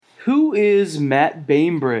Who is Matt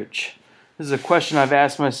Bainbridge? This is a question I've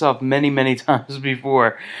asked myself many, many times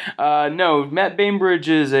before. No, Matt Bainbridge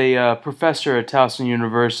is a professor at Towson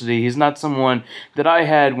University. He's not someone that I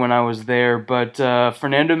had when I was there, but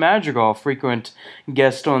Fernando Madrigal, frequent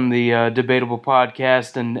guest on the Debatable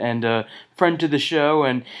podcast and friend to the show,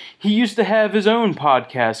 and he used to have his own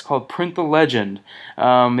podcast called Print the Legend.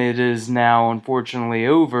 It is now unfortunately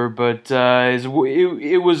over, but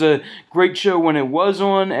it was a great show when it was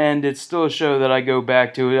on, and it's still a show that I go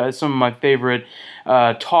back to. Some of my favorite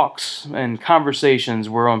talks and conversations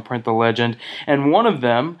were on Print the Legend, and one of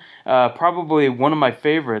them, probably one of my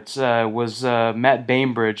favorites, was Matt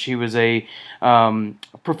Bainbridge. He was a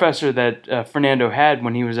professor that Fernando had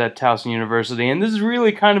when he was at Towson University, and this is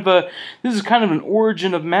really kind of an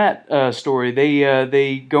origin of Matt story.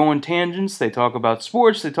 They go on tangents. They talk about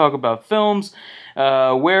sports. They talk about films,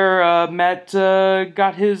 where Matt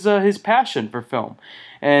got his passion for film.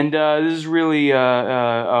 And this is really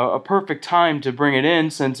a perfect time to bring it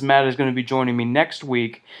in, since Matt is going to be joining me next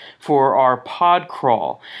week for our pod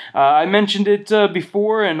crawl. I mentioned it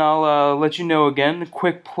before, and I'll let you know again. A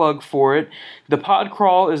quick plug for it. The pod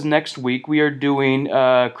crawl is next week. We are doing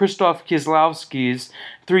Krzysztof Kieslowski's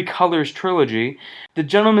Three Colors trilogy, The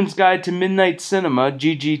Gentleman's Guide to Midnight Cinema,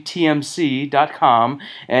 ggtmc.com,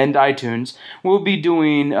 and iTunes. We'll be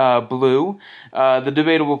doing Blue. The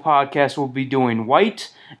Debatable Podcast will be doing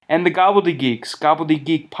White, and the Gobbledygeeks,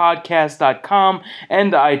 gobbledygeekpodcast.com,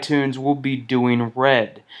 and iTunes will be doing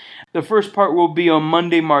Red. The first part will be on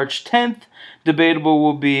Monday, March 10th, Debatable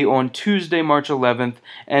will be on Tuesday, March 11th,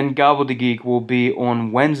 and Gobbledygeek will be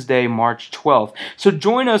on Wednesday, March 12th. So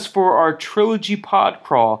join us for our Trilogy Pod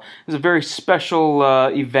Crawl. It's a very special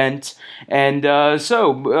event. And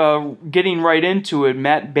so, getting right into it,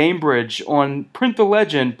 Matt Bainbridge on Print the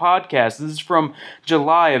Legend podcast. This is from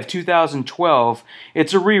July of 2012.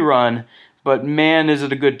 It's a rerun, but man, is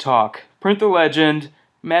it a good talk. Print the Legend,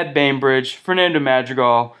 Matt Bainbridge, Fernando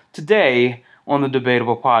Madrigal, today on the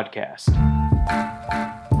Debatable Podcast.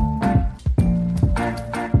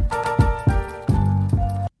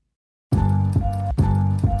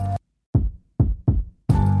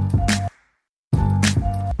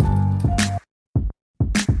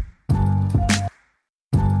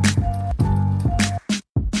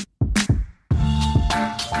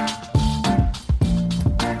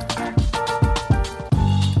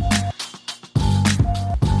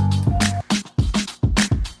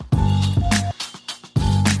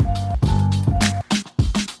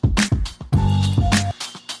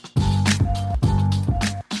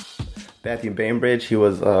 Mathew Bainbridge, he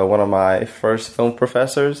was one of my first film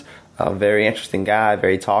professors. Very interesting guy,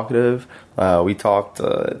 very talkative. We talked,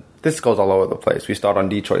 this goes all over the place. We start on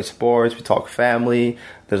Detroit sports, we talk family,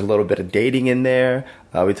 there's a little bit of dating in there.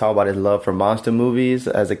 We talk about his love for monster movies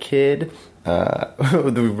as a kid. We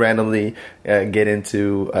randomly get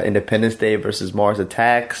into Independence Day versus Mars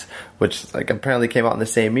Attacks, which apparently came out in the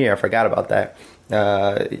same year. I forgot about that.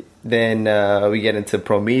 Then we get into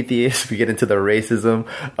Prometheus. We get into the racism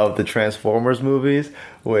of the Transformers movies,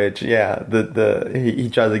 which he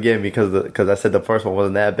tries to get me because I said the first one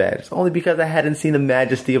wasn't that bad. It's only because I hadn't seen the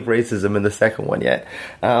majesty of racism in the second one yet.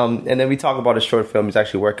 And then we talk about a short film. He's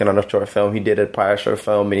actually working on a short film. He did a prior short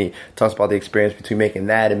film, and he talks about the experience between making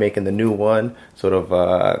that and making the new one. Sort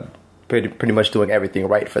of pretty much doing everything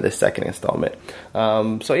right for this second installment.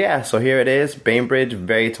 So here it is. Bainbridge,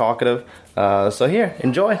 very talkative. So here,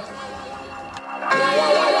 enjoy.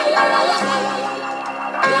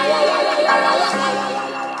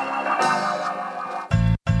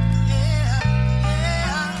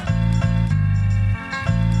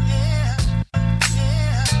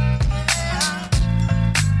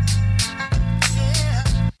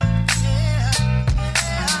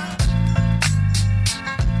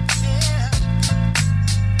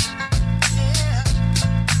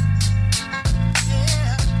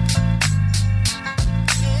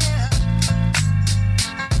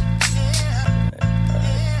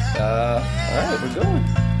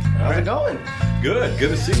 Good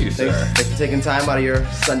to see you, sir. Thanks for taking time out of your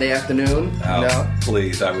Sunday afternoon. Oh,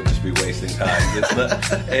 please, I would just be wasting time.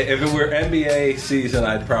 If it were NBA season,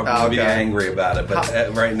 I'd probably be angry about it.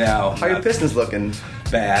 But right now... How are your Pistons looking?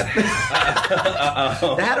 Bad. They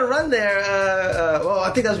had a run there.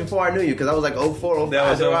 I think that was before I knew you, because I was like 04, 05. That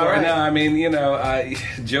was 04. Right. No, I mean,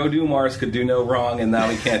 Joe Dumars could do no wrong, and now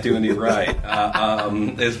he can't do any right.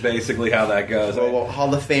 Is basically how that goes. Well,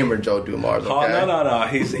 Hall of Famer Joe Dumars. Okay? No.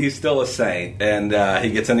 He's still a saint, and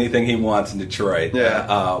he gets anything he wants in Detroit.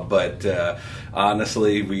 Yeah. But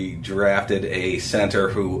honestly, we drafted a center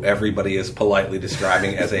who everybody is politely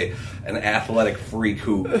describing as an athletic freak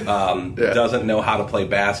who doesn't know how to play play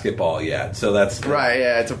basketball yet. So that's right.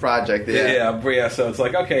 Yeah, it's a project. Yeah. So it's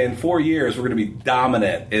like, okay, in 4 years we're going to be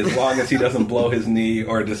dominant as long as he doesn't blow his knee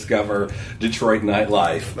or discover Detroit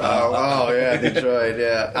nightlife. Yeah, Detroit.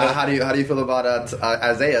 Yeah. How do you feel about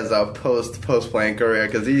Isaiah's post playing career?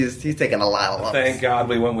 Because he's taken a lot of lumps. Thank God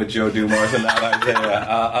we went with Joe Dumars and not Isaiah.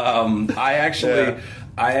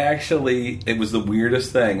 I actually, it was the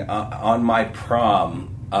weirdest thing. On my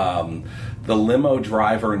prom, the limo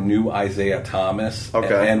driver knew Isaiah Thomas,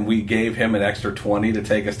 and we gave him an extra $20 to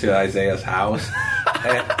take us to Isaiah's house,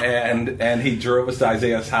 and he drove us to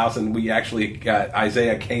Isaiah's house, and we actually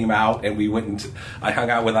Isaiah came out, and we went and I hung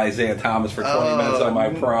out with Isaiah Thomas for 20 minutes on my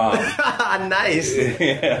prom. Nice.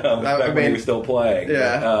 Back when he was still playing.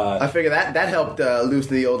 Yeah, I figure that helped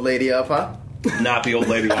loosen the old lady up, huh? Not the old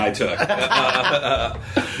lady I took.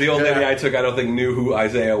 The old lady I took, I don't think knew who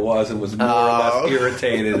Isaiah was and was more or less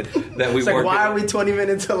irritated that we weren't. Why are we 20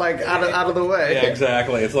 minutes out of the way? Yeah,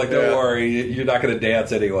 exactly. It's like, don't worry, you're not going to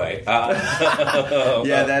dance anyway.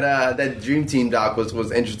 That Dream Team doc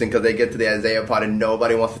was interesting because they get to the Isaiah part and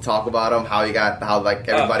nobody wants to talk about him. How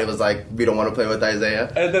everybody was like, we don't want to play with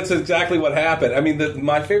Isaiah. And that's exactly what happened. I mean,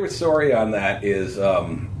 my favorite story on that is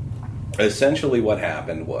essentially what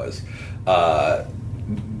happened was.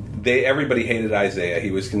 Everybody hated Isaiah.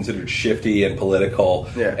 He was considered shifty and political,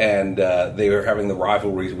 and they were having the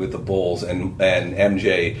rivalries with the Bulls, and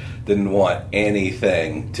MJ didn't want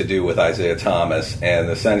anything to do with Isaiah Thomas,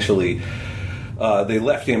 and essentially they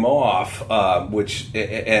left him off,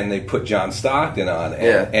 and they put John Stockton on,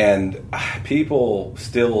 and people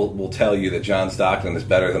still will tell you that John Stockton is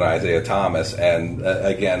better than Isaiah Thomas, and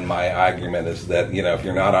again, my argument is that, if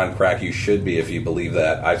you're not on crack, you should be if you believe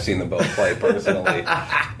that. I've seen them both play personally,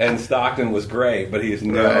 and Stockton was great, but he's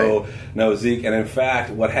no Zeke, and in fact,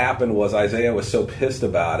 what happened was Isaiah was so pissed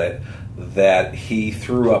about it that he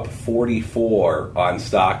threw up 44 on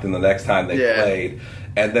Stockton the next time they played.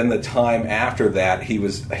 And then the time after that, he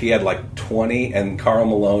had like 20, and Karl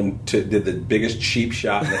Malone did the biggest cheap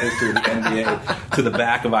shot in the history of the NBA to the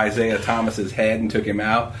back of Isaiah Thomas's head and took him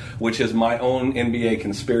out, which is my own NBA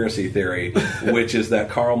conspiracy theory, which is that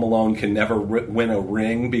Karl Malone can never win a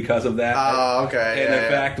ring because of that. Oh, okay. And in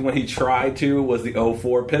fact, when he tried to was the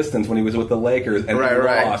 04 Pistons when he was with the Lakers, and he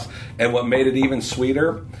lost. And what made it even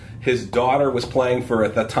sweeter, his daughter was playing for,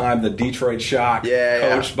 at the time, the Detroit Shock,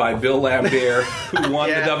 coached by Bill Laimbeer, who won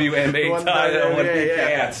the WNBA title, and he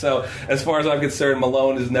can't. So, as far as I'm concerned,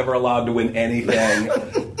 Malone is never allowed to win anything,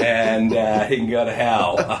 and he can go to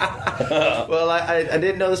hell. Well, I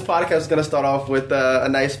didn't know this podcast was going to start off with a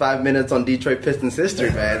nice 5 minutes on Detroit Pistons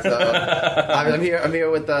history, man. So, I'm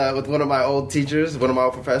here with one of my old teachers, one of my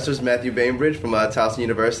old professors, Mathew Bainbridge from Towson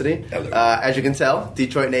University. As you can tell,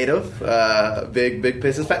 Detroit native, big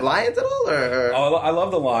Pistons fan. Lions at all? Oh, I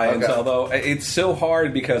love the Lions, although it's so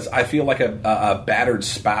hard because I feel like a battered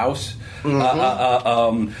spouse.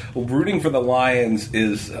 Rooting for the Lions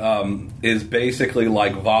is basically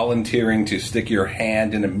like volunteering to stick your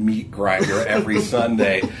hand in a meat grinder every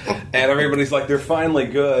Sunday, and everybody's like, they're finally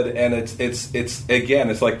good, and it's again,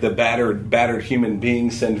 it's like the battered human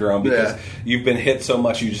being syndrome, because you've been hit so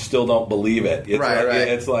much you just still don't believe it.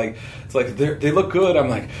 It's like they look good. I'm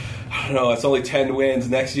like, I don't know, it's only 10 wins.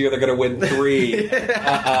 Next year they're going to win 3. But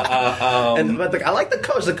I like the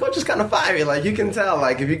coach. The coach is kind of fiery. Like, you can tell,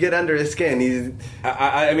 like, if you get under his skin, he's...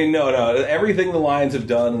 I mean, no. Everything the Lions have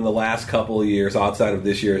done in the last couple of years, outside of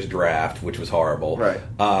this year's draft, which was horrible,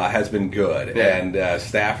 has been good. Yeah. And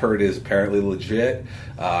Stafford is apparently legit.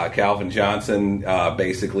 Calvin Johnson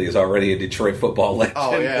basically is already a Detroit football legend.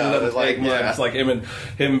 Oh, yeah. It's like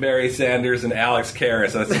him, Barry Sanders, and Alex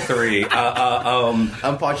Karras. That's the 3.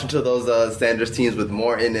 I'm partial to those Sanders teams with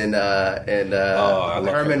Morton and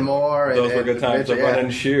Herman Moore. Those were good times to run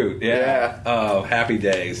and shoot. Yeah. Oh, happy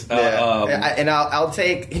days. And I'll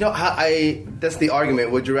take, that's the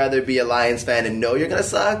argument. Would you rather be a Lions fan and know you're going to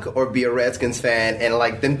suck, or be a Redskins fan and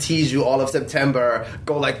like them tease you all of September,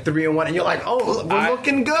 go like 3-1, and you're like, oh, we're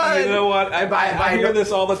looking good. You know what? I hear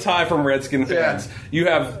this all the time from Redskins fans. You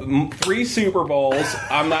have 3 Super Bowls.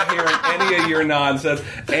 I'm not hearing any of your nonsense.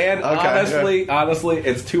 And honestly,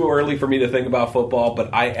 it's too early for me to think about football,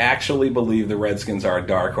 but I actually believe the Redskins are a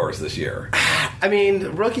dark horse this year. I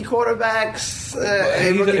mean, rookie quarterbacks.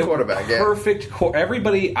 Rookie quarterback, perfect.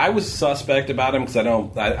 Everybody, I was suspect about him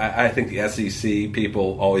because I think the SEC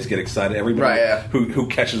people always get excited. Everybody who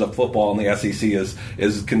catches up football in the SEC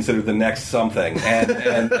is considered the next something,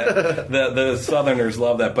 and the Southerners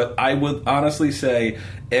love that. But I would honestly say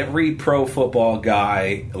every pro football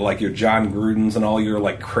guy, like your John Grudens and all your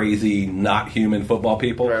like crazy not human football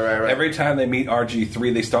people, every time they meet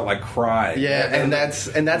RG3, they start like crying. Yeah, and that's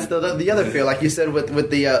the other fear. Like you said with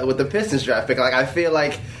the Pistons draft pick. Like I feel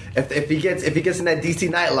like if he gets in that DC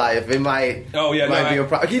nightlife, it might be a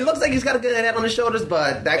problem. He looks like he's got a good head on his shoulders,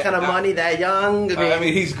 but that kind of money, that young. I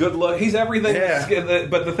mean he's good look. He's everything. Yeah.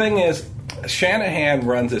 But the thing is, Shanahan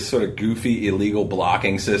runs this sort of goofy, illegal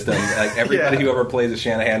blocking system. Like everybody who ever plays a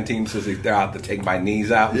Shanahan team says they're out to take my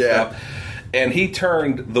knees out and stuff. And he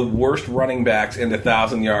turned the worst running backs into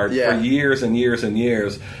 1,000 yards for years and years and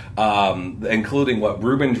years, including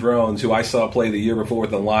Reuben Drones, who I saw play the year before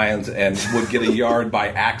with the Lions and would get a yard by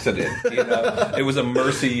accident. It was a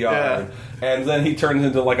mercy yard. Yeah. And then he turned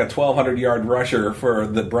into like a 1,200-yard rusher for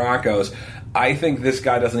the Broncos. I think this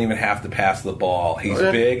guy doesn't even have to pass the ball. He's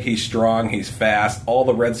big, he's strong, he's fast. All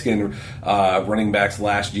the Redskin running backs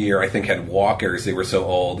last year, I think, had walkers. They were so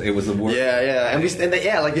old. It was the worst. Yeah. And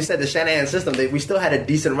like you said, the Shanahan system, we still had a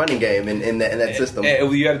decent running game in that system.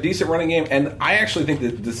 You had a decent running game, and I actually think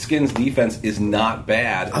that the Skins' defense is not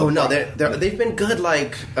bad. Oh, no, they've been good.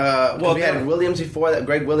 Like, we had Williams before that,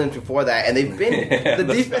 Greg Williams before that, and they've been the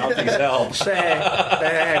defense.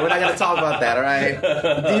 Hey, we're not going to talk about that, all right?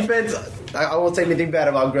 The defense. I won't say anything bad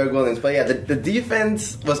about Greg Williams, but yeah, the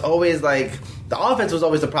defense was always like the offense was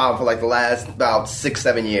always the problem for like the last about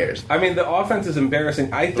 6-7 years. I mean, the offense is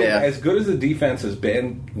embarrassing. I think as good as the defense has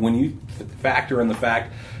been, when you factor in the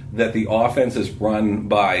fact that the offense is run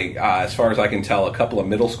by, as far as I can tell, a couple of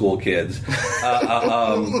middle school kids,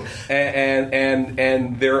 and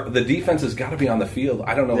the defense has got to be on the field.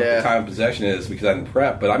 I don't know what the time of possession is because I didn't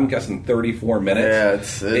prep, but I'm guessing 34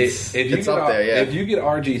 minutes. Yeah, it's up there. Yeah. If you get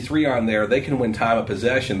RG3 on there, they can win time of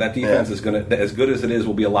possession. That defense is going to, as good as it is,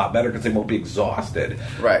 will be a lot better because they won't be exhausted.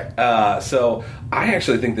 Right. So I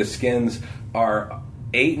actually think the Skins are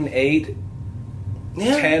 8-8.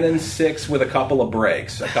 10-6 with a couple of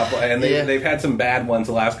breaks, and they've had some bad ones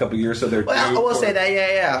the last couple of years. So they're. Well, I will say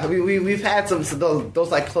that, we've had some those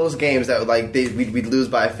like close games that like we'd lose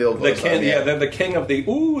by a field goal. They're the king of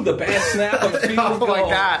the bad snap of field goal. Like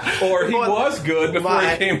that. Or he was good before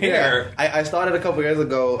he came here. I started a couple years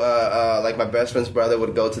ago. Like my best friend's brother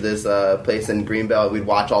would go to this place in Greenbelt. We'd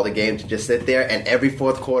watch all the games and just sit there. And every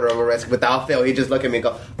fourth quarter of a rest, without fail, he'd just look at me and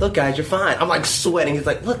go, "Look, guys, you're fine." I'm like sweating. He's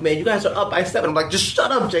like, "Look, man, you guys are up by 7." I'm like, "Just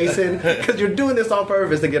shut up, Jason, because you're doing this on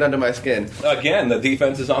purpose to get under my skin." Again, the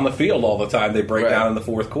defense is on the field all the time. They break down in the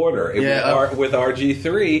fourth quarter. With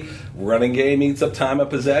RG3, running game eats up time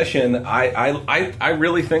of possession. I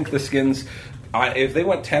really think the Skins, if they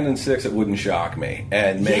went 10-6, it wouldn't shock me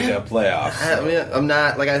and make a playoffs. I'm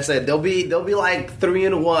not, like I said, they'll be like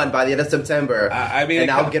 3-1 by the end of September.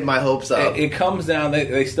 I'll get my hopes up. It comes down.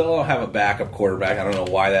 They still don't have a backup quarterback. I don't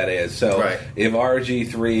know why that is. So if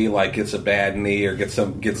RG3 like gets a bad knee or gets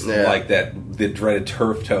like the dreaded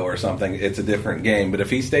turf toe or something, it's a different game. But if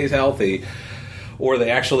he stays healthy, or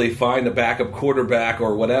they actually find a backup quarterback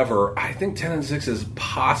or whatever, I think 10-6 is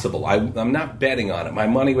possible. I'm not betting on it. My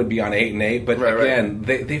money would be on 8-8, but again,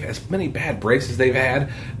 they've as many bad breaks as they've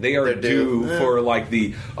had. They're due for like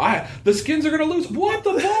the Skins are going to lose. What,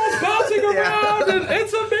 the ball's bouncing around? And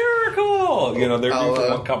it's a miracle. They're due for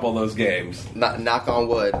a couple of those games. Knock on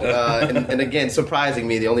wood. And again, surprising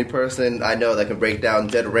me, the only person I know that can break down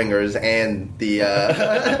dead ringers and the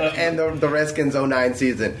and the Redskins 09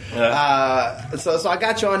 season. So I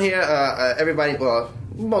got you on here. Everybody,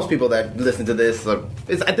 most people that listen to this,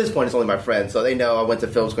 at this point, it's only my friends, so they know I went to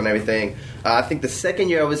film school and everything. I think the second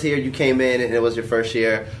year I was here, you came in, and it was your first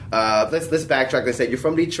year. Let's backtrack. They said you're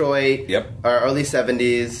from Detroit. Yep. Early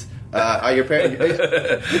 70s. Are your parents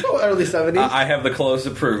early 70s? I have the clothes to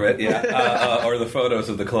prove it, or the photos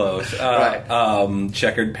of the clothes.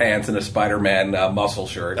 Checkered pants and a Spider-Man muscle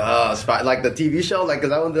shirt. Like the TV show? Like, is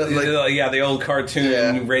that one? The old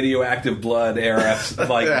cartoon radioactive blood era,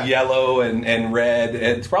 like yellow and red.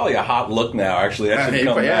 It's probably a hot look now, actually. That should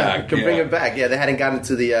come back. Could bring it back. Yeah, they hadn't gotten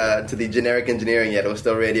to the generic engineering yet. It was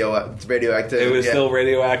still radioactive. It was still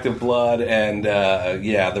radioactive blood, and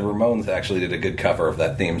the Ramones actually did a good cover of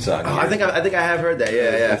that theme song. I think I have heard that.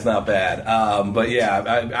 Yeah. It's not bad. But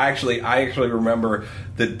yeah, I actually remember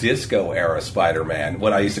the disco era Spider-Man.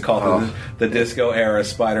 What I used to call the disco era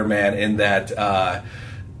Spider-Man, in that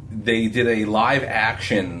they did a live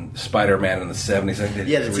action Spider-Man in the 70s.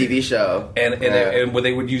 The TV show. And where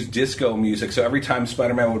they would use disco music. So every time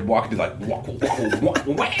Spider-Man would walk, it'd be like, it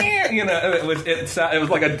was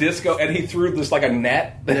like a disco, and he threw this like a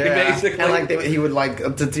net, basically. And like he would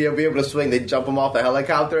like, to be able to swing, they'd jump him off a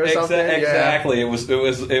helicopter or something. Exactly. It was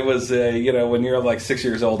when you're like 6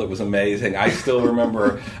 years old, it was amazing. I still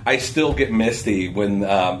remember, I still get misty when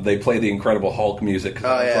they play the Incredible Hulk music.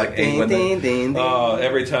 Like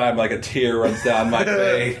every time time, like a tear runs down my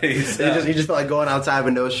face. You just felt like going outside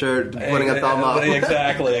with no shirt, putting a thumb up.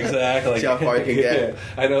 Exactly. See how far you can get.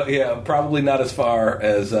 I know. Yeah, probably not as far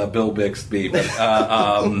as Bill Bixby, but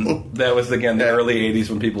that was again the early '80s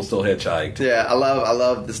when people still hitchhiked. Yeah, I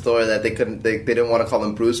love the story that they didn't want to call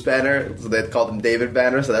him Bruce Banner, so they called him David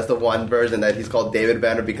Banner. So that's the one version that he's called David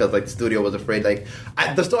Banner because like the studio was afraid. Like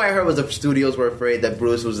the story I heard was the studios were afraid that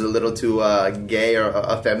Bruce was a little too gay or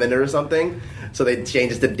effeminate or something, so they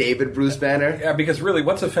changed it to David Bruce Banner. Yeah, because really,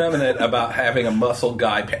 what's effeminate about having a muscle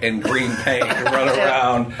guy in green paint run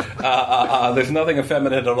around? There's nothing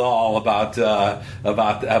effeminate at all about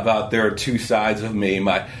there are two sides of me,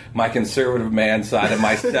 my conservative man side and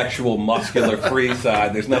my sexual muscular free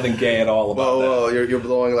side. There's nothing gay at all about that. Whoa, you're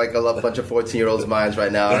blowing like a bunch of 14-year-olds' minds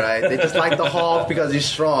right now, all right? They just like the Hulk because he's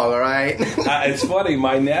strong, all right? It's funny,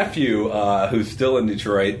 my nephew, who's still in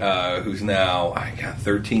Detroit, who's now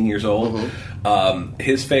 13 years old,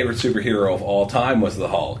 his favorite superhero of all time was the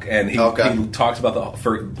Hulk, and he talks about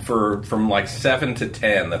the from like 7 to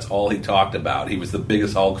 10. That's all he talked about. He was the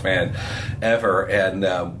biggest Hulk fan ever, and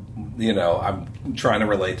I'm trying to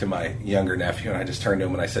relate to my younger nephew, and I just turned to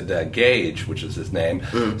him and I said, Gage, which is his name,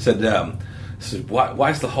 said, why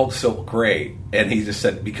is the Hulk so great? And he just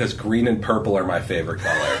said, because green and purple are my favorite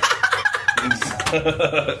color.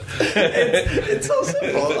 It's so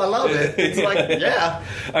simple. I love it. It's like, yeah.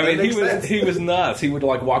 I mean, he was nuts. He would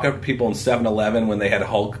like walk up to people in 7-Eleven when they had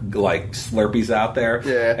Hulk like Slurpees out there,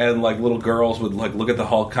 and like little girls would like look at the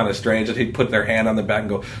Hulk kind of strange, and he'd put their hand on their back and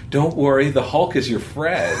go, "Don't worry, the Hulk is your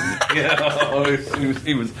friend."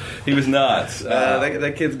 He was nuts.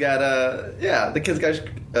 The kid's got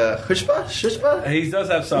chutzpah. He does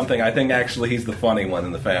have something. I think actually he's the funny one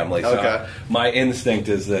in the family. So my instinct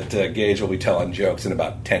is that Gage will be telling jokes in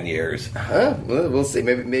about 10 years. We'll see.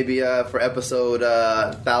 Maybe for episode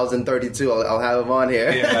 1032, I'll have him on here.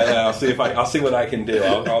 Yeah, I'll see what I can do.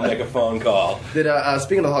 I'll make a phone call.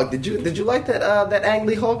 Speaking of Hulk, did you like that Ang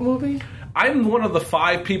Lee Hulk movie? I'm one of the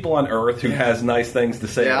 5 people on Earth who has nice things to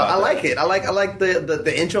say about I like it. I like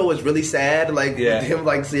the intro was really sad, like him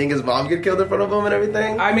like seeing his mom get killed in front of him and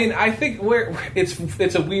everything. I mean, I think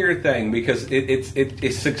it's a weird thing because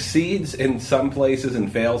it succeeds in some places and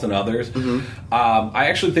fails in others. I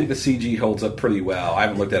actually think the CG holds up pretty well. I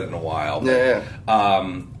haven't looked at it in a while. But,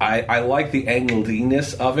 I like the Ang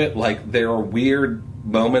Lee-ness of it. Like there are weird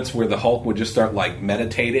moments where the Hulk would just start like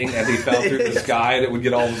meditating as he fell through the sky and it would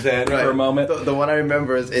get all zen for a moment. The one I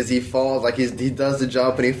remember is he falls, like he does the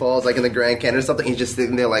jump and he falls like in the Grand Canyon or something. He's just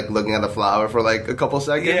sitting there like looking at the flower for like a couple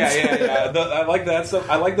seconds. Yeah. I like that stuff.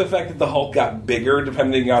 I like the fact that the Hulk got bigger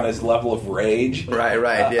depending on his level of rage. Right.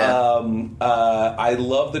 I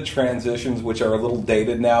love the transitions, which are a little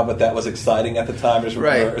dated now, but that was exciting at the time.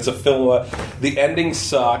 It's a film. The ending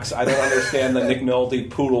sucks. I don't understand the Nick Nolte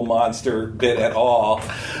poodle monster bit at all.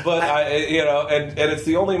 But and it's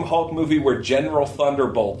the only Hulk movie where General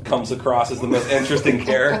Thunderbolt comes across as the most interesting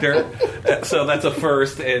character. So that's a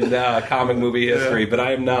first in comic movie history. But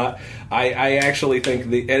I am not. I actually think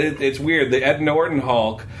it's weird. The Ed Norton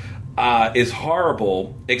Hulk is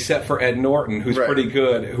horrible, except for Ed Norton, who's pretty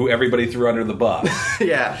good, who everybody threw under the bus.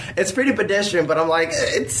 It's pretty pedestrian, but I'm like,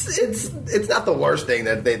 it's not the worst thing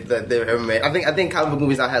that they've ever made. I think comic book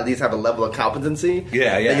movies at least have a level of competency. They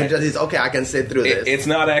can just I can sit through this. It's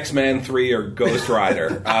not X-Men 3 or Ghost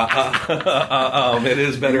Rider. It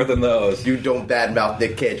is better than those. You don't badmouth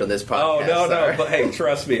Nick Cage on this podcast. Oh no! But hey,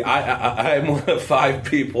 trust me, I'm one of 5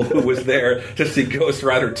 people who was there to see Ghost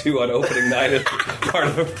Rider 2 on opening night as part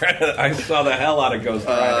of a friend. I saw the hell out of Ghost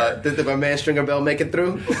Rider. Did my man Stringer Bell make it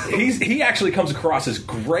through? He actually comes across as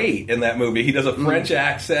great in that movie. He does a French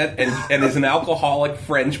accent and is an alcoholic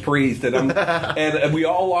French priest. And we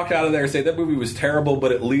all walked out of there and say that movie was terrible,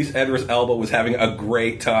 but at least Idris Elba was having a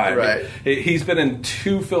great time. Right. He's been in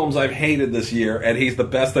 2 films I've hated this year, and he's the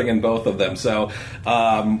best thing in both of them. So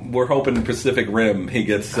we're hoping in Pacific Rim he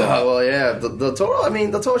gets. The Toro. I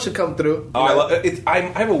mean, the Toro should come through.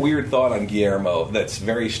 I have a weird thought on Guillermo that's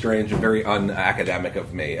very strange and very unacademic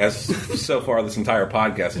of me, as so far this entire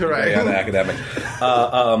podcast has been very unacademic.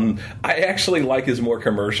 I actually like his more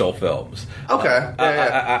commercial films.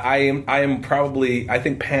 I am probably, I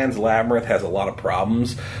think Pan's Labyrinth has a lot of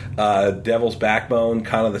problems. Devil's Backbone,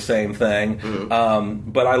 kind of the same thing.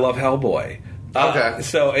 But I love Hellboy.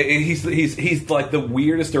 So he's like the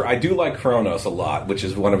weirdest. I do like Kronos a lot, which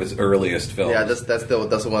is one of his earliest films. Yeah,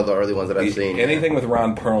 that's one of the early ones that I've seen. Anything with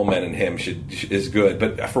Ron Perlman and him is good,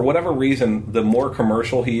 but for whatever reason, the more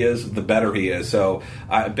commercial he is, the better he is. So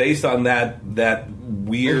based on that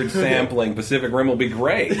weird sampling, Pacific Rim will be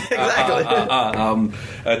great. Exactly.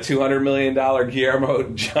 A $200 million Guillermo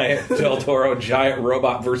del Toro giant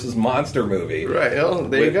robot versus monster movie. Right. Oh,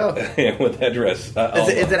 there you go. With Idris. Is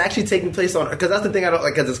it actually taking place on? Because that's the thing I don't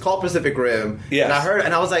like. Because it's called Pacific Rim. Yes. And I heard,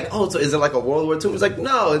 and I was like, oh, so is it like a World War II? It was like,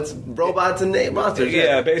 no, it's robots and monsters.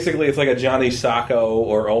 Yeah, basically it's like a Johnny Sacco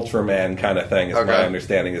or Ultraman kind of thing. Is my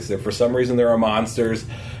understanding. Is that for some reason there are monsters.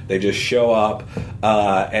 They just show up,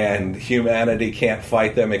 and humanity can't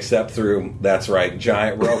fight them except through, that's right,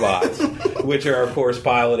 giant robots, which are, of course,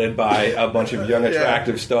 piloted by a bunch of young,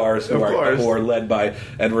 attractive stars who are led by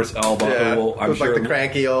Idris Elba, who will, I'm sure, like the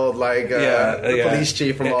cranky old, the police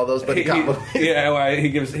chief from all those buddy cop movies. Yeah, well, he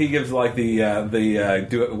gives like the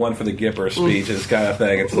do it one for the Gipper speeches kind of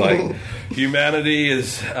thing. It's like humanity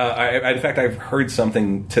is. In fact, I've heard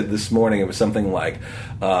something this morning. It was something like,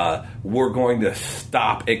 "We're going to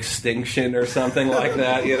stop extinction" or something like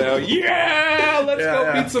that. Yeah, let's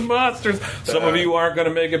go beat some monsters. Some of you aren't going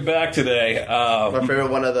to make it back today. My favorite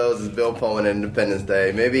one of those is Bill Pullman in Independence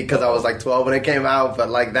Day. Maybe because I was like 12 when it came out, but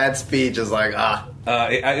like that speech is like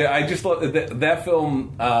I just love that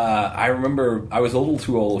film. I remember I was a little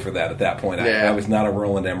too old for that at that point. I was not a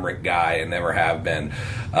Roland Emmerich guy and never have been.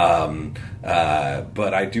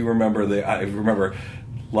 But I do remember I remember.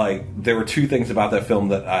 Like, there were two things about that film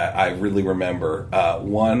that I really remember.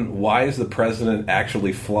 One, why is the president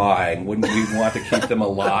actually flying? Wouldn't we want to keep them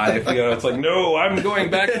alive? It's like, no, I'm going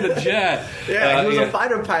back to the jet. He was a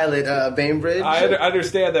fighter pilot, Bainbridge. I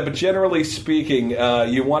understand that, but generally speaking,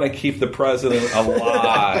 you want to keep the president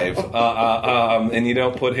alive, and you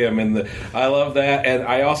don't put him in the... I love that, and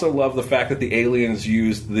I also love the fact that the aliens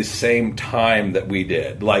used the same time that we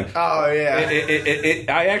did. Like, I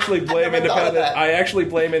actually blame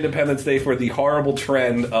Independence Day for the horrible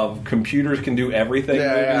trend of computers can do everything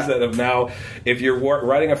movies that have now, if you're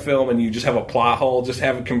writing a film and you just have a plot hole, just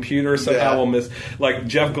have a computer somehow will miss, like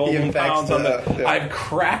Jeff Goldblum pounds on the, I've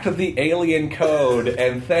cracked the alien code,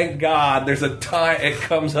 and thank God there's a time, it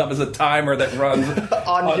comes up as a timer that runs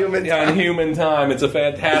on human time. It's a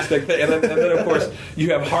fantastic thing. And then of course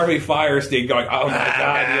you have Harvey Fierstein going, oh my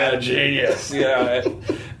God, genius.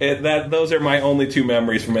 Those are my only two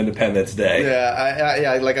memories from Independence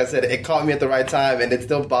Day. Like I said, it caught me at the right time, and it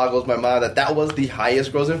still boggles my mind that was the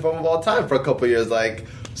highest grossing film of all time for a couple years. Like,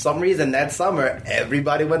 some reason that summer,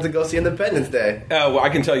 everybody went to go see Independence Day. Well, I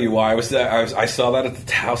can tell you why. I saw that at the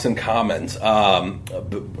Towson Commons.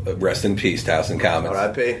 Rest in peace, Towson Commons.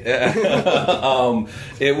 R.I.P.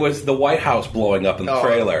 It was the White House blowing up in the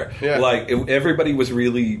trailer. Yeah. Like, everybody was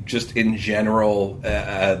really just in general.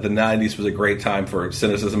 The '90s was a great time for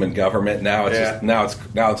cynicism in government. Now it's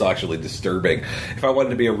now it's actually disturbing. If I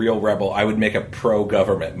wanted to be a real rebel, I would make a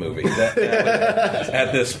pro-government movie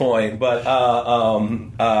at this point. But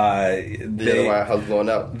the White House blowing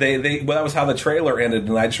up. That was how the trailer ended,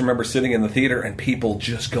 and I just remember sitting in the theater and people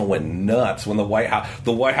just going nuts when the White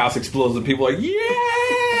House explodes, and people are like,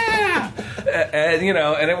 yeah,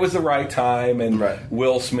 and it was the right time, and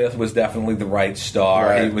Will Smith was definitely the right star.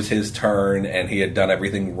 Right. It was his turn, and he had done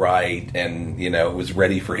everything right, and it was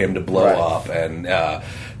ready for him to blow up, and.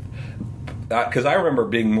 Because I remember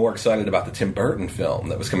being more excited about the Tim Burton film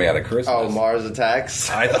that was coming out at Christmas. Oh, Mars Attacks?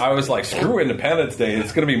 I was like, screw Independence Day.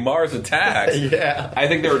 It's going to be Mars Attacks. Yeah. I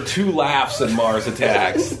think there were 2 laughs in Mars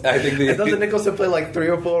Attacks. I think doesn't Nicholson play like 3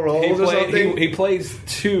 or 4 roles or something? He plays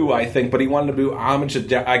 2, I think, but he wanted to do homage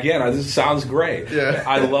to... Again, this sounds great. Yeah.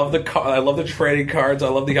 I love the trading cards. I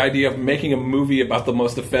love the idea of making a movie about the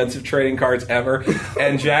most offensive trading cards ever.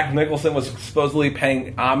 And Jack Nicholson was supposedly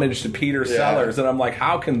paying homage to Peter Sellers. And I'm like,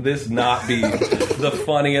 how can this not be the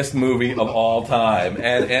funniest movie of all time?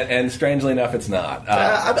 And strangely enough, it's not.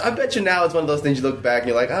 I bet you now it's one of those things you look back and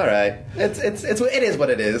you're like, all right, it is what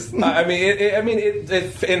it is. I mean,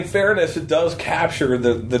 in fairness, it does capture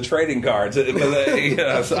the trading cards.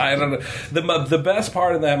 So I don't know. The best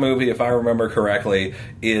part of that movie, if I remember correctly,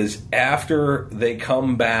 is after they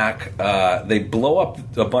come back, they blow up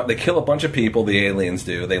they kill a bunch of people. The aliens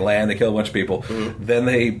do. They land. They kill a bunch of people. Mm-hmm. Then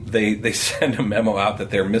they send a memo out that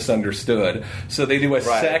they're misunderstood. So they do a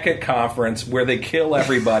second conference where they kill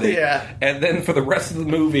everybody. And then for the rest of the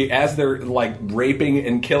movie, as they're like raping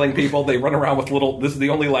and killing people, they run around with this is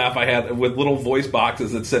the only laugh I had, with little voice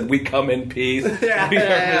boxes that said, "We come in peace."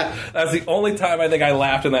 That's the only time I think I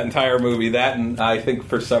laughed in that entire movie. That, and I think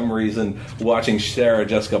for some reason watching Sarah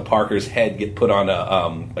Jessica Parker's head get put on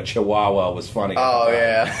a chihuahua was funny. Oh,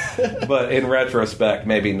 yeah. But in retrospect,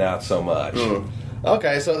 maybe not so much.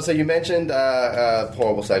 Okay, so you mentioned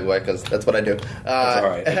horrible segue because that's what I do. That's all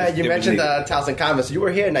right. You mentioned Towson Commons. So you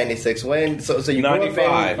were here in '96. When? So you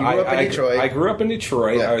 95. grew up in Detroit. I grew up in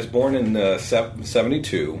Detroit. Yeah. I was born in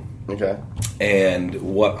 72. Okay. And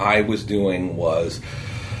what I was doing was,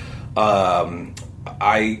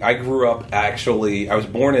 I grew up actually. I was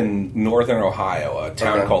born in northern Ohio, a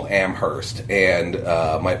town called Amherst, and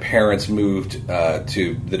my parents moved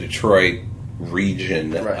to the Detroit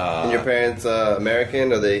region. Right. And your parents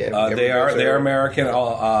American? Or they are American.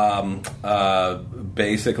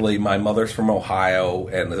 Basically, my mother's from Ohio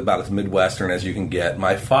and about as Midwestern as you can get.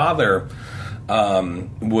 My father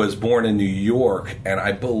was born in New York, and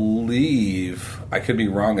I believe, I could be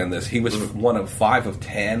wrong on this, he was one of 5 of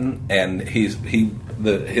 10, and his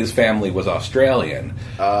family was Australian.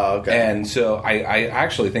 Okay. And so I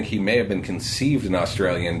actually think he may have been conceived in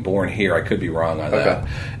Australia and born here. I could be wrong on that.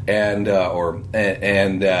 And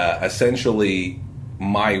essentially,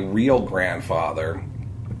 my real grandfather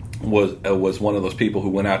was one of those people who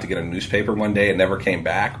went out to get a newspaper one day and never came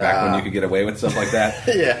back when you could get away with stuff like that.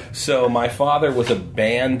 Yeah. So my father was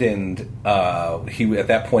abandoned. At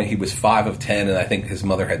that point he was 5 of 10, and I think his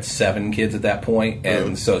mother had 7 kids at that point.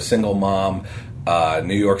 And so single mom,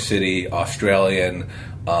 New York City, Australian,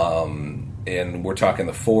 and we're talking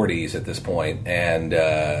the 40s at this point.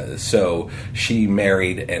 And so she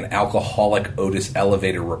married an alcoholic Otis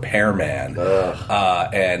elevator repairman,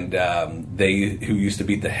 who used to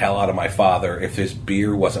beat the hell out of my father if his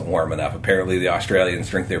beer wasn't warm enough. Apparently the Australians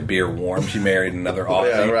drink their beer warm. She married another Aussie.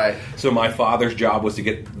 Yeah, right. So my father's job was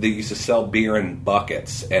they used to sell beer in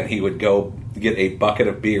buckets, and he would go get a bucket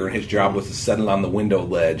of beer, and his job was to set it on the window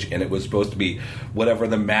ledge, and it was supposed to be whatever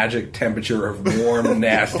the magic temperature of warm,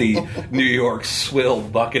 nasty New York swill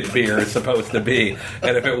bucket beer is supposed to be.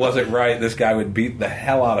 And if it wasn't right, this guy would beat the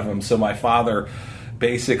hell out of him. So my father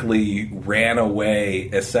basically ran away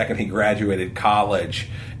as second he graduated college,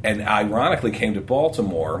 and ironically came to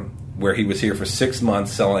Baltimore, where he was here for 6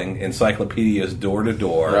 months selling encyclopedias door to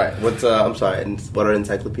door. Right. I'm sorry. What are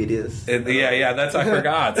encyclopedias? That's I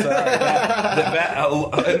forgot.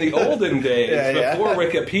 Sorry. In the olden days, before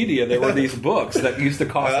Wikipedia, there were these books that used to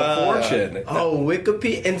cost a fortune. Oh,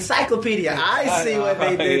 Wikipedia, encyclopedia. I see what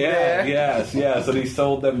they did there. Yes. And he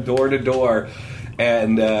sold them door to door.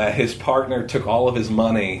 And his partner took all of his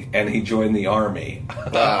money, and he joined the army.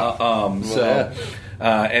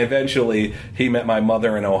 Eventually, he met my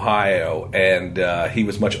mother in Ohio, and he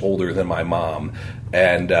was much older than my mom.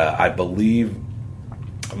 And I believe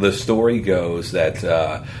the story goes that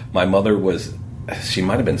my mother she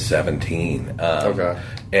might have been 17.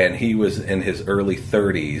 And he was in his early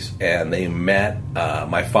 30s, and they met.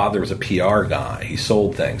 My father was a PR guy. He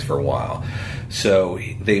sold things for a while. So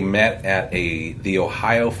they met at the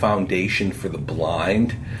Ohio Foundation for the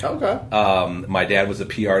Blind. Okay. My dad was a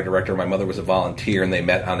PR director. My mother was a volunteer, and they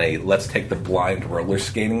met on a Let's Take the Blind roller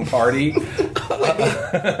skating party. Were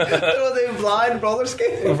they blind roller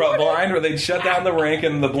skating? Blind, where they'd shut down the rink,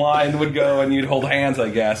 and the blind would go, and you'd hold hands, I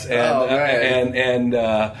guess. And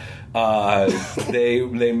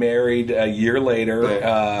they married a year later.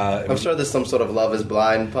 I'm sure there's some sort of Love Is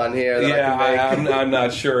Blind pun here. I'm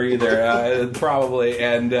not sure either. Probably.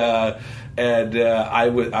 My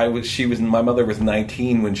mother was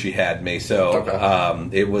 19 when she had me, so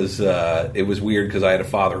it was weird because I had a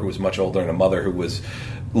father who was much older and a mother who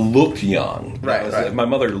looked young. Right. My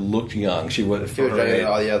mother looked young. She was younger than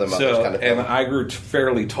all the other mothers, kind of thing. And I grew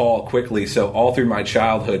fairly tall quickly, so all through my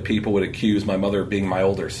childhood, people would accuse my mother of being my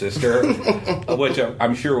older sister, which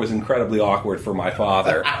I'm sure was incredibly awkward for my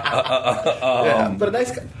father. But a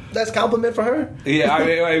nice compliment for her.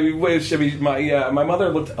 My mother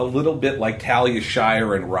looked a little bit like Talia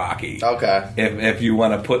Shire and Rocky. Okay. If you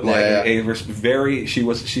want to put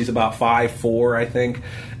she's about 5'4", I think.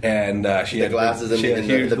 And she had glasses and the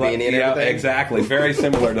beanie and everything. Exactly. Very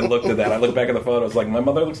similar to look to that. I look back at the photos, like my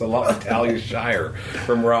mother looks a lot like Talia Shire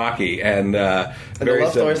from Rocky, and the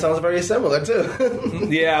love story sounds very similar too.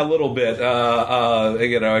 Yeah, a little bit.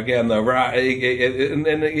 Again,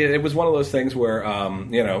 it was one of those things where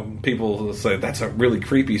people say that's a really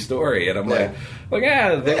creepy story, and I'm like,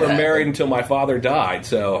 they were married until my father died.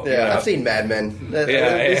 So I've seen Mad Men.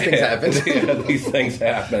 These things happen. These things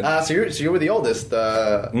happen. So you were the oldest.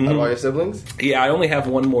 of all your siblings? Yeah, I only have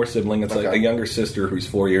one more sibling. It's a younger sister who's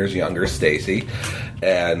 4 years younger, Stacy,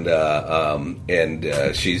 and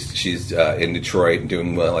she's in Detroit and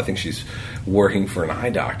doing well. I think she's working for an eye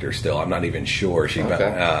doctor still. I'm not even sure.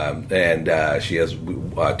 And she has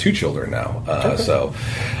 2 children now.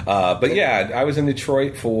 But yeah, I was in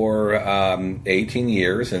Detroit for 18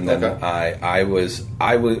 years, and then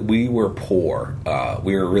we were poor.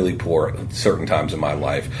 We were really poor at certain times in my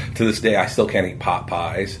life. To this day, I still can't eat pot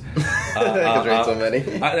pies. Because there ain't so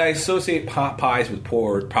many. I associate pot pies with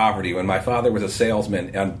poverty. When my father was a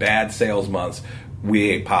salesman, on bad sales months,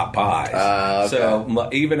 we ate pot pies. So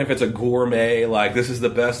even if it's a gourmet, like this is the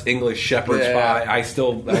best English shepherd's pie, I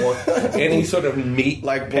want any sort of meat,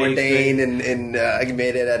 like Bourdain, and I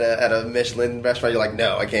made it at a Michelin restaurant. You're like,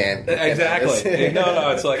 no, I can't. Exactly.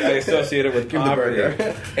 No, it's like I associate it with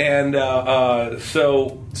poverty. And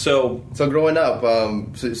so growing up,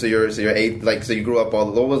 so you're 8, like, so you grew up.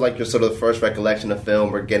 What was like your sort of first recollection of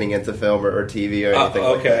film or getting into film or TV or anything?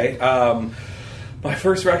 Okay. Like that? My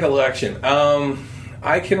first recollection.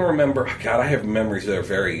 I can remember. God, I have memories that are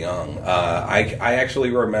very young. I actually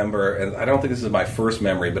remember, and I don't think this is my first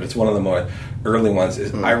memory, but it's one of the more early ones.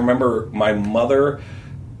 I remember my mother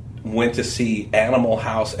went to see Animal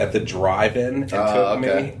House at the drive-in and took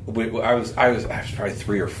me. I was probably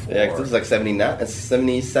 3 or 4. Yeah, 'cause this was like 79,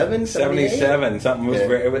 77, 77. Something was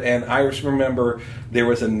very. And I just remember there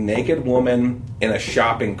was a naked woman in a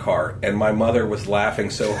shopping cart, and my mother was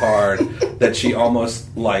laughing so hard that she almost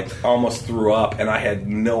threw up, and I had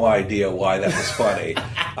no idea why that was funny.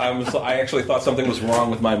 I actually thought something was wrong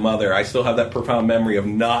with my mother. I still have that profound memory of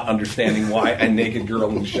not understanding why a naked girl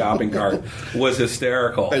in a shopping cart was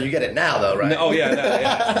hysterical. Oh, you get it now, though, right?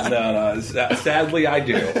 No. Sadly, I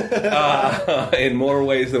do. In more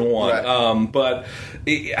ways than one. Right.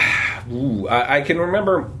 I can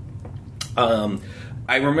remember.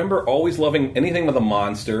 I remember always loving anything with a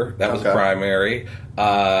monster. That was primary. The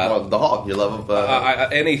Hawk, your love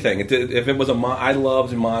of anything. If it was I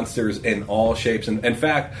loved monsters in all shapes. And in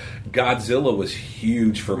fact, Godzilla was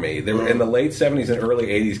huge for me. In the late 70s and early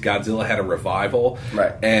 80s, Godzilla had a revival.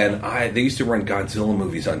 Right. And they used to run Godzilla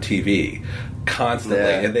movies on TV constantly.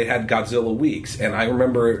 Yeah. And they had Godzilla weeks. And I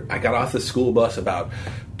remember I got off the school bus about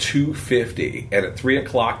 2:50, and at 3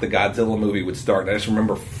 o'clock the Godzilla movie would start, and I just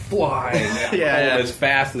remember flying as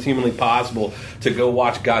fast as humanly possible to go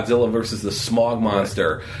watch Godzilla versus the Smog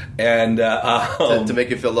Monster. And to make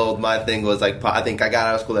you feel old, my thing was like, I think I got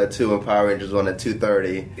out of school at 2 and Power Rangers won at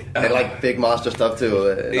 2:30, and like big monster stuff too.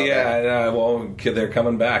 Well, they're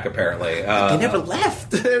coming back apparently. They never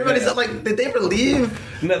left. Everybody said, like, did they ever leave?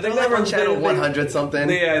 No, they never on channel 100 something.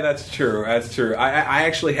 Yeah, that's true. I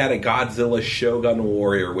actually had a Godzilla Shogun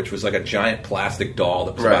Warrior, which was like a giant plastic doll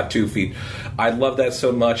that was about 2 feet. I loved that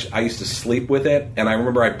so much. I used to sleep with it, and I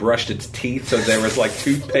remember I brushed its teeth, so there was like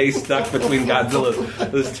toothpaste stuck between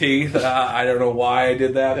Godzilla's teeth. I don't know why I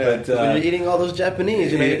did that, but when you're eating all those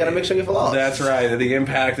Japanese, you got to make sure you floss. That's right. The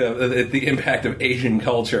impact of Asian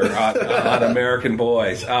culture on American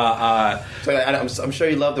boys. So I'm sure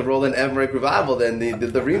you love the Roland Emmerich revival, then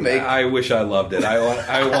the remake. I wish I loved it.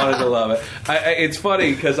 I wanted to love it. It's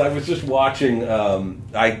funny because I was just watching.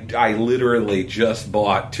 I literally just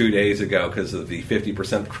bought 2 days ago because of the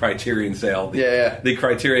 50% Criterion sale. The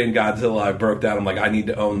Criterion Godzilla. I broke down. I'm like, I need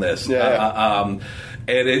to own this.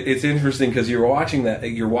 And it's interesting because you're watching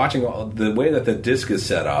the way that the disc is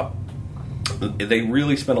set up. They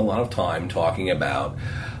really spent a lot of time talking about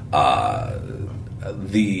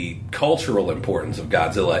the cultural importance of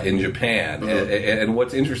Godzilla in Japan. And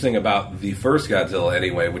what's interesting about the first Godzilla,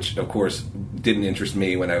 anyway, which of course didn't interest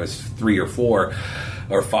me when I was 3 or 4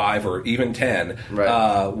 or 5 or even 10,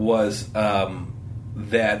 was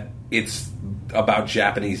that it's about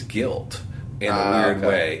Japanese guilt in a weird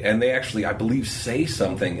way. And they actually, I believe, say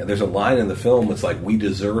something. There's a line in the film that's like, we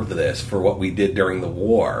deserve this for what we did during the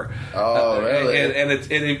war. Oh, really? And it's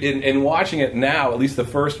in watching it now, at least the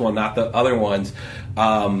first one, not the other ones,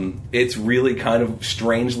 it's really kind of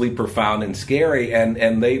strangely profound and scary.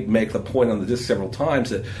 And they make the point on the disc several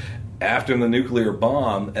times that after the nuclear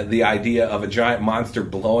bomb, the idea of a giant monster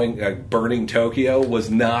burning Tokyo was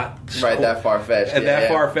not that far-fetched.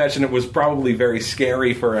 Far-fetched, and it was probably very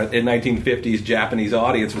scary for a 1950s Japanese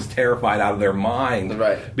audience. Was terrified out of their mind,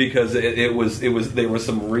 right? Because there was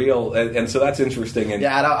some real, and so that's interesting. And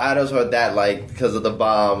I just heard that because of the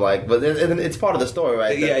bomb, but it's part of the story,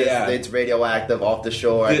 right? It's radioactive off the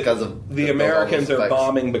shore because of the Americans are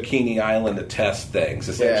bombing Bikini Island to test things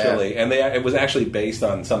essentially, and it was actually based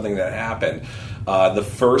on something that happened. The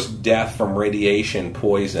first death from radiation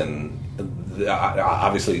poison,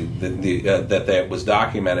 obviously that was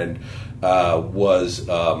documented, was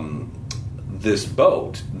this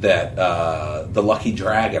boat that the Lucky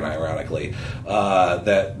Dragon, ironically,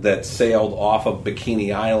 that sailed off of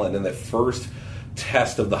Bikini Island, and the first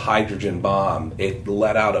test of the hydrogen bomb, it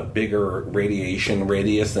let out a bigger radiation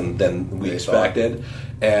radius than we expected,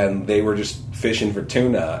 and they were just fishing for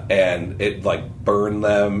tuna, and it burned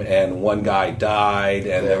them, and one guy died,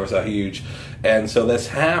 and there was a huge, and so this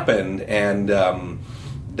happened, and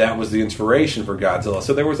that was the inspiration for Godzilla.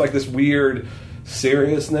 So there was this weird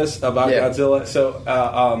seriousness about Godzilla. So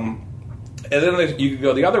and then you could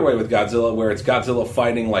go the other way with Godzilla, where it's Godzilla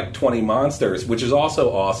fighting 20 monsters, which is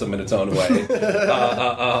also awesome in its own way.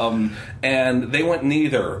 And they went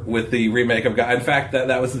neither with the remake of God. In fact,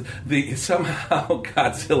 that was somehow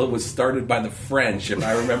Godzilla was started by the French, if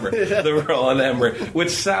I remember, the Roland Emmerich, which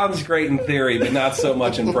sounds great in theory, but not so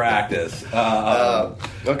much in practice.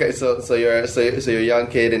 Okay, so you're a young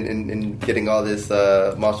kid and getting all this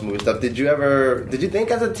monster movie stuff. Did you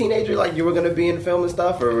think as a teenager you were going to be in film and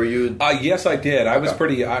stuff, or were you? Yes, I did. I was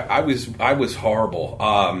pretty. I was horrible.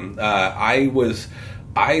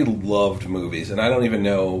 I loved movies, and I don't even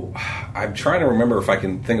know. I'm trying to remember if I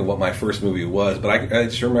can think of what my first movie was, but I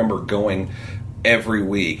just remember going every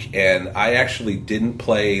week, and I actually didn't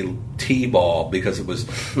play T-ball because it was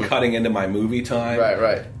cutting into my movie time.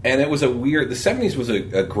 Right. And it was the 70s was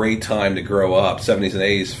a great time to grow up, 70s and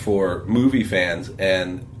 80s for movie fans,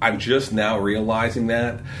 and I'm just now realizing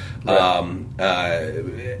that.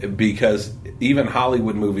 Because even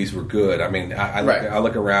Hollywood movies were good. I mean, I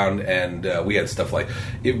look around, and we had stuff like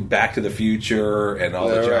Back to the Future and all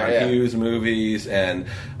the John Hughes movies, and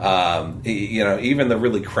even the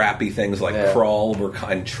really crappy things like Krull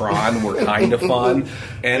and Tron were kind of fun.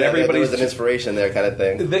 And everybody's there was an inspiration there, kind of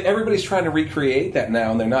thing. Everybody's trying to recreate that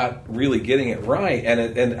now, and they're not really getting it right.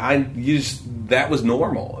 That was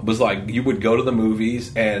normal. It was you would go to the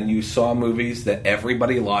movies and you saw movies that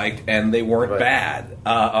everybody liked, and they weren't bad.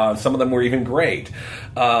 Some of them were even great.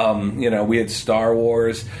 We had Star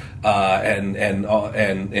Wars and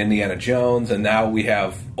Indiana Jones, and now we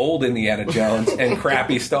have old Indiana Jones and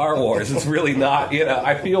crappy Star Wars. It's really not.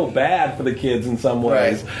 I feel bad for the kids in some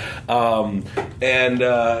ways. But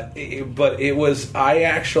it was. I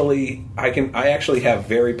actually have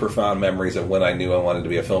very profound memories of when I knew I wanted to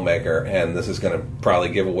be a filmmaker, and this is going to probably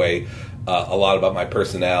give away a lot about my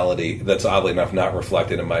personality that's oddly enough not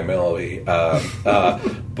reflected in my movie.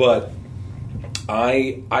 But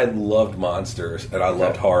I loved monsters, and I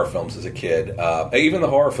loved horror films as a kid. Even the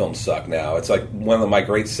horror films suck now. It's one of my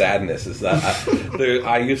great sadness is that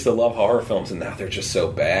I used to love horror films, and now they're just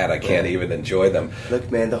so bad I can't even enjoy them.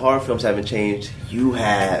 Look, man, the horror films haven't changed. You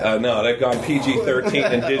have. No, they've gone PG-13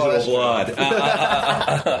 and digital blood.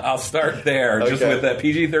 I'll start there, just with that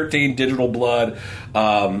PG-13 digital blood.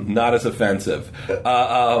 Not as offensive. But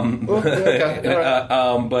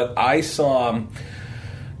I saw.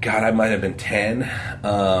 God, I might have been 10,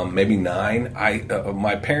 maybe 9.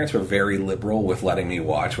 My parents were very liberal with letting me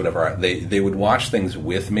watch whatever. They would watch things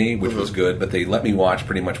with me, which was good, but they let me watch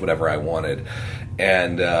pretty much whatever I wanted.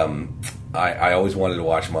 And I always wanted to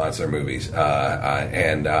watch monster movies.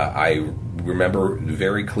 And I remember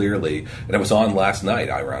very clearly, and it was on last night,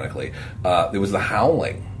 ironically, it was The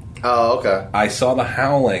Howling. Oh, okay. I saw The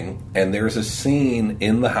Howling, and there's a scene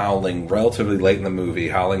in The Howling relatively late in the movie.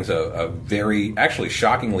 Howling's a very, actually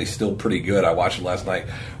shockingly still pretty good, I watched it last night,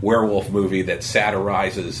 werewolf movie that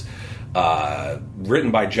satirizes,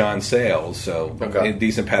 written by John Sayles, so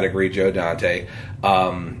decent pedigree, Joe Dante.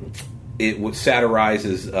 It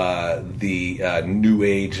satirizes the New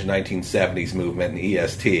Age 1970s movement in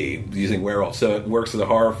EST using werewolves. So it works as a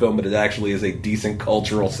horror film, but it actually is a decent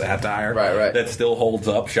cultural satire that still holds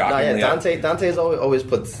up shockingly. Dante's always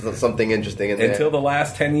put something interesting in there. Until the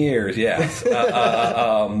last 10 years, yes.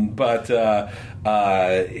 But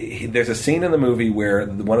there's a scene in the movie where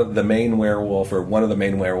one of the main werewolves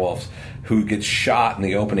who gets shot in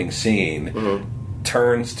the opening scene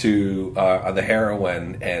turns to the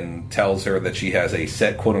heroine and tells her that she has a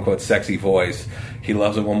quote-unquote sexy voice. He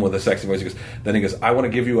loves a woman with a sexy voice. He goes, I want to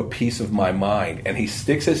give you a piece of my mind. And he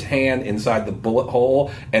sticks his hand inside the bullet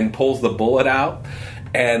hole and pulls the bullet out.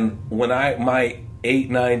 And when my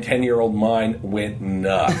 8, 9, 10-year-old mind went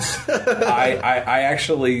nuts. I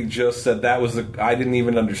actually just said I didn't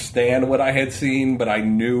even understand what I had seen, but I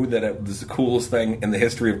knew that it was the coolest thing in the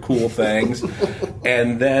history of cool things.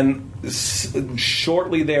 And then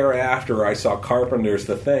shortly thereafter, I saw Carpenter's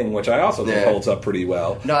The Thing, which I also think holds up pretty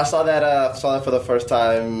well. No, I saw that for the first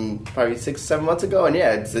time probably 6-7 months ago, and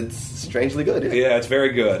it's strangely good. Yeah, it's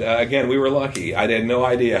very good. Again, we were lucky. I had no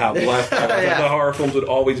idea how blessed I was. The horror films would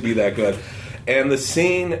always be that good. And the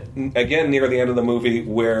scene, again, near the end of the movie,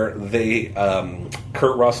 where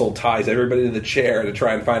Kurt Russell ties everybody to the chair to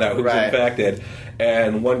try and find out who's infected.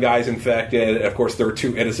 And one guy's infected. Of course, there are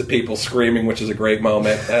two innocent people screaming, which is a great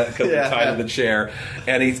moment because they're tied to the chair.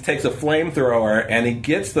 And he takes a flamethrower and he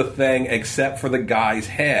gets the thing except for the guy's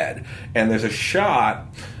head. And there's a shot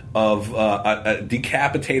of a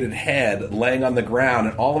decapitated head laying on the ground,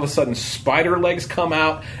 and all of a sudden spider legs come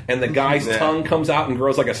out, and the guy's tongue comes out and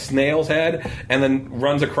grows like a snail's head, and then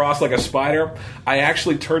runs across like a spider. I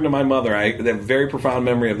actually turned to my mother, I had a very profound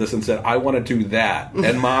memory of this, and said, I want to do that.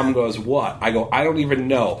 And Mom goes, what? I go, I don't even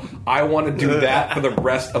know. I want to do that for the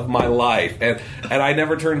rest of my life. And I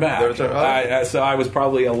never turned back. So I was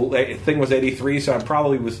probably, thing was 83, so I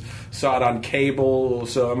probably saw it on cable,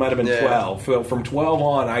 so I might have been 12. So from 12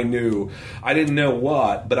 on, I didn't know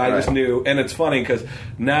what, but I just knew. And it's funny because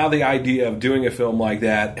now the idea of doing a film like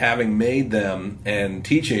that, having made them and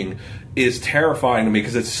teaching, is terrifying to me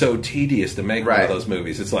because it's so tedious to make one of those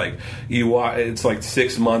movies. It's like it's like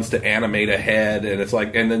 6 months to animate a head, and it's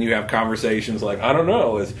like, and then you have conversations like, I don't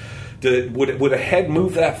know, would a head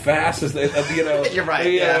move that fast? As You're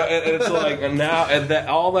right. Yeah, and it's like, and now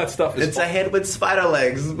all that stuff is. It's a head with spider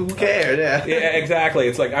legs. Who cares? Yeah, exactly.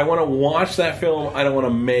 It's like, I want to watch that film. I don't want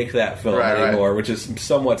to make that film anymore, which is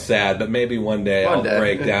somewhat sad. But maybe one day I'll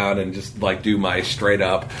break down and just like do my straight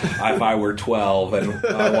up. If I were 12 and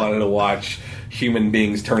I wanted to watch human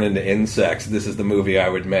beings turn into insects, this is the movie I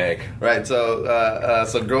would make. Right. So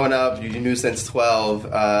growing up, you knew since 12,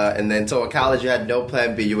 and then so in college you had no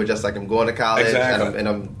plan B. You were just like, I'm going to college, and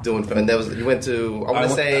I'm doing. And there was, you went to, I want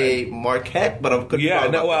to say Marquette, but I'm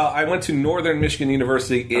I went to Northern Michigan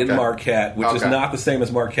University in Marquette, which is not the same as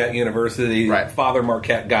Marquette University. Right. Father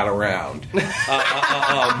Marquette got around,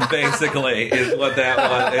 basically, is what that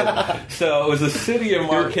was. So it was the city of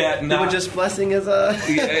Marquette. You were just blessing as a.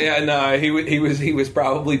 He was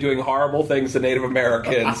probably doing horrible things to Native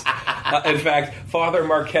Americans. In fact, Father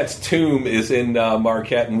Marquette's tomb is in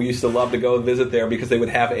Marquette, and we used to love to go visit there because they would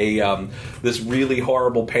have this really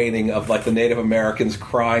horrible painting of like the Native Americans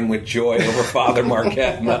crying with joy over Father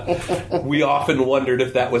Marquette. And, we often wondered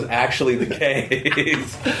if that was actually the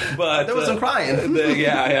case. But there was some crying.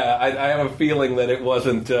 I have a feeling that it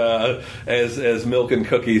wasn't as milk and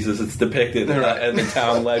cookies as it's depicted in the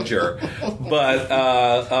town ledger. But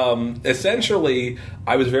essentially,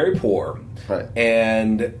 I was very poor,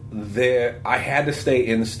 and I had to stay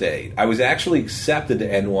in-state. I was actually accepted to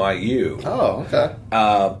NYU. Oh, okay.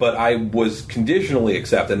 But I was conditionally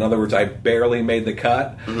accepted. In other words, I barely made the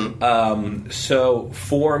cut. Mm-hmm. So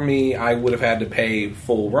for me, I would have had to pay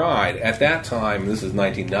full ride. At that time, this is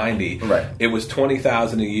 1990, it was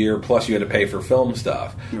 $20,000 a year, plus you had to pay for film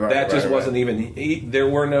stuff. That just wasn't even... There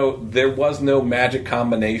was no magic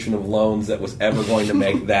combination of loans that was ever going to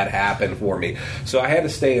make that happen for me. So I had to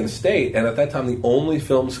stay in state, and at that time, the only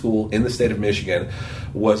film school in the state of Michigan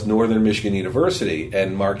was Northern Michigan University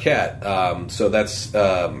and Marquette. So that's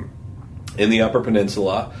in the Upper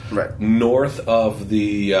Peninsula, north of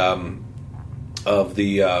the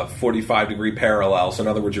 45-degree parallel. So in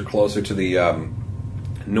other words, you're closer to the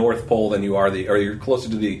North Pole than you are you're closer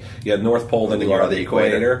to the North Pole than you are the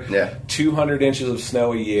equator. 200 inches of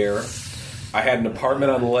snow a year. I had an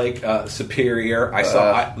apartment on Lake Superior. I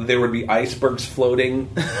saw there would be icebergs floating.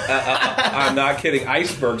 I'm not kidding.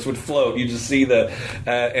 Icebergs would float. You just see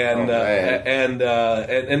and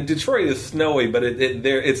Detroit is snowy, but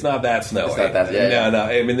it's not that snowy. It's not that. No.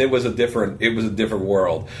 I mean, it was a different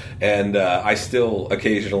world. And I still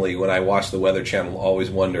occasionally, when I watch the Weather Channel,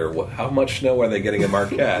 always wonder how much snow are they getting in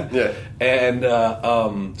Marquette. And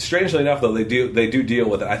strangely enough, though, they do deal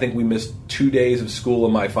with it. I think we missed 2 days of school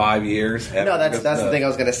in my 5 years. No, that's the thing I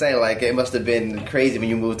was going to say. Like, it must have been crazy when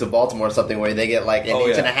you moved to Baltimore or something where they get like an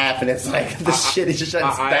inch and a half, and it's like the shit is just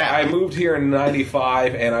shuts down. I moved here in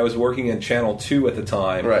 '95, and I was working in Channel 2 at the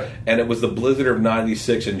time. And it was the blizzard of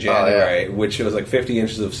 '96 in January, which was like 50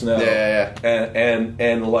 inches of snow.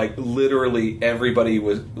 And like literally everybody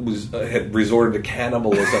had resorted to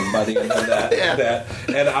cannibalism by the end of that.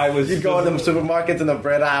 And I was you'd go in the supermarkets and the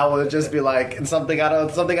bread aisle would just be like something out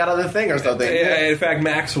of the thing or something. In fact,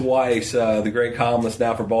 Max Weiss, the great columnist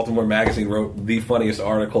now for Baltimore Magazine, wrote the funniest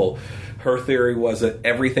article. Her theory was that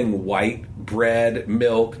everything white, bread,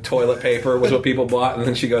 milk, toilet paper was what people bought. And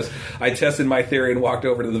then she goes, I tested my theory and walked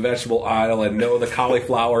over to the vegetable aisle, and no, the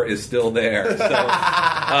cauliflower is still there. So,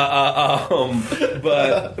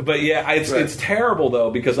 but yeah, it's terrible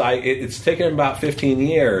though, because it's taken about 15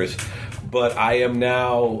 years, but I'm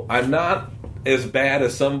not as bad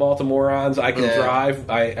as some Baltimoreans. I can drive,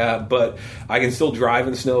 but I can still drive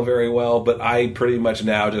in snow very well. But I pretty much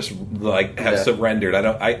now just like have surrendered.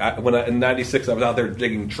 In '96 I was out there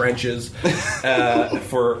digging trenches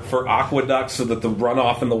for aqueducts so that the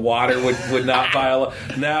runoff in the water would not pile.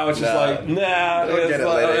 Now it's just like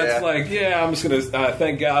I'm just gonna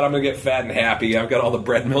thank God I'm gonna get fat and happy. I've got all the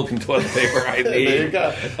bread, milk, and toilet paper I need. There you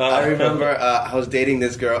go. I remember I was dating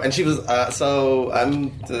this girl, and she was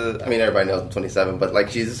everybody knows I'm 27, but like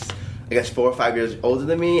she's I guess 4 or 5 years older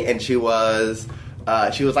than me, and she was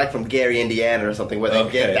like from Gary, Indiana or something, where they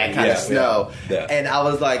get that kind of snow. Yeah. And I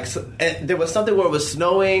was like, and there was something where it was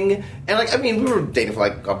snowing, and we were dating for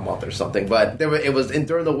like a month or something, but it was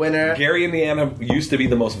during the winter. Gary, Indiana used to be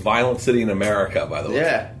the most violent city in America, by the way.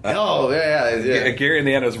 Yeah. Gary,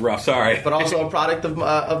 Indiana is rough. Sorry, but also a product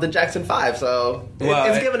of the Jackson 5. So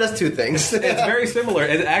it's given us two things. It's very similar.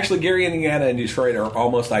 And actually, Gary, Indiana, and Detroit are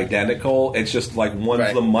almost identical. It's just like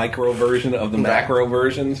one's the micro version of the macro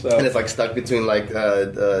version. So. And it's like stuck between like.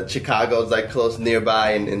 Chicago's like close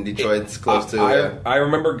nearby, and Detroit's close to. I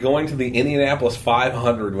remember going to the Indianapolis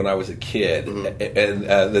 500 when I was a kid,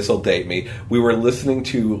 and this will date me. We were listening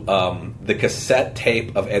to the cassette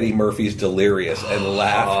tape of Eddie Murphy's Delirious and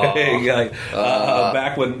laughing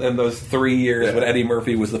back when in those 3 years when Eddie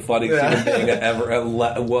Murphy was the funniest human being that ever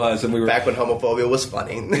was, and we were back when homophobia was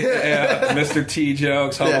funny. Mr. T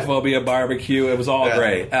jokes, homophobia, barbecue. It was all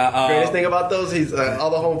great. Greatest thing about those, he's all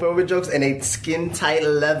the homophobia jokes in a skin-tight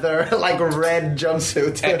leather, like red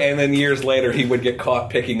jumpsuit. And then years later, he would get caught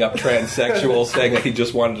picking up transsexuals, saying that he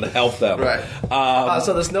just wanted to help them. Right.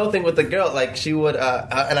 So the snow thing with the girl, like she would,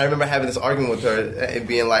 and I remember having this argument with her, and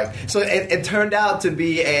being like, so it turned out to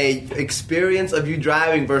be a experience of you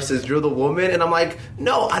driving versus you're the woman, and I'm like,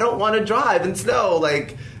 no, I don't want to drive in snow,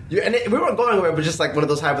 like. We weren't going anywhere, but just like one of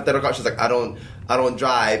those hypothetical. She's like, I don't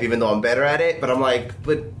drive, even though I'm better at it. But I'm like,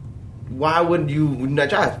 but why would you not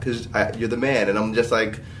drive? Because you're the man, and I'm just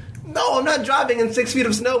like, no, I'm not driving in 6 feet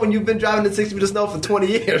of snow when you've been driving in 6 feet of snow for 20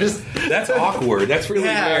 years. That's awkward. That's really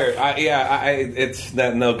weird. It's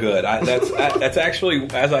no good. That's actually,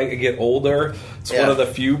 as I get older, it's one of the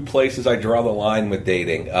few places I draw the line with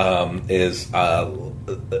dating. Is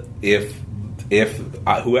if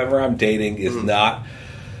whoever I'm dating is not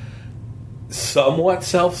somewhat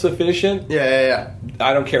self-sufficient.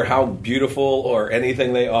 I don't care how beautiful or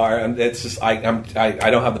anything they are. It's just I don't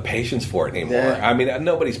have the patience for it anymore. I mean,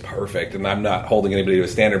 nobody's perfect, and I'm not holding anybody to a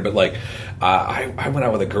standard. But like, I went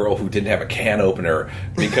out with a girl who didn't have a can opener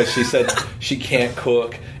because she said she can't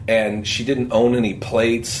cook and she didn't own any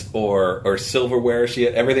plates or silverware.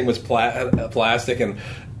 Everything was plastic, and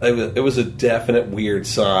it was a definite weird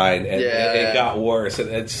sign, and it got worse. And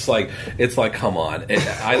it's like come on.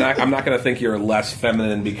 I'm not going to think you're less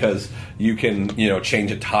feminine because you can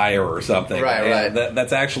change a tire or something. Right.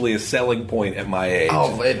 That's actually a selling point at my age.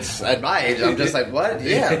 Oh, it's at my age. I'm just like, what?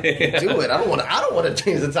 Yeah, do it. I don't want to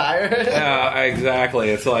change the tire. Exactly.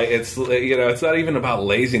 It's like it's not even about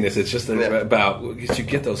laziness. It's just about you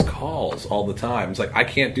get those calls all the time. It's like I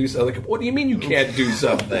can't do something. Like, what do you mean you can't do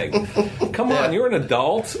something? Come on, you're an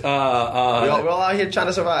adult. We're all out here trying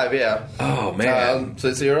to survive. Yeah. Oh man. So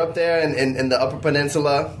you're up there in the Upper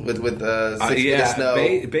Peninsula with 6 feet of snow.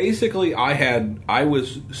 Basically, I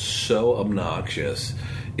was so obnoxious.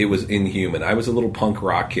 It was inhuman. I was a little punk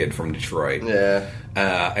rock kid from Detroit. Yeah.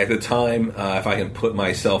 At the time, if I can put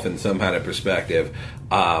myself in some kind of perspective,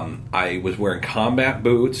 I was wearing combat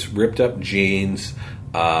boots, ripped up jeans,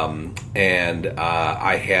 and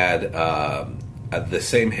I had the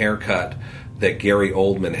same haircut that Gary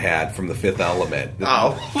Oldman had from The Fifth Element.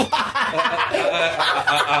 I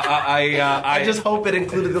just hope it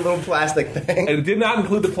included the little plastic thing. It did not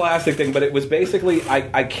include the plastic thing, but it was basically,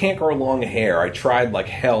 I can't grow long hair. I tried like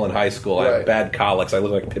hell in high school. I had bad colics. I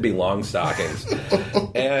looked like Pippi Longstockings.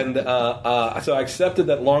 And so I accepted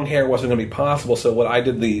that long hair wasn't going to be possible, so what I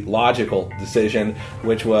did the logical decision,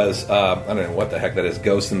 which was, I don't know what the heck that is,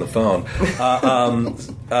 ghost in the phone.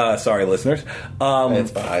 Sorry, listeners.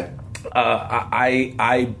 It's fine.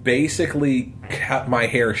 I basically cut my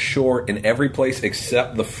hair short in every place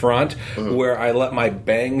except the front, where I let my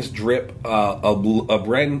bangs drip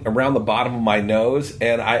around the bottom of my nose,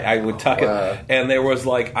 and I would tuck it. And there was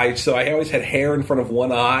like I always had hair in front of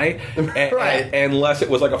one eye, unless it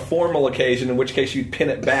was like a formal occasion, in which case you'd pin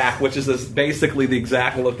it back, which is basically the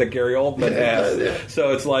exact look that Gary Oldman has.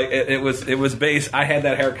 So it's like it was base. I had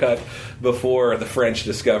that haircut before the French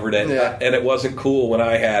discovered it, and it wasn't cool when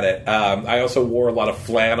I had it. I also wore a lot of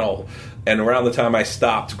flannel, and around the time I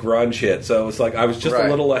stopped, grunge hit. So it's like I was just a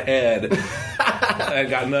little ahead. I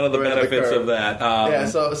got none of the benefits of that. Yeah,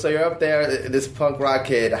 so you're up there, this punk rock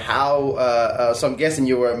kid. How? So I'm guessing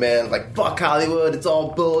you were a man like fuck Hollywood. It's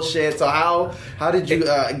all bullshit. So how did you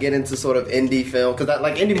get into sort of indie film? Because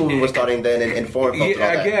like indie movie was starting then, and foreign films.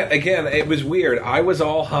 Yeah, again, it was weird. I was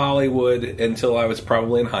all Hollywood until I was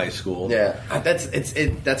probably in high school. Yeah,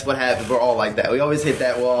 that's what happened. We're all like that. We always hit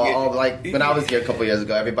that wall. Like when I was here a couple years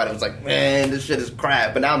ago, everybody was like, "Man, this shit is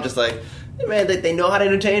crap." But now I'm just like, man, they know how to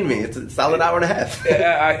entertain me. It's a solid hour and a half.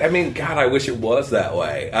 I mean, God, I wish it was that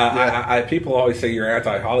way. People always say you're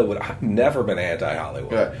anti-Hollywood. I've never been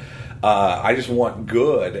anti-Hollywood. Right. I just want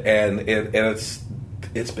good, and it's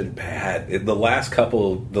been bad. The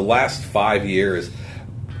last 5 years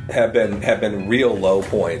have been real low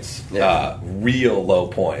points, real low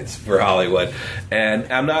points for Hollywood.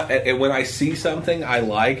 And I'm not. When I see something I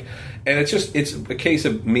like. And it's a case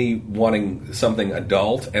of me wanting something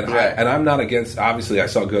adult, and I'm not against. Obviously, I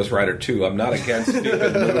saw Ghost Rider 2. I'm not against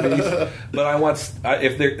stupid movies, but I want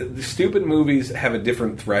the stupid movies have a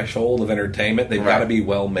different threshold of entertainment. They've got to be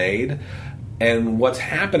well made. And what's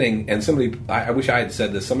happening? And I wish I had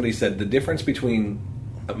said this. Somebody said the difference between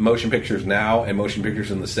motion pictures now and motion pictures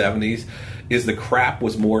in the 70s is the crap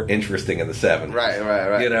was more interesting in the 70s.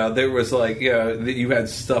 Right. You know, there was you had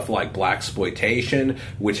stuff like blaxploitation,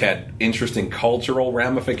 which had interesting cultural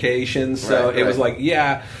ramifications. So it was like,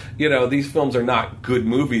 these films are not good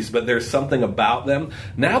movies, but there's something about them.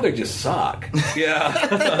 Now they just suck. Yeah,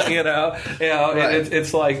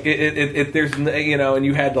 it's like there's and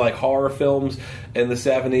you had like horror films in the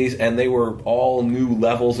 70s, and they were all new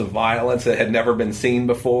levels of violence that had never been seen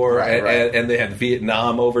before, and they had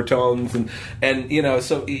Vietnam overtones, and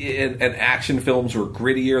action films were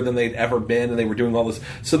grittier than they'd ever been, and they were doing all this.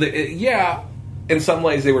 So in some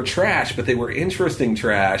ways they were trash, but they were interesting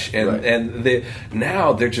trash, and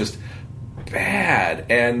now they're just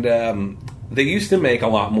bad, and they used to make a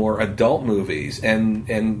lot more adult movies,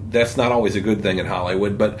 and that's not always a good thing in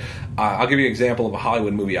Hollywood, but I'll give you an example of a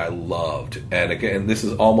Hollywood movie I loved, and again, this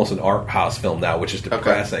is almost an art house film now, which is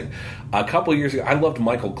depressing. Okay. A couple of years ago, I loved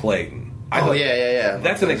Michael Clayton.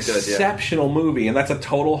 That's an exceptional movie, and that's a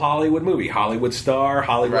total Hollywood movie. Hollywood star,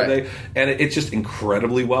 Hollywood, and it's just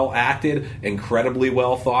incredibly well acted, incredibly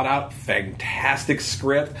well thought out, fantastic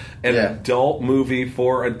script, an adult movie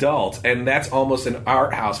for adults, and that's almost an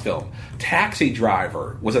art house film. Taxi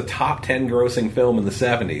Driver was a top 10 grossing film in the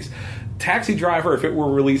 70s. Taxi Driver, if it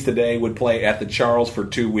were released today, would play at the Charles for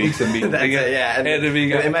 2 weeks and be and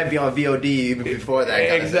it might be on VOD even before that.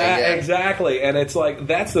 Exactly, and it's like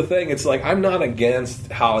that's the thing. It's like I'm not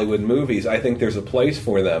against Hollywood movies. I think there's a place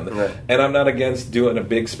for them, and I'm not against doing a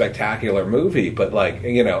big spectacular movie. But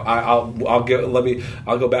I'll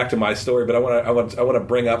go back to my story. But I want to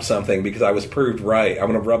bring up something because I was proved right. I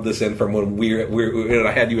want to rub this in from when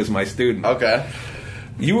I had you as my student. Okay.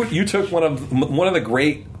 You took one of the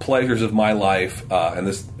great pleasures of my life, and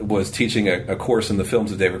this was teaching a course in the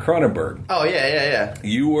films of David Cronenberg. Oh, yeah.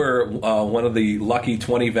 You were one of the lucky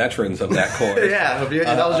 20 veterans of that course. That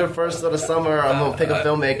was your first sort of summer. I'm going to pick a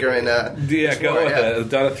filmmaker and go with it. I've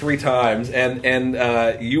done it 3 times,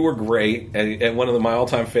 and you were great, and one of my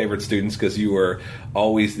all-time favorite students because you were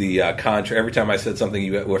always the contra. Every time I said something,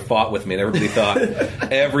 you were fought with me, and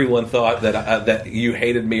everyone thought that you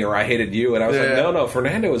hated me or I hated you, and I was like, no,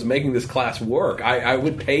 Fernando is making this class work. I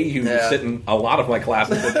would pay you to sit in a lot of my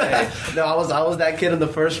classes today. No, I was that kid in the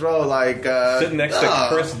first row, sitting next to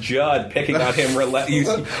Chris Judd, picking on him.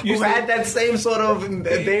 Who had that same sort of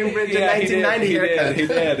Bainbridge in 1990 haircut.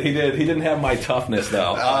 He did. He didn't have my toughness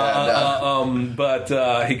though. But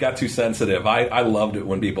he got too sensitive. I loved it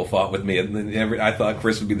when people fought with me, and I thought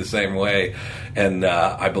Chris would be the same way. And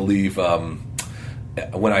I believe.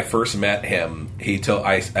 When I first met him,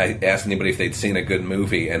 I asked anybody if they'd seen a good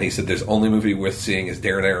movie, and he said, "There's only movie worth seeing is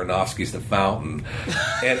Darren Aronofsky's The Fountain."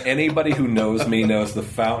 And anybody who knows me knows The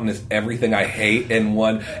Fountain is everything I hate in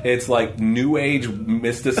one. It's like New Age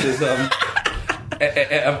mysticism.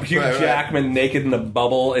 Hugh Jackman naked in a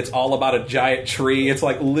bubble. It's all about a giant tree. It's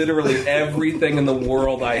like literally everything in the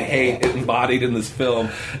world I hate embodied in this film.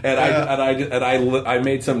 And I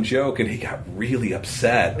made some joke, and he got really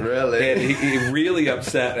upset. Really, and he really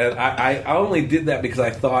upset. And I only did that because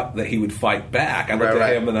I thought that he would fight back. I looked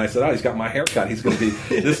at him and I said, "Oh, he's got my haircut. He's going to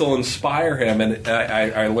be. This will inspire him." And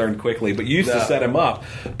I learned quickly, but you used to set him up.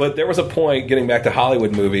 But there was a point, getting back to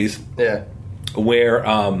Hollywood movies, where.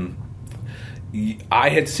 I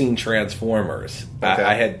had seen Transformers.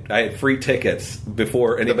 Okay. I had free tickets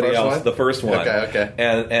before anybody else. One? The first one. Okay.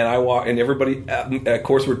 And I walk, and everybody. Of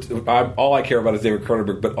course, all I care about is David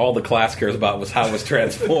Cronenberg, but all the class cares about was how was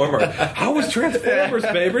Transformers. How was Transformers,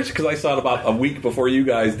 Bainbridge? Because I saw it about a week before you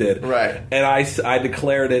guys did. Right. And I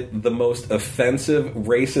declared it the most offensive,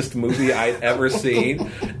 racist movie I'd ever seen.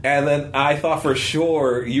 And then I thought for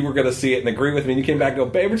sure you were going to see it and agree with me. And you came back and go,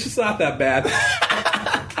 Bainbridge, it's not that bad.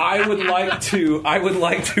 I would like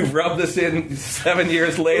to rub this in 7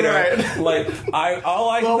 years later. Right. Like we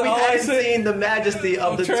hadn't seen the majesty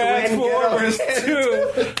of the Transformers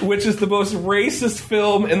twin 2, which is the most racist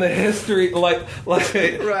film in the history. Right,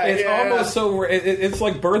 it's almost so. It's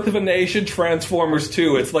like Birth of a Nation, Transformers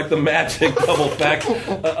 2. It's like the magic double fact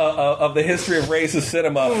of the history of racist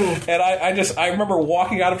cinema. And I remember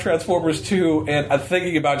walking out of Transformers 2 and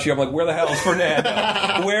thinking about you. I'm like, where the hell is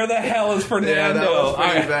Fernando? Where the hell is Fernando? Yeah, that was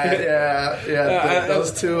pretty bad.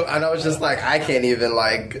 Those two, and I was just like, I can't even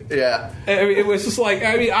It was just like,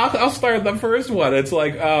 I'll start the first one. It's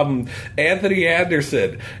like Anthony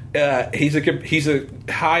Anderson. He's a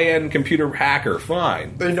high-end computer hacker.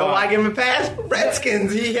 Fine. You know why I give him a pass?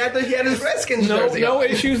 Redskins. He had his Redskins jersey. No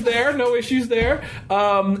issues there. No issues there.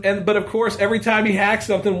 But of course, every time he hacks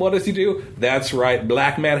something, what does he do? That's right.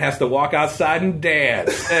 Black man has to walk outside and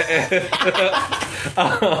dance. And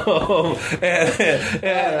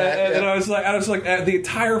I was like, the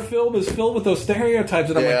entire film is filled with those stereotypes,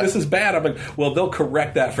 and I'm like, this is bad. I'm like, well, they'll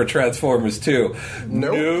correct that for Transformers 2.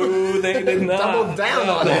 Nope. No, they did not. Doubled down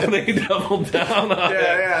on it. They doubled down on it.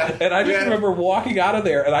 Yeah. And I just remember walking out of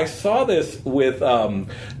there, and I saw this with, I'll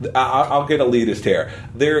get elitist here.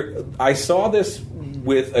 I saw this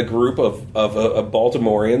with a group of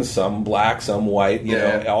Baltimoreans, some black, some white, you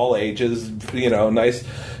know, all ages, nice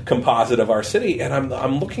composite of our city, and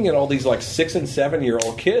I'm looking at all these like 6 and 7 year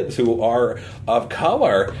old kids who are of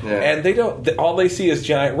color, and they don't. All they see is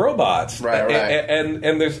giant robots, right. And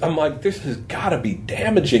I'm like, this has got to be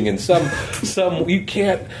damaging in some you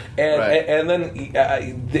can't. And then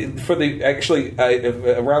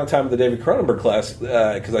around the time of the David Cronenberg class,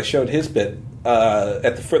 because I showed his bit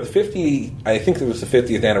for the 50, I think it was the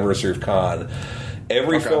 50th anniversary of Cannes.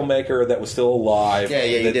 Every filmmaker that was still alive. Yeah,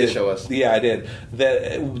 you did show us. Yeah, I did.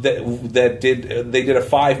 They did a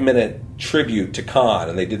 5-minute tribute to Cannes,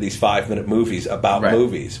 and they did these 5-minute movies about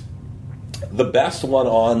movies. The best one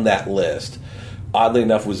on that list, oddly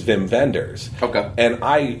enough, was Wim Wenders. Okay. And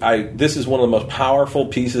I this is one of the most powerful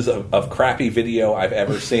pieces of crappy video I've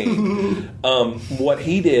ever seen. What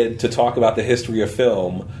he did to talk about the history of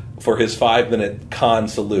film for his 5-minute Cannes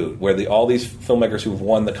salute, where all these filmmakers who've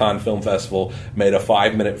won the Cannes Film Festival made a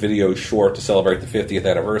 5-minute video short to celebrate the 50th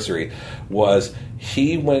anniversary, was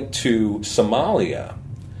he went to Somalia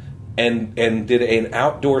and did an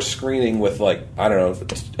outdoor screening with 100,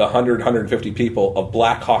 150 people of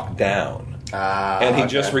Black Hawk Down. And he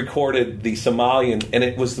just recorded the Somalian, and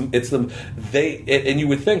and you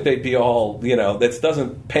would think they'd be all, that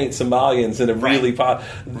doesn't paint Somalians in a really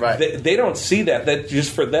they don't see that. That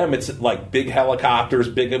just for them, it's like big helicopters,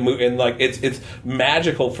 and like it's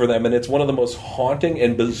magical for them, and it's one of the most haunting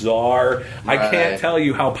and bizarre. Right. I can't tell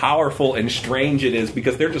you how powerful and strange it is,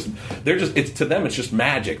 because they're just it's to them it's just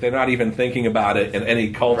magic. They're not even thinking about it in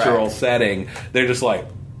any cultural setting. They're just like,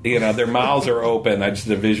 their mouths are open. I just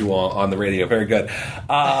did a visual on the radio. Very good. This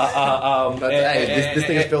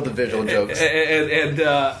thing is filled with visual jokes.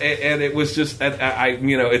 And it was just,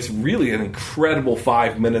 it's really an incredible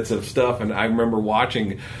 5 minutes of stuff. And I remember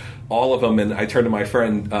watching all of them, and I turned to my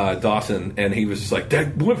friend Dawson, and he was just like,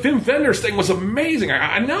 "That Wim Wenders thing was amazing."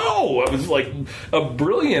 I know, it was like a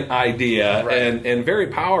brilliant idea and very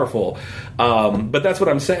powerful. But that's what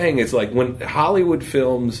I'm saying. It's like when Hollywood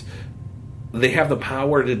films, they have the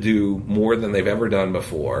power to do more than they've ever done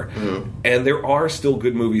before, and there are still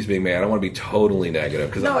good movies being made. I don't want to be totally negative,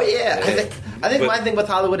 because I think my thing with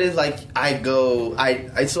Hollywood is like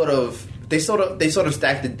they sort of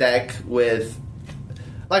stack the deck with.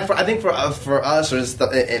 Like for us,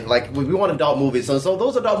 we want adult movies. So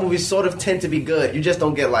those adult movies sort of tend to be good. You just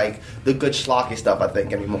don't get like the good schlocky stuff, I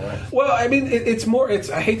think, anymore. Well, I mean, it's more.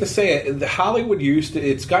 I hate to say it. Hollywood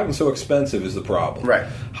it's gotten so expensive is the problem. Right.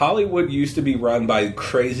 Hollywood used to be run by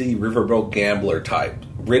crazy riverboat gambler type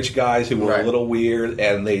rich guys who were a little weird,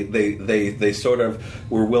 and they sort of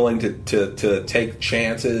were willing to take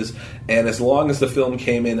chances. And as long as the film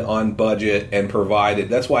came in on budget and provided,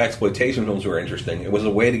 that's why exploitation films were interesting. It was a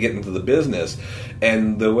way to get into the business.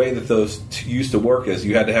 And the way that those used to work is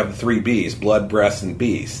you had to have the 3 Bs, blood, breasts, and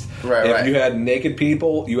beast. If you had naked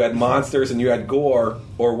people, you had monsters, and you had gore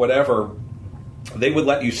or whatever, they would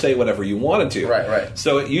let you say whatever you wanted to. Right.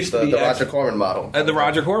 So it used to be the Roger Corman model. The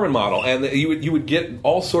Roger Corman model, and you would get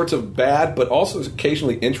all sorts of bad, but also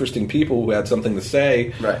occasionally interesting people who had something to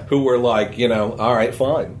say. Right. Who were like, all right,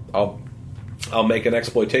 fine, I'll make an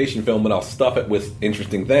exploitation film, and I'll stuff it with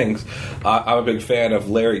interesting things. I'm a big fan of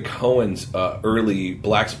Larry Cohen's early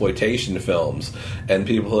blaxploitation films, and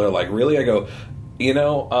people are like, really? I go,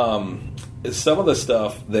 some of the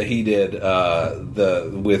stuff that he did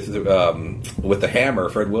with the Hammer,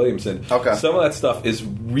 Fred Williamson. Okay. Some of that stuff is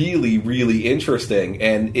really, really interesting,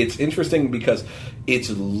 and it's interesting because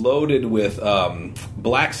it's loaded with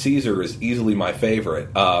Black Caesar is easily my favorite,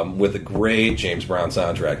 with a great James Brown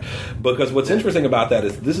soundtrack. Because what's interesting about that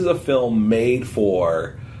is this is a film made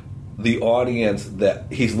for the audience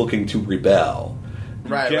that he's looking to rebel.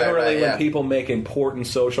 Generally, when people make important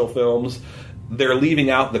social films, they're leaving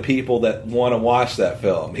out the people that want to watch that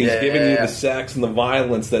film. He's giving you the sex and the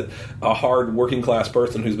violence that a hard working class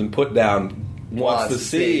person who's been put down wants to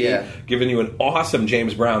see, giving you an awesome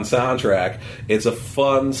James Brown soundtrack. It's a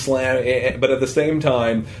fun slam, but at the same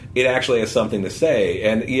time, it actually has something to say.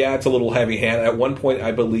 And it's a little heavy-handed. At one point,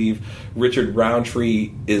 I believe Richard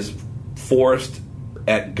Roundtree is forced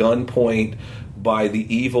at gunpoint by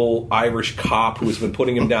the evil Irish cop who has been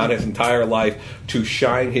putting him down his entire life to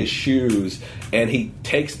shine his shoes, and he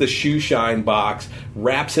takes the shoe shine box,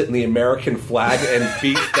 wraps it in the American flag, and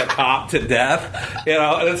beats the cop to death.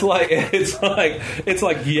 And it's like it's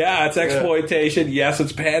exploitation. Yes,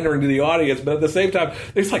 it's pandering to the audience, but at the same time,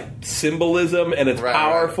 there's like symbolism, and it's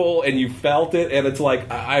powerful, and you felt it. And it's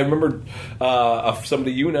like I remember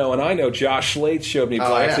somebody and I know, Josh Schlates showed me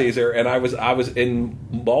Black Caesar, and I was in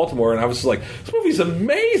Baltimore, and I was just like, this movie's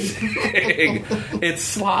amazing. It's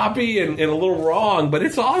sloppy and a little wrong, but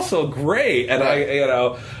it's also great. And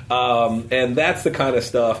and that's the kind of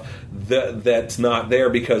stuff that's not there,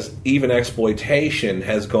 because even exploitation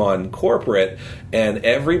has gone corporate, and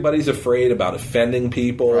everybody's afraid about offending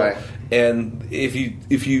people. Right. And if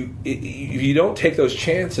you don't take those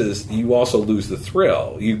chances, you also lose the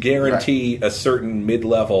thrill. You guarantee a certain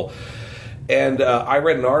mid-level. And I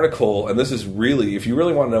read an article, and this is really, if you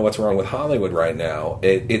really want to know what's wrong with Hollywood right now,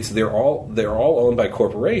 they're all owned by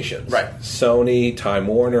corporations, right? Sony, Time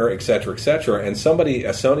Warner, et cetera, and a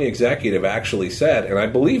Sony executive actually said, and I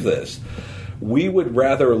believe this: we would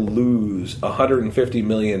rather lose $150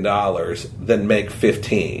 million than make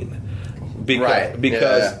 15.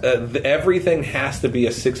 Because everything has to be a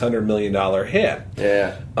 $600 million hit.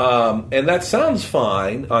 Yeah. And that sounds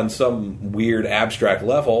fine on some weird abstract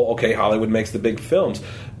level. Okay, Hollywood makes the big films.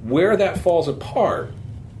 Where that falls apart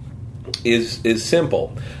is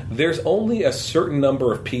simple. There's only a certain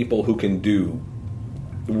number of people who can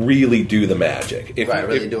really do the magic.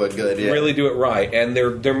 Really do it good. Yeah. Really do it right. And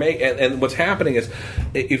and what's happening is,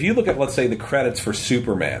 if you look at, let's say, the credits for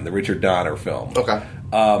Superman, the Richard Donner film. Okay.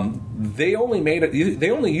 They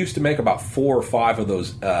only used to make about 4 or 5 of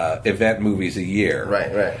those event movies a year.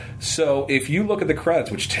 Right. So if you look at the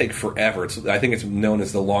credits, which take forever, I think it's known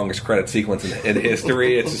as the longest credit sequence in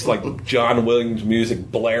history. It's just like John Williams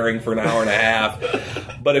music blaring for an hour and a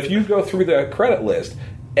half. But if you go through the credit list,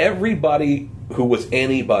 everybody who was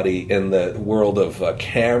anybody in the world of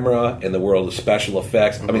camera, in the world of special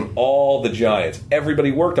effects, I mean, all the giants,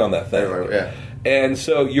 everybody worked on that thing. Yeah. And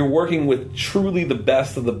so you're working with truly the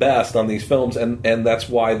best of the best on these films, and that's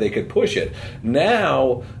why they could push it.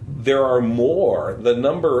 Now, there are more. The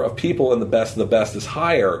number of people in the best of the best is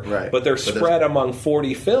higher, but they're spread among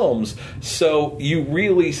 40 films, so you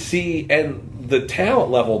really see, and the talent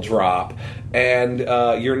level drop, and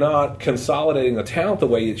you're not consolidating the talent the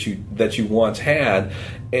way that you once had.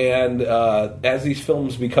 And as these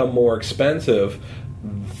films become more expensive,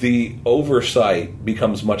 the oversight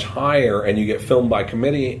becomes much higher, and you get filmed by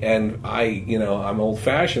committee. And I'm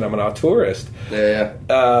old-fashioned. I'm an auteurist.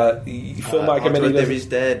 Film by committee. Theory's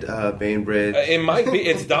dead. Bainbridge. It might be.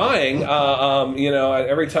 It's dying.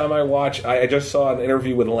 Every time I watch, I just saw an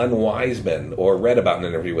interview with Len Wiseman, or read about an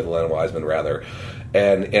interview with Len Wiseman, rather.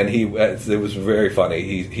 And it was very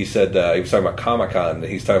funny. He said he was talking about Comic-Con.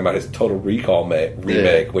 He's talking about his Total Recall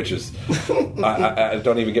remake, which is I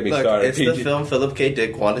don't even get me started. It's the film Philip K.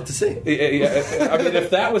 Dick wanted to see. I mean,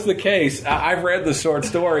 if that was the case, I've read the short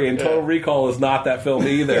story, and Total Recall is not that film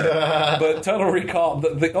either. But Total Recall,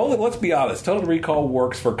 let's be honest, Total Recall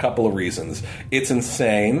works for a couple of reasons. It's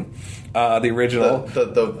insane. The original,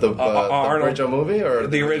 the original movie, or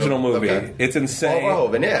the original movie. Okay. It's insane. Paul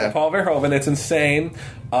Verhoeven, Paul Verhoeven. It's insane. Kane.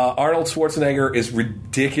 Arnold Schwarzenegger is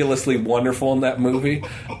ridiculously wonderful in that movie.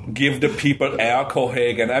 Give the people Al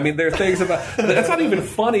Cohagen. I mean, there are things about that's not even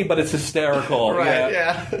funny, but it's hysterical. Right?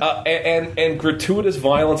 Yeah. And gratuitous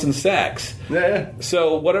violence and sex. Yeah.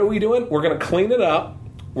 So what are we doing? We're going to clean it up.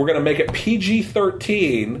 We're going to make it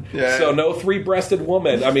PG-13, so no three-breasted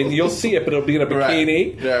woman. I mean, you'll see it, but it'll be in a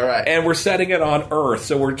bikini. Right. Yeah, right. And we're setting it on Earth,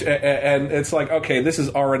 so and it's like, okay, this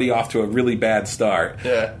is already off to a really bad start.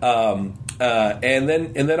 Yeah. And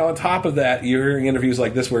then on top of that, you're hearing interviews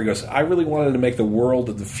like this where he goes, I really wanted to make the world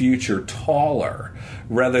of the future taller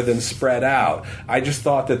rather than spread out. I just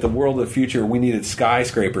thought that the world of the future, we needed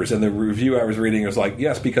skyscrapers. And the review I was reading was like,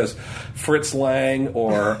 yes, because Fritz Lang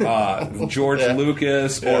or George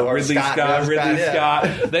Lucas or Ridley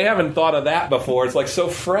Scott, they haven't thought of that before. It's like so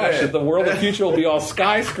fresh that the world of the future will be all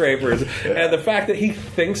skyscrapers. And the fact that he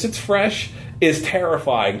thinks it's fresh is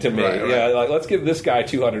terrifying to me. Right. Yeah, like, let's give this guy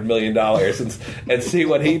 $200 million and see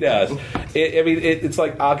what he does. It's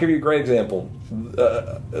like, I'll give you a great example.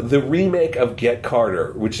 The remake of Get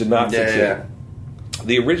Carter, which did not succeed. Yeah.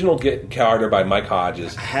 The original Get Carter by Mike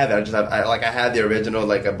Hodges. I have it. I had the original.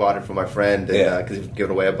 Like I bought it for my friend because he was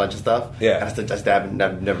giving away a bunch of stuff. Yeah, I just haven't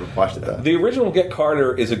never watched it though. The original Get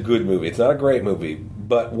Carter is a good movie. It's not a great movie,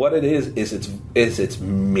 but what it is it's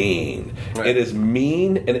mean. Right. It is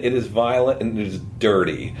mean and it is violent and it is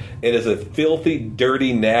dirty. It is a filthy,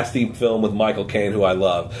 dirty, nasty film with Michael Caine, who I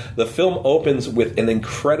love. The film opens with an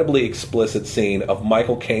incredibly explicit scene of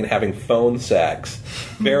Michael Caine having phone sex,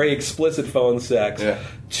 very explicit phone sex. Yeah.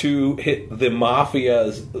 To hit the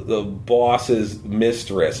the boss's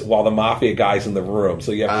mistress while the mafia guy's in the room.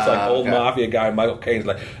 So you have this old mafia guy, Michael Caine's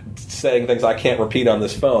like saying things I can't repeat on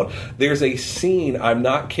this phone. There's a scene, I'm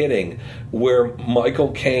not kidding, where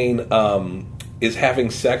Michael Caine is having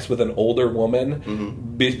sex with an older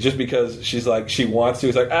woman just because she's like, she wants to.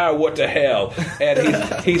 He's like, what the hell?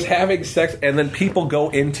 And he's having sex, and then people go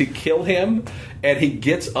in to kill him, and he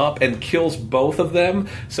gets up and kills both of them.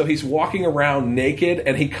 So he's walking around naked,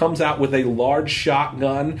 and he comes out with a large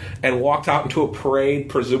shotgun and walks out into a parade,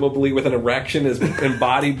 presumably with an erection, is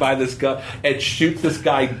embodied by this gun, and shoots this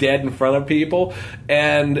guy dead in front of people.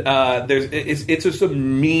 And it's just a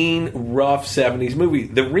mean, rough 70s movie.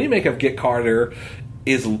 The remake of Get Carter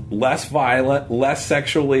is less violent, less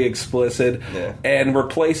sexually explicit, and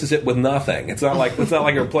replaces it with nothing. It's not like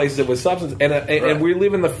it replaces it with substance. And we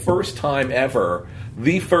live in the first time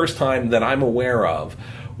that I'm aware of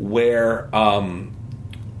where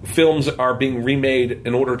films are being remade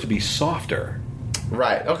in order to be softer.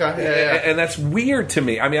 Right. Okay. Yeah. And that's weird to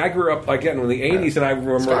me. I mean, I grew up again in the '80s, and I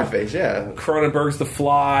remember Scarface. Yeah. Cronenberg's The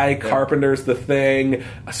Fly, Carpenter's The Thing,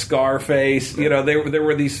 Scarface. You know, there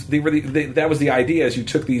were these. That was the idea. Is you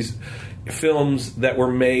took these films that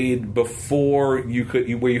were made before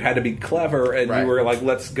where you had to be clever, and you were like,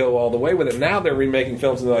 let's go all the way with it. Now they're remaking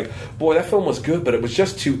films, and they're like, boy, that film was good, but it was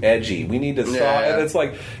just too edgy. We need to stop. And it's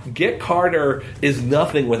like, Get Carter is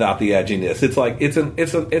nothing without the edginess. It's like it's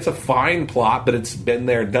a fine plot, but it's been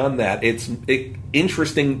there, done that. It's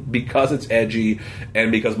interesting because it's edgy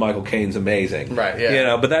and because Michael Caine's amazing. Right. Yeah. You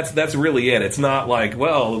know, but that's really it. It's not like,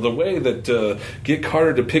 well, the way that Get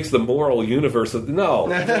Carter depicts the moral universe. No.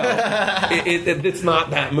 It's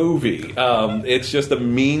not that movie. It's just a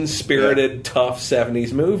mean-spirited, tough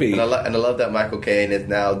 70s movie. And I love that Michael Caine is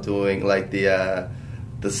now doing like the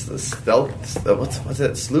stealth. What's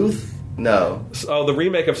it? Sleuth? No. Oh, the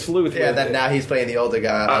remake of Sleuth. Yeah, that now he's playing the older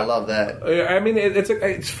guy. I love that. I mean,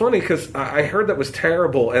 it's funny because I heard that was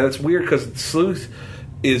terrible, and it's weird because Sleuth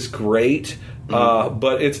is great.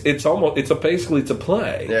 But it's basically a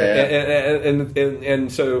play.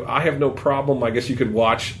 And so I have no problem. I guess you could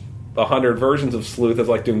watch 100 versions of Sleuth as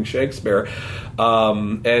like doing Shakespeare.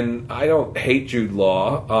 And I don't hate Jude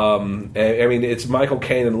Law. I mean, it's Michael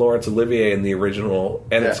Caine and Laurence Olivier in the original,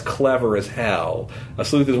 and it's clever as hell.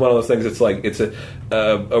 Sleuth is one of those things. It's like it's a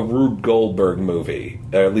Rube Goldberg movie,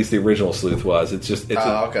 or at least the original Sleuth was. It's just and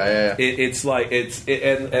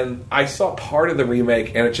I saw part of the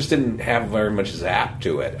remake, and it just didn't have very much zap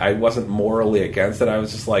to it. I wasn't morally against it. I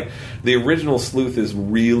was just like, the original Sleuth is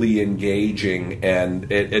really engaging,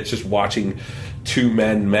 and it's just watching two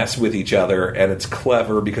men mess with each other, and it's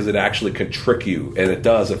clever because it actually can trick you, and it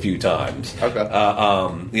does a few times. Okay.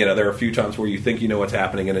 There are a few times where you think you know what's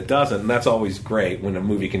happening and it doesn't, and that's always great when a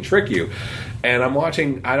movie can trick you. And I'm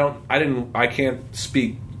watching. I can't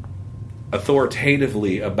speak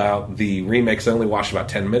authoritatively about the remakes. I only watched about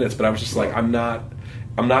 10 minutes, but I was just like, I'm not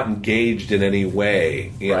engaged in any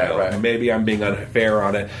way. You know, right. Maybe I'm being unfair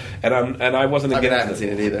on it, and I wasn't. I haven't seen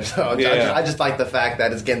it either, so I just like the fact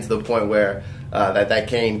that it's getting to the point where that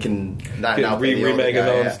Kane can now remake his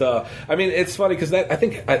own stuff. I mean, it's funny because I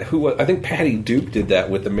think Patty Duke did that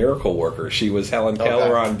with The Miracle Worker. She was Helen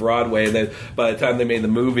Keller on Broadway, and then by the time they made the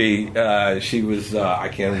movie, she was I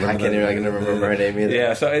can't remember her name either.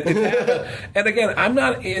 Yeah, so and again, I'm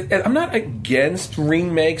not against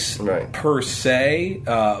remakes per se.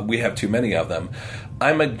 We have too many of them.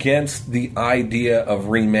 I'm against the idea of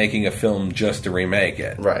remaking a film just to remake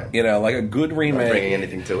it. Right. You know, like a good remake. Not bringing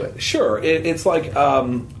anything to it. Sure. It's like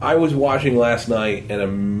I was watching last night an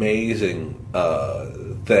amazing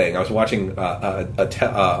thing. I was watching a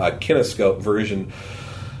kinescope version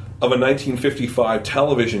of a 1955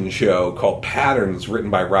 television show called Patterns,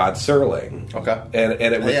 written by Rod Serling. Okay, and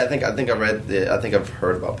it was, I think I've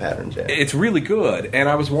heard about Patterns. Yeah, it's really good. And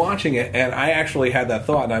I was watching it, and I actually had that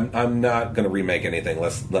thought. And I'm not going to remake anything. I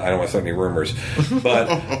don't want to start any rumors,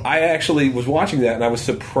 but I actually was watching that, and I was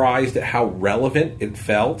surprised at how relevant it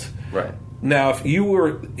felt. Right now, if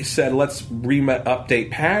you said let's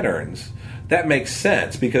update Patterns, that makes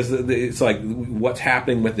sense because it's like what's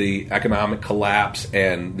happening with the economic collapse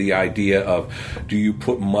and the idea of do you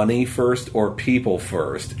put money first or people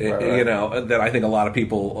first? Right. You know, that I think a lot of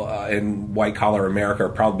people in white-collar America are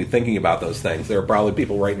probably thinking about those things. There are probably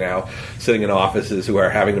people right now sitting in offices who are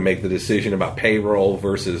having to make the decision about payroll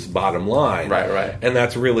versus bottom line. Right. And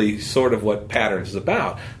that's really sort of what Patterns is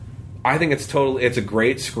about. I think it's a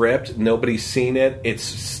great script. Nobody's seen it.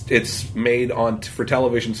 It's made for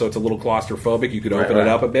television, so it's a little claustrophobic. You could open it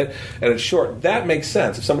up a bit, and it's short. That makes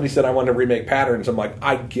sense. If somebody said I want to remake Patterns, I'm like,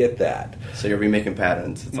 I get that. So you're remaking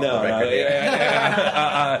Patterns? It's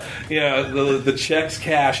the checks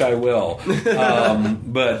cash, I will.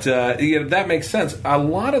 But that makes sense. A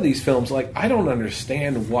lot of these films, like I don't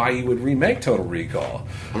understand why you would remake Total Recall.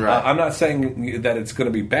 Right. I'm not saying that it's going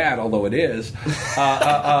to be bad, although it is.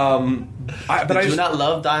 Did you not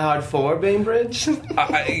love Die Hard 4, Bainbridge? Which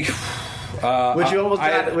you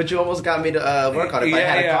almost got me to work on it. If I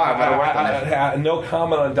had a car, I would have worked on it. No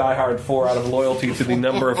comment on Die Hard 4 out of loyalty to the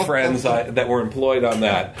number of friends that were employed on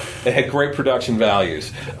that. It had great production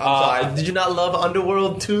values. I'm sorry. Did you not love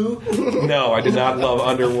Underworld 2? No, I did not love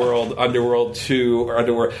Underworld 2, or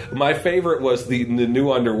Underworld. My favorite was the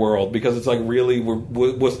new Underworld because it's like really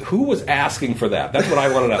who was asking for that? That's what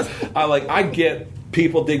I want to know. I get.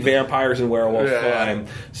 People dig vampires and werewolves, fine.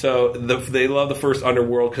 So they love the first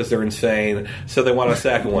Underworld because they're insane. So they want a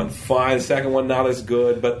second one. Fine, second one not as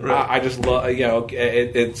good, but I just love.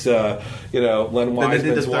 It's Len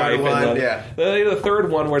Wiseman's wife, and the third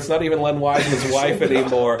one where it's not even Len Wiseman's wife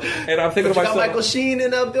anymore. And I'm thinking to myself, Michael Sheen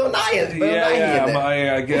and Bill Nighy.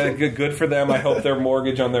 Good for them. I hope their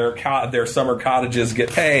mortgage on their summer cottages get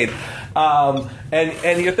paid. And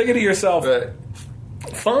you're thinking to yourself,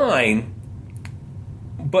 fine.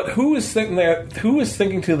 But who is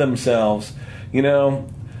thinking to themselves,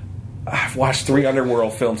 I've watched 3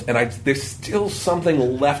 Underworld films, and there's still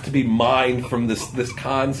something left to be mined from this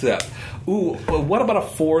concept. Ooh, what about a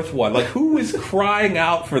 4th one? Like, who is crying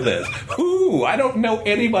out for this? Who? I don't know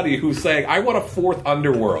anybody who's saying, I want a 4th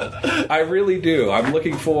Underworld. I really do. I'm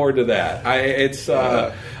looking forward to that.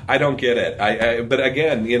 I don't get it. But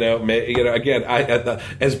again,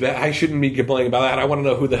 I shouldn't be complaining about that. I want to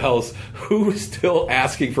know who's still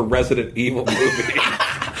asking for Resident Evil movies.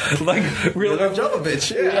 Like, really,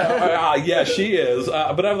 Jovovich, yeah, she is.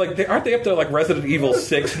 But I'm like, aren't they up to like Resident Evil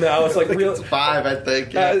 6 now? It's like it's 5, I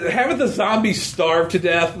think. Haven't the zombies starved to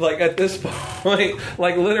death? Like at this point,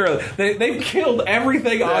 like literally, they've killed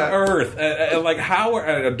everything on Earth. Like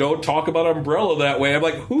don't talk about Umbrella that way. I'm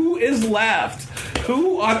like, who is left?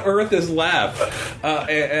 Who on Earth is left?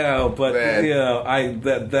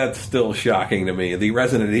 That's still shocking to me. The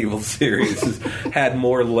Resident Evil series has had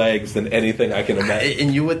more legs than anything I can imagine.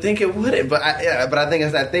 And you would think it wouldn't, but I think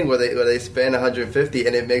it's that thing where they spend 150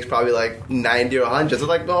 and it makes probably like 90 or 100. So it's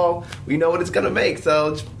like, well, we know what it's gonna make.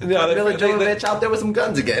 So Mila Jovovich out there with some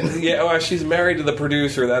guns again. Yeah, well, she's married to the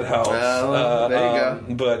producer. That helps. Well, there you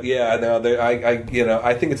go. But yeah, no,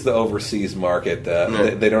 I think it's the overseas market.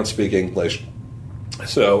 They don't speak English.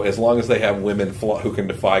 So as long as they have women who can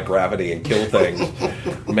defy gravity and kill things,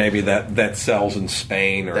 maybe that sells in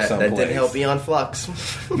Spain or someplace. That didn't help Aeon Flux.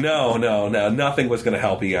 No. Nothing was going to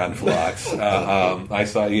help Aeon Flux. I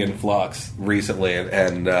saw Aeon Flux recently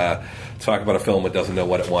and talk about a film that doesn't know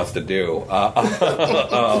what it wants to do.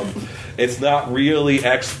 It's not really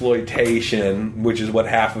exploitation, which is what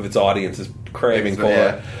half of its audience is craving for.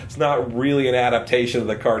 Yeah. It's not really an adaptation of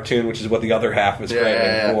the cartoon, which is what the other half is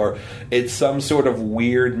craving for. It's some sort of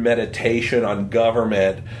weird meditation on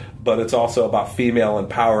government but it's also about female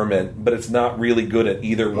empowerment, but it's not really good at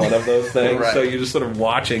either one of those things. Right. So you're just sort of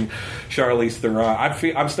watching Charlize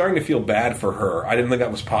Theron. I'm starting to feel bad for her. I didn't think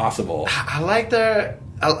that was possible. I liked her.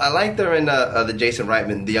 I liked her in the Jason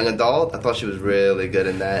Reitman, The Young Adult. I thought she was really good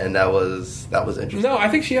in that, and that was interesting. No, I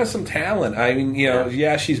think she has some talent. I mean,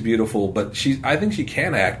 yeah, she's beautiful, but I think she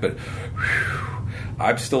can act, but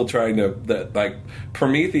I'm still trying to, like,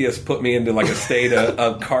 Prometheus put me into, like, a state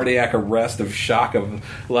of cardiac arrest, of shock, of,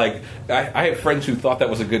 like, I have friends who thought that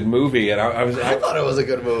was a good movie, and I thought it was a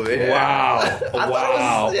good movie. Wow.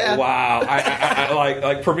 Wow. Yeah. Wow. I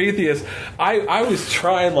like Prometheus, I was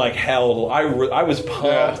trying like hell. I was pumped.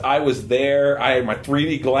 Yeah. I was there. I had my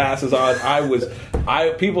 3D glasses on.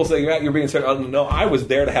 People saying, Matt, you're being serious. No, I was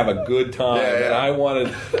there to have a good time. Yeah, yeah. And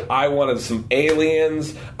I wanted some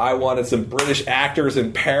aliens. I wanted some British actors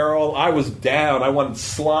in peril. I was down. I wanted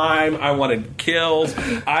slime. I wanted kills.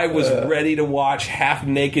 I was ready to watch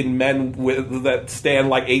half-naked men that stand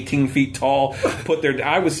like 18 feet tall put their...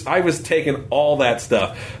 I was taking all that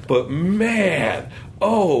stuff. But man...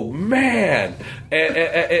 Oh man, and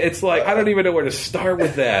it's like I don't even know where to start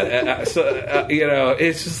with that.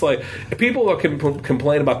 It's just like people can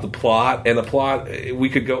complain about the plot, and the plot we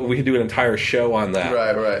could do an entire show on that.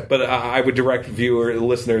 Right. But I would direct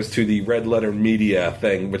listeners to the Red Letter Media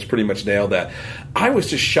thing, which pretty much nailed that. I was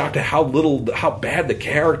just shocked at how bad the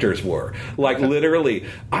characters were. Like literally,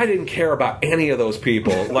 I didn't care about any of those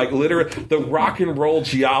people. Like literally, the rock and roll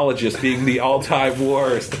geologist being the all-time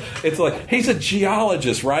worst. It's like he's a geologist.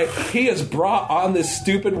 Right? He is brought on this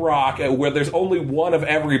stupid rock where there's only one of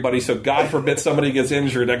everybody, so God forbid somebody gets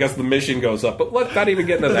injured. I guess the mission goes up. But let's not even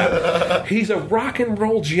get into that. He's a rock and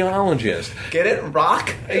roll geologist. Get it?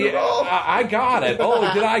 Rock and roll? I got it.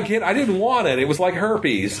 Oh, did I get it? I didn't want it. It was like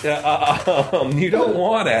herpes. You don't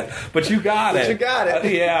want it, but you got it. But you got it.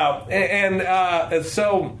 Yeah. And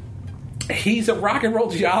so he's a rock and roll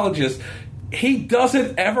geologist. He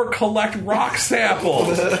doesn't ever collect rock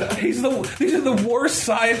samples. These are the worst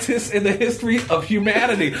scientists in the history of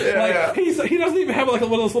humanity. He doesn't even have like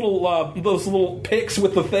one of those little picks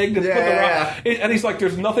with the thing to put the rock. And he's like,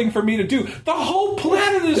 "There's nothing for me to do. The whole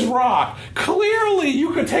planet is rock. Clearly,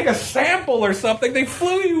 you could take a sample or something. They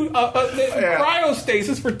flew you in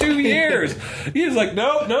cryostasis for 2 years." He's like,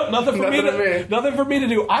 "No, nothing for me to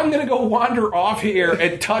do. I'm going to go wander off here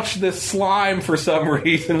and touch this slime for some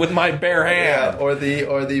reason with my bare hands." Yeah, or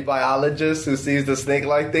the biologist who sees the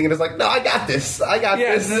snake-like thing and is like, "No, I got this.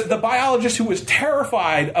 this." The biologist who was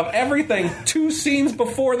terrified of everything 2 scenes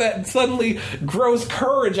before that suddenly grows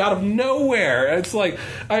courage out of nowhere. It's like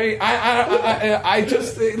it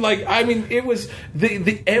was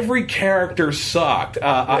the every character sucked.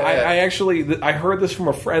 I heard this from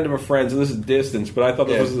a friend of a friend's, and this is distance, but I thought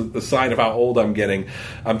this was a sign of how old I'm getting.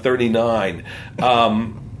 I'm 39.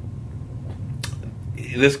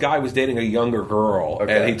 This guy was dating a younger girl,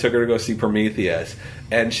 and he took her to go see Prometheus.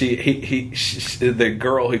 And the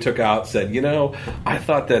girl he took out said, I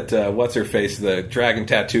thought that what's her face, the dragon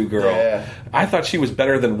tattoo girl, I thought she was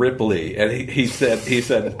better than Ripley. And he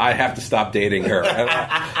said, I have to stop dating her. And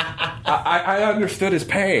I understood his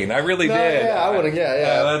pain. I really did. Yeah, I would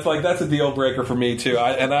have. That's a deal breaker for me too.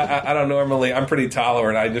 I don't normally. I'm pretty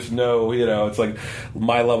tolerant. I just know, it's like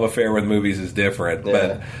my love affair with movies is different. Yeah.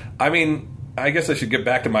 But I mean, I guess I should get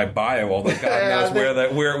back to my bio. Although God knows where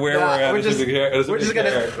we're at. We're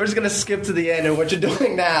just gonna skip to the end of what you're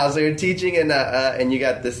doing now. So you're teaching, and you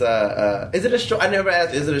got this. Is it a short? I never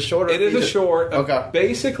asked. Is it a short? It is a short. Okay.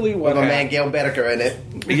 Basically, what my man Gail Bedecker in it.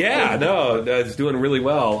 Yeah, no, it's doing really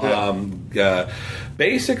well. Yeah.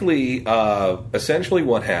 Basically, essentially,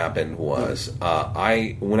 what happened was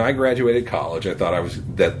when I graduated college, I thought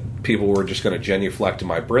that people were just going to genuflect to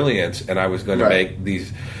my brilliance, and I was going to make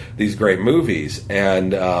these great movies,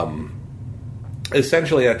 and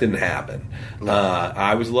essentially that didn't happen.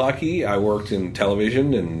 I was lucky. I worked in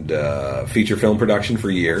television and feature film production for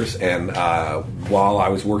years, and while I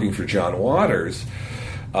was working for John Waters,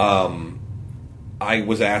 I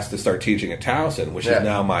was asked to start teaching at Towson, which is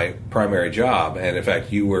now my primary job. And in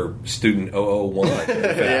fact, you were student 001. In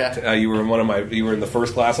fact, you were you were in the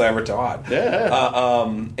first class I ever taught.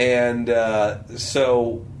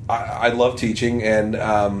 So I love teaching, and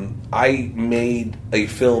I made a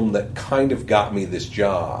film that kind of got me this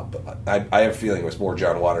job. I have a feeling it was more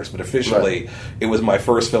John Waters, but officially it was my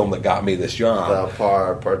first film that got me this job.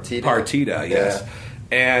 Partita. Partita, yes.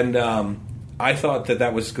 And I thought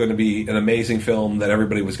that was going to be an amazing film that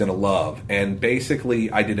everybody was going to love. And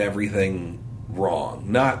basically, I did everything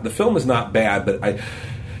wrong. The film is not bad, but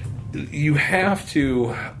you have to,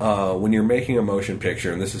 when you're making a motion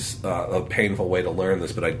picture, and this is a painful way to learn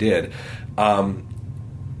this, but I did,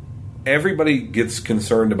 everybody gets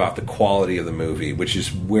concerned about the quality of the movie, which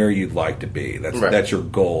is where you'd like to be. That's your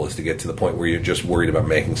goal, is to get to the point where you're just worried about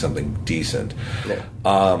making something decent. Yeah.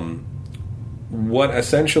 What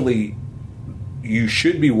essentially you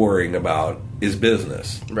should be worrying about is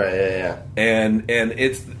business. Right, yeah. And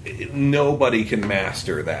nobody can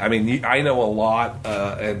master that. I mean, I know a lot,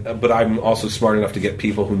 but I'm also smart enough to get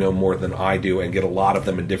people who know more than I do and get a lot of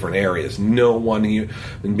them in different areas. No one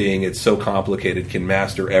human being, it's so complicated, can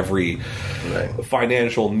master every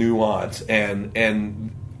financial nuance.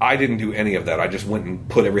 And I didn't do any of that. I just went and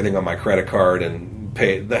put everything on my credit card and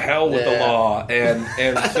paid the hell with the law.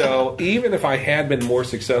 And so even if I had been more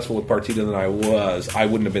successful with Partita than I was, I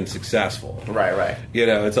wouldn't have been successful. Right. You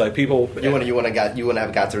know, it's like people. You wouldn't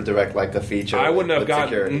have got to direct like the feature. I wouldn't have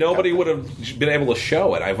gotten. Nobody would have been able to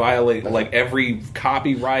show it. I violate like every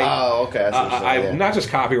copyright. Oh, okay. I not just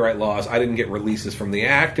copyright laws. I didn't get releases from the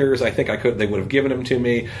actors. I think I could. They would have given them to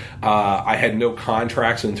me. I had no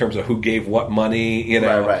contracts in terms of who gave what money. You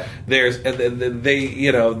know, right. There's I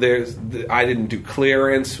didn't do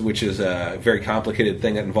clearance, which is a very complicated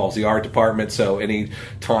thing that involves the art department. So any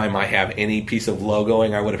time I have any piece of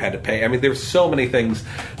logoing, I would have had to pay. I mean, there's so many things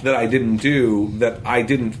that I didn't do that I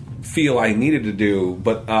didn't feel I needed to do.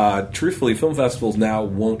 But truthfully, film festivals now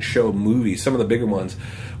won't show movies, some of the bigger ones,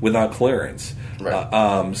 without clearance.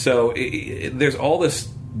 Right. So there's all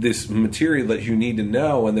this material that you need to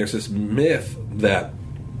know, and there's this myth that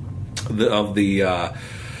the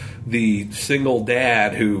single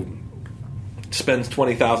dad who spends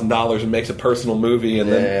 $20,000 and makes a personal movie, and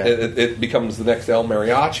then it becomes the next El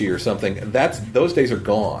Mariachi or something. Those days are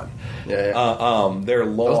gone. They're long.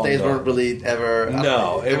 Those days weren't really ever.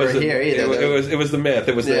 No, it was here either. It was the myth.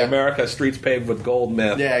 It was the America streets paved with gold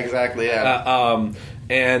myth. Yeah, exactly. Yeah.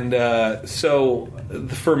 So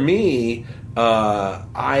for me,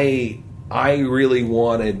 I really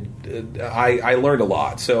wanted. I learned a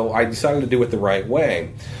lot, so I decided to do it the right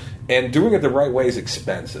way. And doing it the right way is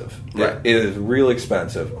expensive. Right. It is really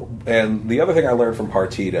expensive. And the other thing I learned from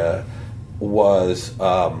Partita was,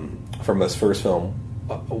 from this first film,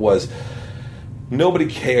 was nobody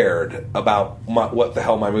cared about what the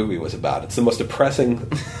hell my movie was about. It's the most depressing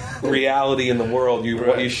reality in the world.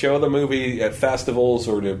 You show the movie at festivals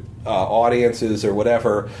or to audiences or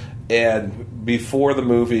whatever, and before the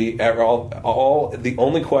movie, the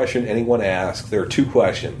only question anyone asks, there are two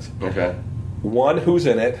questions. Okay. One, who's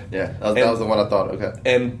in it? Yeah, that was the one I thought. Okay.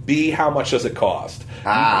 And B, how much does it cost?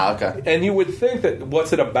 Okay. And you would think that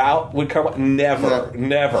what's it about would come up. Never.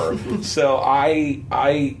 So I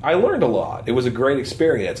learned a lot. It was a great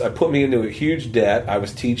experience. It put me into a huge debt. I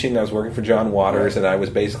was teaching. I was working for John Waters, and I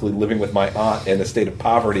was basically living with my aunt in a state of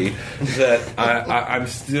poverty that I'm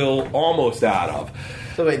still almost out of.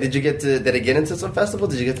 So wait, did it get into some festival?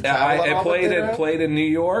 Did you get to travel? I played in New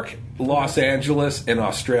York, Los Angeles, and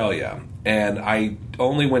Australia. And I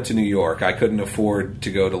only went to New York. I couldn't afford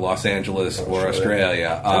to go to Los Angeles or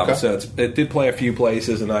Australia. Okay. So it did play a few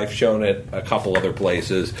places, and I've shown it a couple other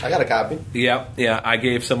places. I got a copy. Yeah. I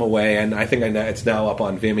gave some away, and I think it's now up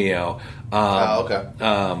on Vimeo.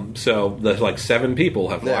 Okay. So there's like 7 people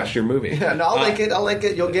have watched your movie. Yeah, no, I'll link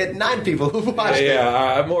it. You'll get 9 people who've watched it.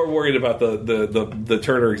 Yeah, I'm more worried about the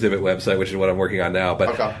Turner exhibit website, which is what I'm working on now.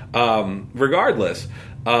 But regardless,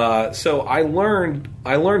 so I learned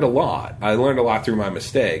a lot. I learned a lot through my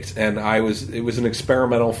mistakes, and it was an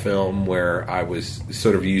experimental film where I was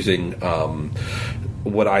sort of using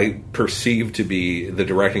what I perceived to be the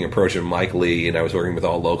directing approach of Mike Lee, and I was working with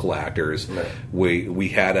all local actors. Right. We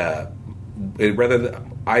had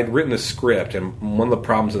I'd written a script, and one of the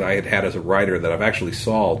problems that I had as a writer that I've actually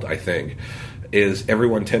solved, I think, is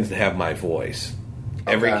everyone tends to have my voice.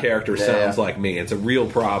 Okay. Every character sounds like me. It's a real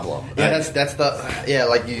problem. Yeah, that's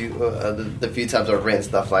like you. The few times I've written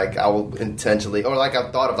stuff, like I will intentionally, or like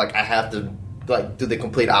I've thought of, like I have to like do the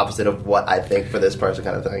complete opposite of what I think for this person,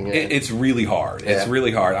 kind of thing. Yeah. It's really hard. Yeah. It's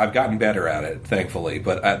really hard. I've gotten better at it, thankfully,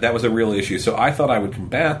 but that was a real issue. So I thought I would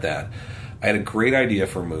combat that. I had a great idea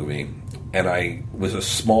for a movie, and I was a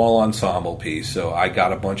small ensemble piece. So I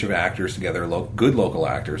got a bunch of actors together, good local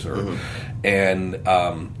actors,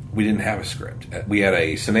 and we didn't have a script. We had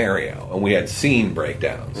a scenario, and we had scene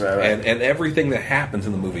breakdowns. Right. And everything that happens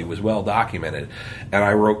in the movie was well documented. And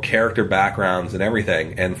I wrote character backgrounds and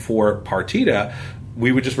everything. And for Partita,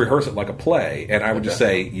 we would just rehearse it like a play. And I would just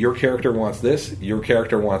say, your character wants this, your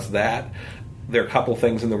character wants that. There are a couple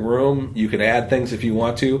things in the room. You can add things if you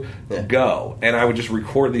want to. Yeah. Go. And I would just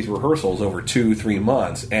record these rehearsals over 2-3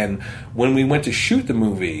 months. And when we went to shoot the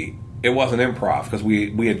movie, it wasn't improv because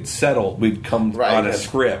we had settled, we'd come on a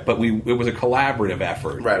script, but it was a collaborative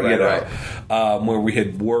effort, where we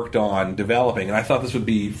had worked on developing, and I thought this would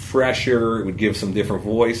be fresher. It would give some different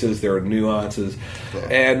voices. There are nuances,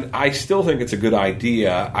 and I still think it's a good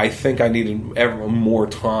idea. I think I needed more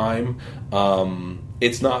time.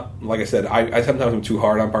 It's not, like I said, I sometimes am too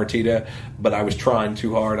hard on Partita, but I was trying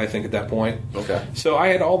too hard, I think, at that point. Okay. So I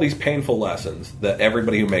had all these painful lessons that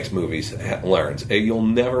everybody who makes movies learns. You'll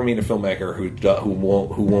never meet a filmmaker who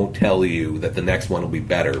won't tell you that the next one will be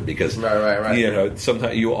better, because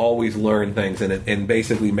sometimes you always learn things, and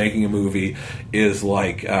basically making a movie is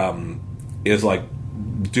like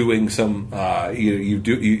doing some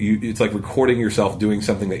it's like recording yourself doing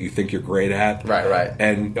something that you think you're great at,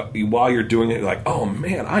 and while you're doing it, you're like, oh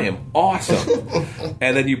man, I am awesome.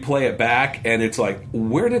 And then you play it back and it's like,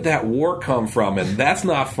 where did that work come from? And that's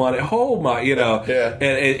not fun. Oh my,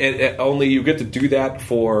 and only you get to do that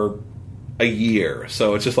for a year,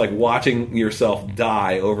 so it's just like watching yourself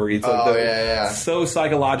die over. It's so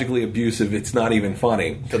psychologically abusive. It's not even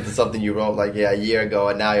funny because it's something you wrote like a year ago,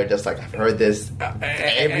 and now you're just like, I've heard this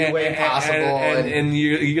every way possible, and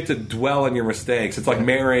you get to dwell on your mistakes. It's like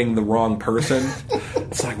marrying the wrong person.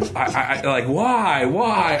 It's like I why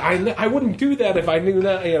I wouldn't do that if I knew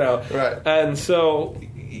that, Right. And so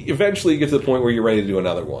eventually you get to the point where you're ready to do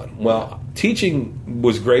another one. Well, teaching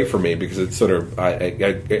was great for me because it's sort of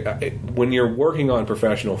when you're working on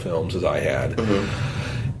professional films, as I had,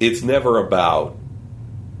 it's never about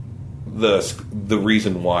the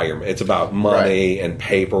reason why it's about money and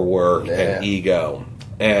paperwork and ego,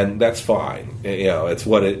 and that's fine. It's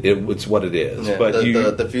what it is. Yeah. But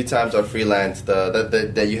the few times on freelance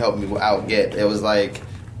that you helped me out it was like,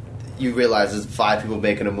 you realize there's 5 people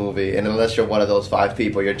making a movie, and unless you're one of those 5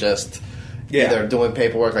 people, you're just either doing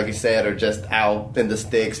paperwork, like you said, or just out in the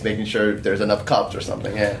sticks making sure there's enough cups or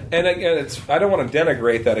something. Yeah. And again, I don't want to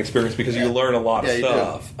denigrate that experience because you learn a lot of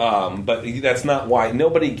stuff. But that's not why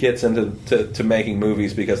nobody gets into making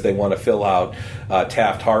movies because they want to fill out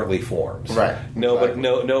Taft-Hartley forms. Right.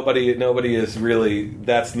 Nobody is really.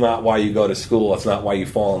 That's not why you go to school. That's not why you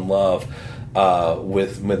fall in love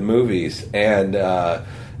with movies.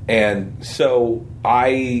 And so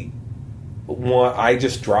I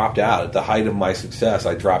just dropped out at the height of my success.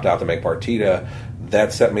 I dropped out to make Partita.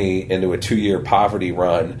 That set me into a 2-year poverty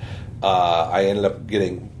run. I ended up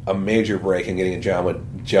getting a major break and getting a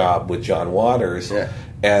job with John Waters. Yeah.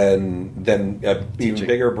 And then an even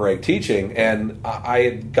bigger break teaching, and I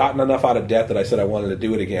had gotten enough out of debt that I said I wanted to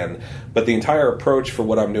do it again. But the entire approach for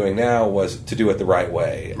what I'm doing now was to do it the right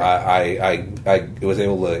way. I was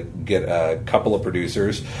able to get a couple of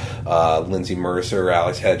producers, Lindsay Mercer,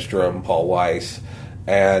 Alex Hedstrom, Paul Weiss,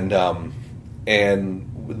 and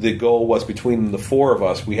the goal was between the 4 of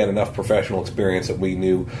us, we had enough professional experience that we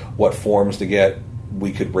knew what forms to get.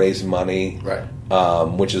 We could raise money,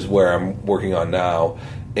 which is where I'm working on now,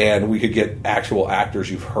 and we could get actual actors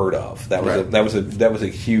you've heard of. That was a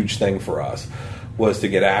huge thing for us, was to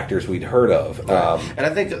get actors we'd heard of. And I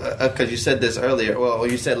think because you said this earlier, well,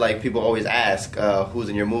 you said like people always ask who's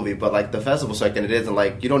in your movie, but like the festival circuit, it isn't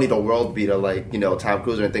like you don't need a world beater like Tom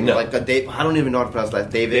Cruise or anything. No. Like I don't even know how to pronounce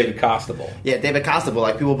that. David Costabile. Yeah, David Costabile.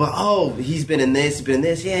 Like people, but he's been in this,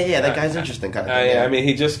 Yeah, that guy's interesting kind of thing. I mean,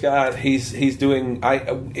 he just got he's doing.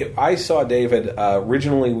 I saw David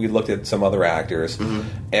originally. We looked at some other actors,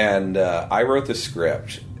 and I wrote the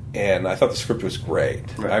script. And I thought the script was great.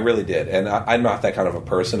 Right. I really did. And I'm not that kind of a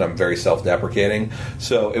person. I'm very self-deprecating.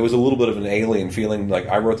 So it was a little bit of an alien feeling. Like,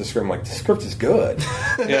 I wrote the script. I'm like, the script is good.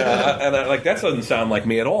 And that doesn't sound like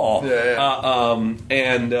me at all. I'm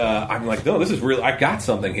like, no, this is real. I got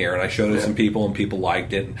something here. And I showed it to some people, and people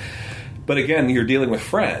liked it. But again, you're dealing with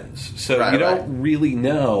friends. So you don't really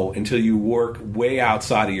know until you work way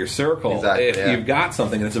outside of your circle if you've got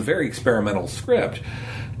something. And it's a very experimental script.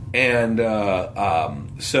 And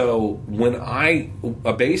so when I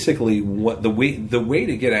basically what the way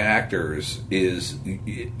to get actors is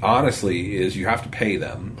honestly you have to pay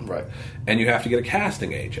them, and you have to get a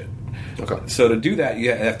casting agent. Okay. So to do that,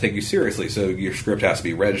 you have to take you seriously. So your script has to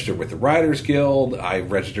be registered with the Writers Guild. I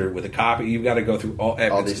registered with a copy. You've got to go through all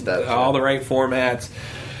these steps, all the right formats.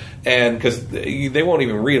 And because they won't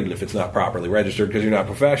even read it if it's not properly registered, because you're not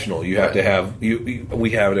professional. You have to have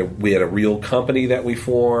we had a real company that we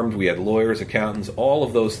formed. We had lawyers, accountants, all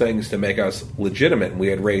of those things to make us legitimate. And we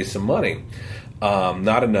had raised some money.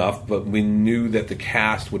 not enough, but we knew that the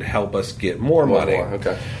cast would help us get more money.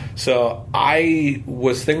 Okay. So I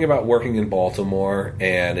was thinking about working in Baltimore,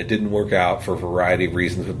 and it didn't work out for a variety of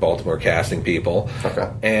reasons with Baltimore casting people.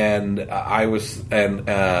 Okay. And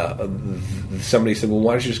somebody said, well,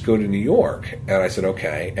 why don't you just go to New York? And I said,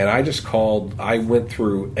 okay. And I went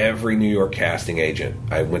through every New York casting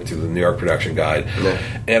agent. I went through the New York production guide,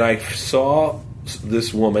 and I saw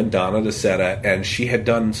this woman, Donna DeSeta, and she had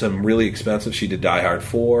done some really expensive. She did Die Hard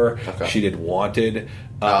 4. Okay. She did Wanted.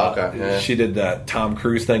 She did the Tom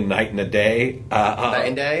Cruise thing, Night and a Day. Night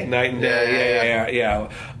and Day? Night and Day,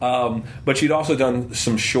 yeah. But she'd also done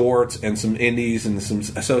some shorts and some indies, and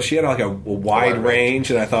so she had like a wide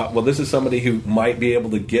range, and I thought, well, this is somebody who might be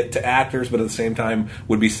able to get to actors, but at the same time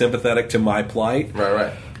would be sympathetic to my plight.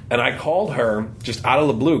 Right. And I called her, just out of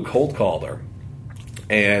the blue, cold called her.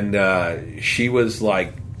 And she was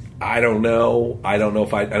like, I don't know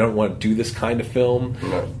if I don't want to do this kind of film.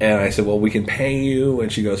 No. And I said, well, we can pay you.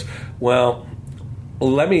 And she goes, well,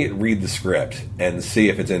 let me read the script and see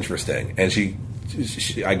if it's interesting. And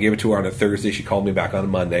I gave it to her on a Thursday. She called me back on a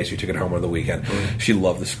Monday. She took it home on the weekend. She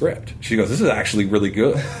loved the script. She goes, this is actually really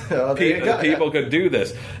good. People could do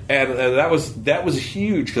this. And that was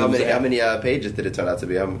huge. How many pages did it turn out to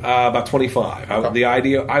be? About 25. Okay. The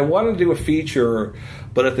idea, I wanted to do a feature,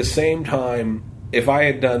 but at the same time, if I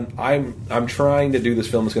had done, I'm trying to do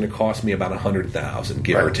this film that's going to cost me about $100,000,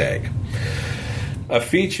 give or take. A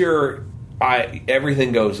feature,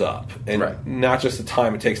 everything goes up, and not just the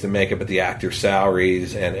time it takes to make it, but the actors'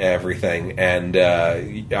 salaries and everything. And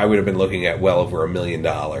I would have been looking at well over $1 million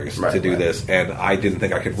to do this, and I didn't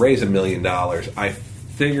think I could raise $1 million. I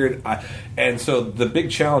figured, and so the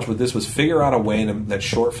big challenge with this was figure out a way that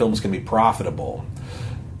short films can be profitable.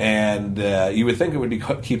 And you would think it would be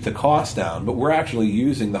keep the cost down, but we're actually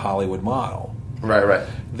using the Hollywood model. Right.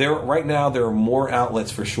 Right now, there are more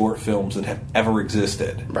outlets for short films than have ever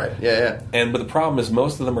existed. Right. Yeah. But the problem is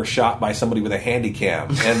most of them are shot by somebody with a handy cam,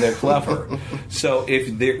 and they're clever. So if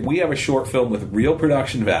we have a short film with real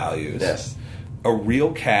production values, a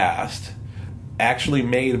real cast, actually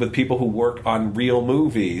made with people who work on real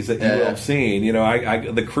movies that you will have seen.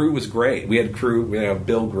 The crew was great. We had crew,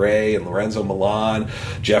 Bill Gray and Lorenzo Milan,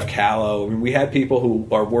 Jeff Callow. I mean, we had people who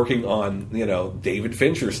are working on, David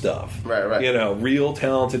Fincher stuff. Right. Real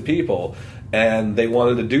talented people. And they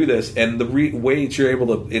wanted to do this, and the way that you're able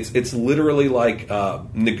to, it's literally like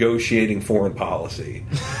negotiating foreign policy.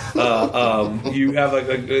 You have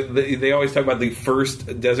they always talk about the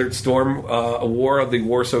first Desert Storm war. The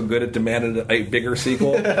war so good it demanded a bigger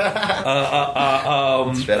sequel. Straight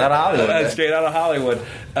out of Hollywood. Straight out of Hollywood.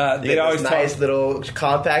 They always nice little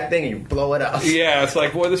compact thing, and you blow it up. Yeah, it's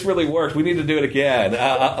like, boy, this really worked. We need to do it again.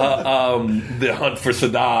 The Hunt for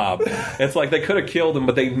Saddam. It's like they could have killed him,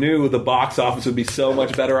 but they knew the box office would be so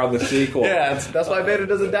much better on the sequel. Yeah, that's why Vader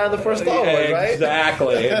doesn't die in the first Star Wars, right?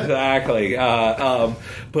 Exactly.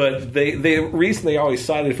 But the reason they always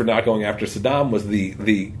cited for not going after Saddam was the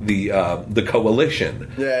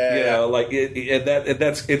coalition.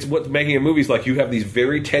 It's what's making a movie is like you have these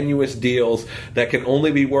very tenuous deals that can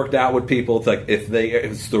only be worked out with people. It's like if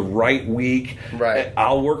it's the right week,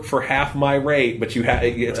 I'll work for half my rate, but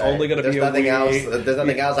it's only going to be a week. There's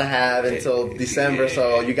nothing else I have until December,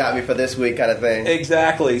 so you got me for this week, kind of thing.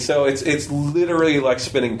 Exactly. So it's literally like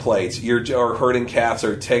spinning plates. Or herding cats,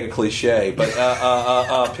 or take a cliche, but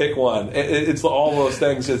pick one. It's all those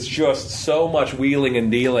things. It's just so much wheeling and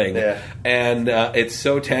dealing, and it's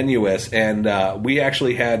so tenuous. And we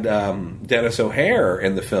actually had Dennis O'Hare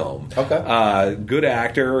in the film. Okay. Good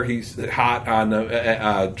actor. He's hot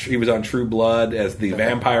on. He was on True Blood as the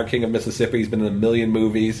Vampire King of Mississippi. He's been in a million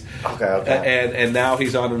movies. Okay. And now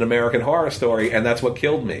he's on an American Horror Story, and that's what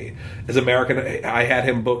killed me. I had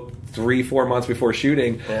him booked 3-4 months before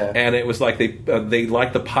shooting, and it was like they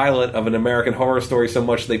liked the pilot of an American Horror Story so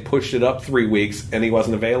much they pushed it up 3 weeks, and he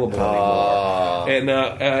wasn't available anymore.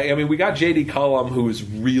 And we got J.D. Cullum, who is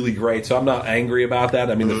really great, so I'm not angry about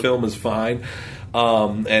that. I mean, the film is fine.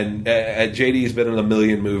 And JD's been in a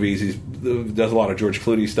million movies. He does a lot of George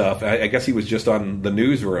Clooney stuff. I guess he was just on The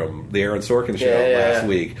Newsroom, the Aaron Sorkin show last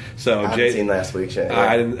week. So I haven't seen last week's show.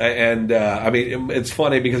 I didn't, it's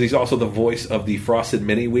funny because he's also the voice of the Frosted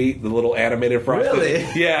Mini Wheat, the little animated Frosted. Really?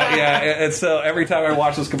 Yeah. And so every time I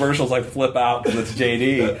watch those commercials, I flip out because it's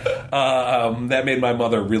JD. That made my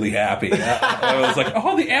mother really happy. I was like,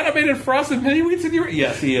 oh, the animated Frosted Mini Wheat's in your...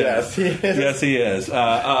 Yes, he is. Yes, he is.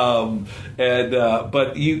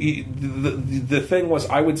 But the thing was,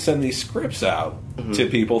 I would send these scripts out to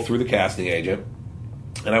people through the casting agent,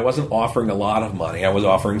 and I wasn't offering a lot of money. I was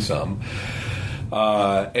offering some.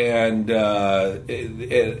 And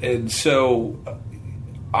so.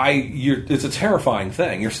 It's a terrifying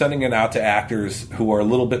thing. You're sending it out to actors who are a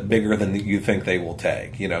little bit bigger than you think they will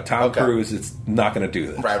take. Tom Cruise, it's not going to do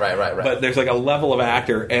this. Right. But there's like a level of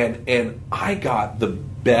actor, and I got the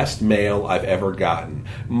best mail I've ever gotten.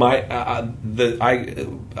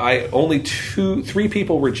 Only 3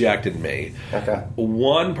 people rejected me. Okay.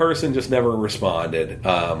 One person just never responded.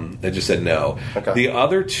 They just said no. Okay. The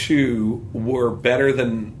other 2 were better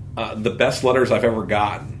than the best letters I've ever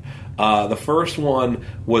gotten. The first one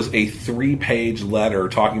was a 3-page letter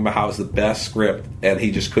talking about how it was the best script, and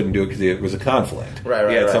he just couldn't do it because it was a conflict. Right.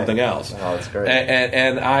 He had something else. Oh, that's great.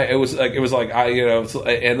 And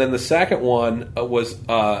then the second one was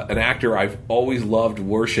an actor I've always loved,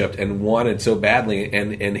 worshipped, and wanted so badly,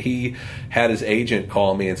 and he had his agent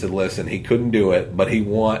call me and said, "Listen, he couldn't do it, but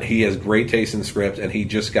he has great taste in scripts, and he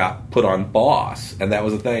just got put on Boss, and that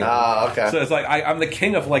was the thing." Okay. So it's like I'm the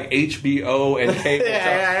king of like HBO and cable.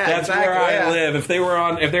 That's where I live. If they were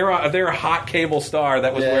a hot cable star,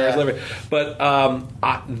 that was where I was living. But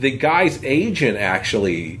the guy's agent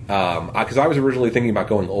actually, because I was originally thinking about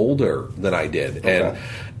going older than I did,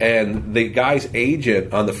 and the guy's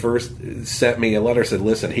agent on the first sent me a letter, said,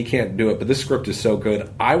 "Listen, he can't do it, but this script is so good,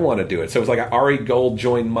 I want to do it." So it was like Ari Gold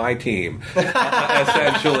joined my team,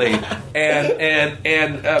 essentially,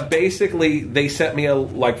 and basically they sent me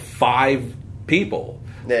like 5 people.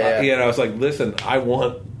 It's like, listen, I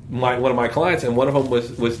want one of my clients, and one of them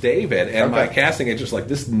was David, and my casting agent's like,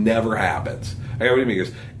 this never happens. I go, what do you mean? He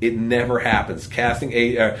goes, it never happens. Casting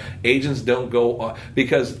agents don't go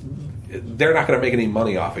because they're not going to make any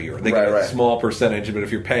money off of you. They get a small percentage, but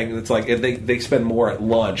if you're paying, it's like they spend more at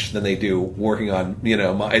lunch than they do working on.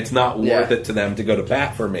 It's not worth it to them to go to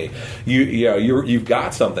bat for me. You've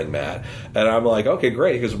got something, Matt, and I'm like, okay,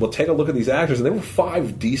 great. He goes, well, take a look at these actors, and they were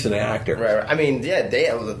 5 decent actors. Right. I mean, Dave.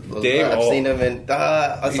 I've seen him, and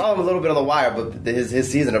I saw him a little bit on The Wire, but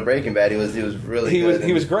his season of Breaking Bad, he was really good.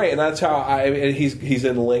 He was great, and that's how he's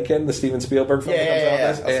in Lincoln, the Steven Spielberg film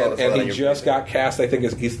that comes out, and he just got cast. I think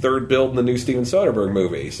he's third bill in the new Steven Soderbergh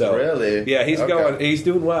movie. So really, he's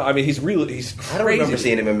doing well. I mean, he's crazy. I don't remember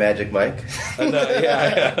seeing him in Magic Mike.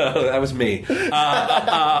 That was me.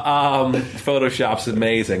 Photoshop's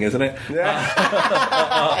amazing, isn't it?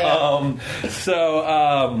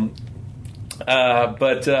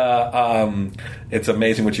 It's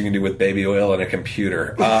amazing what you can do with baby oil and a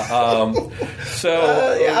computer. I've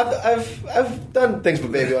done things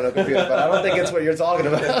with baby oil and a computer, but I don't think it's what you're talking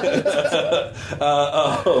about.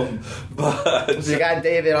 But so you got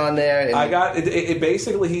David on there. And I got it.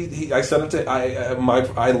 Basically, I sent it to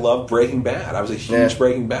I love Breaking Bad. I was a huge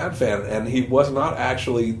Breaking Bad fan, and he was not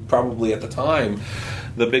actually probably at the time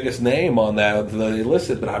the biggest name on that they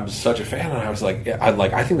listed, but I'm such a fan, and I was like,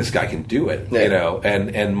 I think this guy can do it,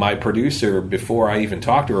 And my producer, before I even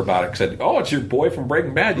talked to her about it, said, "Oh, it's your boy from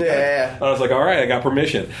Breaking Bad." And I was like, "All right, I got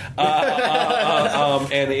permission."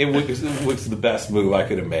 And it was the best move I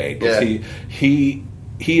could have made because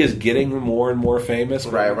he is getting more and more famous.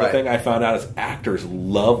 The thing I found out is actors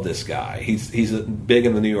love this guy. He's big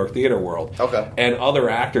in the New York theater world. Okay. And other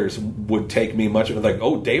actors would take me much of it like,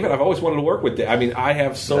 oh, David, I've always wanted to work with David. I mean, I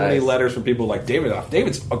have so many letters from people like David.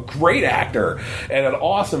 David's a great actor and an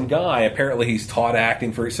awesome guy. Apparently he's taught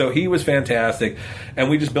acting so he was fantastic. And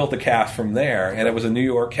we just built the cast from there. And it was a New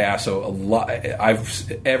York cast, so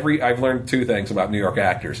I've learned 2 things about New York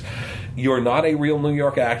actors. You're not a real New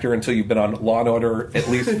York actor until you've been on Law and Order at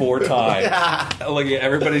least 4 times. Like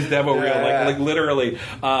everybody's demo reel, like literally,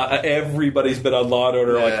 everybody's been on Law and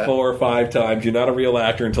Order like 4 or 5 times. You're not a real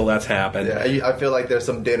actor until that's happened. Yeah, I feel like there's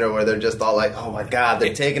some dinner where they're just all like, "Oh my God,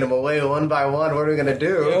 they're taking them away one by one. What are we gonna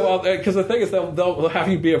do?" Yeah, well, because the thing is, they'll have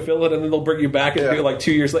you be a villain and then they'll bring you back and do it like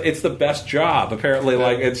 2 years later. It's the best job, apparently.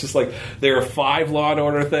 Like it's just like there are 5 Law and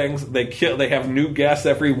Order things. They have new guests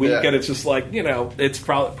every week, and it's just like it's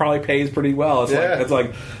probably pays pretty well. It's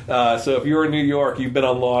like so if you're in New York, you've been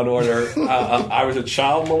on Law and Order. I was a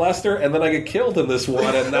child molester, and then I get killed in this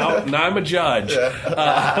one, and now I'm a judge.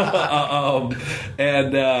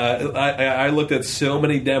 I looked at so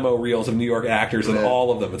many demo reels of New York actors, and all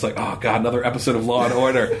of them, it's like, oh God, another episode of Law and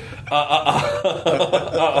Order.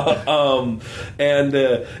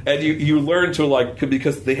 And you learn to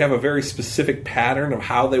because they have a very specific pattern of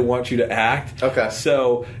how they want you to act. Okay,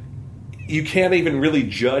 so you can't even really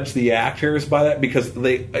judge the actors by that because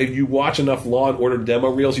if you watch enough Law and Order demo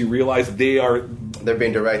reels, you realize they're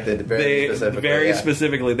being directed very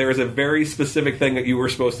specifically. There is a very specific thing that you were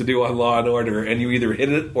supposed to do on Law and Order, and you either hit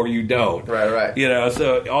it or you don't. Right.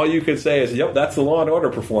 So all you could say is, "Yep, that's the Law and Order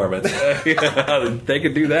performance." They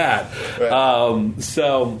could do that. Right.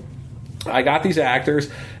 I got these actors,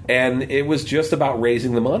 and it was just about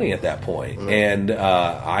raising the money at that point. And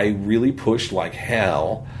I really pushed like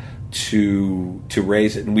hell to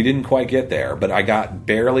raise it, and we didn't quite get there, but I got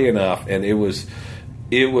barely enough, and it was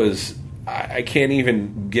I can't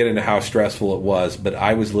even get into how stressful it was, but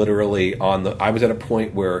I was literally I was at a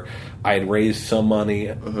point where I had raised some money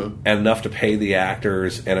and enough to pay the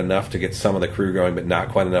actors and enough to get some of the crew going, but not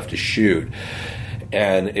quite enough to shoot.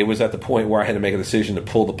 And it was at the point where I had to make a decision to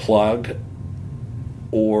pull the plug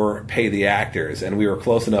or pay the actors. And we were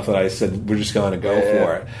close enough that I said, we're just going to go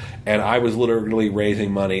for it. And I was literally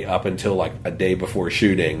raising money up until like a day before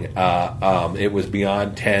shooting. It was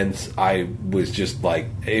beyond tense. I was just like,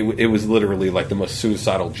 it was literally like the most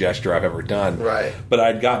suicidal gesture I've ever done. Right. But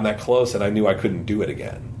I'd gotten that close, and I knew I couldn't do it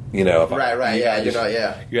again. You know,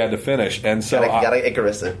 you had to finish, and so gotta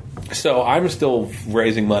Icarus it. So I'm still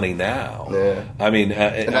raising money now. Yeah. I mean,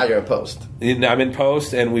 and now you're in post. I'm in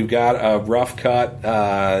post, and we've got a rough cut.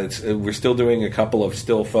 We're still doing a couple of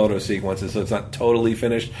still photo sequences, so it's not totally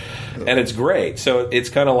finished, and it's great. So it's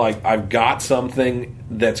kind of like I've got something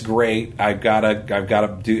that's great. I've got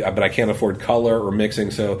to do, but I can't afford color or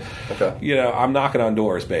mixing. So, you know, I'm knocking on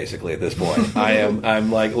doors basically at this point.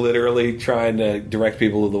 I'm like literally trying to direct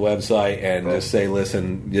people to the website and just say,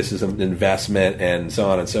 listen, this is an investment, and so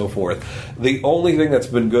on and so forth. The only thing that's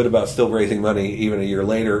been good about still raising money even a year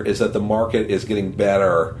later is that the market is getting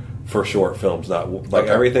better for short films. Not like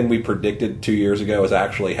everything we predicted 2 years ago is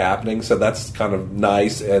actually happening, so that's kind of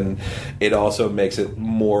nice, and it also makes it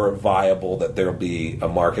more viable that there'll be a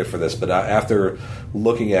market for this. But after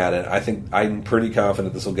looking at it, I think I'm pretty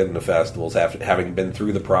confident this will get into festivals after having been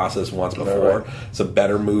through the process once before. It's a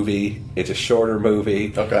better movie. It's a shorter movie.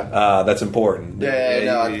 That's important.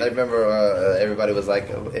 I remember everybody was like,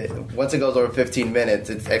 once it goes over 15 minutes,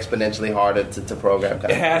 it's exponentially harder to program.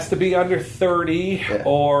 It has to be under 30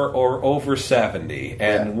 or over 70,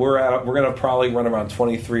 and we're going to probably run around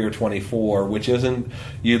 23 or 24, which isn't.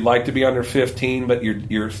 You'd like to be under 15, but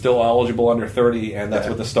you're still eligible under 30, and that's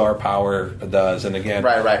what the star power does. And again,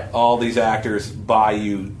 all these actors buy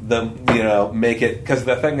you make it, because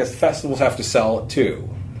the thing is, festivals have to sell it too.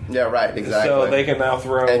 Yeah, right, exactly. So they can now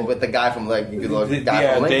throw... And with the guy from, like, from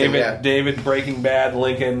Lincoln, David Breaking Bad,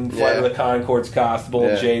 Lincoln, Flight of the Conchords, Constable,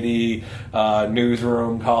 JD,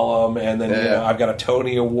 Newsroom column, and then I've got a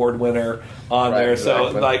Tony Award winner on there.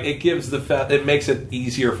 Exactly. So, like, it gives it makes it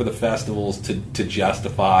easier for the festivals to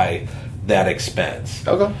justify that expense.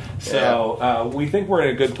 So we think we're in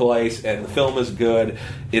a good place, and the film is good.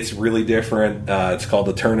 It's really different. It's called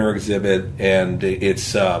the Turner Exhibit, and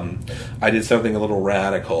it's I did something a little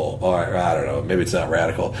radical, or I don't know, maybe it's not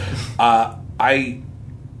radical. I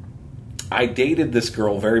dated this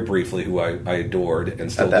girl very briefly who I adored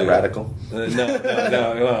and still do. Not that radical? No,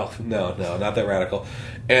 not that radical.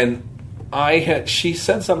 And she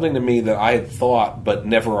said something to me that I had thought but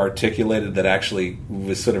never articulated that actually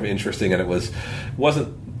was sort of interesting, and I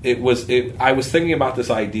was thinking about this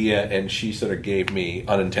idea, and she sort of gave me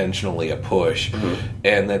unintentionally a push,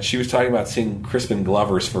 and that she was talking about seeing Crispin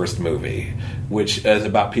Glover's first movie, which is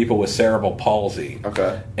about people with cerebral palsy.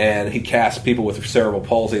 And he casts people with cerebral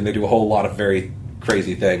palsy, and they do a whole lot of very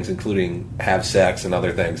crazy things, including have sex and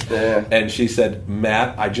other things. And she said,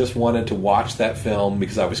 Matt, I just wanted to watch that film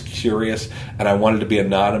because I was curious, and I wanted to be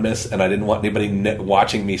anonymous, and I didn't want anybody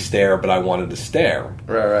watching me stare, but I wanted to stare.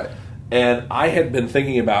 Right. And I had been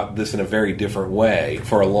thinking about this in a very different way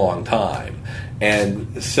for a long time.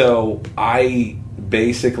 And so I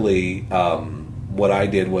basically, what I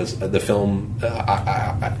did was the film...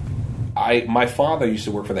 my father used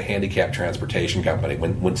to work for the handicap transportation company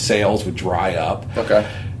when sales would dry up.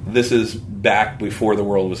 This is back before the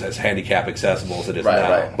world was as handicap accessible as it is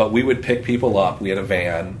now. But we would pick people up. We had a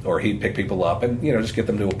van, or he'd pick people up and just get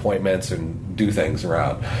them to appointments and do things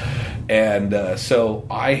around. And so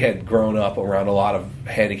I had grown up around a lot of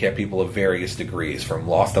handicapped people of various degrees, from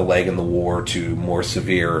lost a leg in the war to more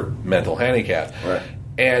severe mental handicap.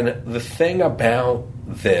 And the thing about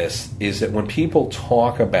this is that when people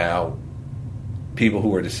talk about people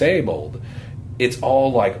who are disabled, it's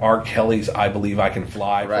all like R. Kelly's "I Believe I Can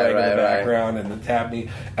Fly" playing in the background and the Tapney.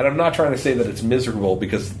 And I'm not trying to say that it's miserable,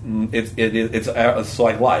 because it's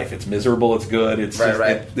like life. It's miserable. It's good.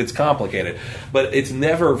 It's complicated, but it's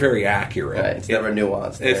never very accurate. It's never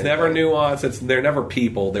nuanced. It's never nuanced. They're never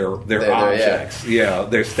people. They're objects.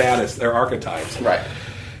 They're status. They're archetypes.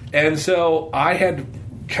 And so I had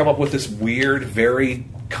come up with this weird, very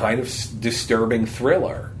kind of disturbing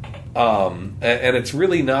thriller. And it's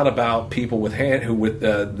really not about people with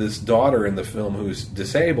this daughter in the film who's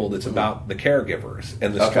disabled. It's about the caregivers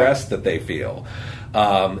and the stress that they feel.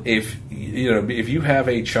 If you have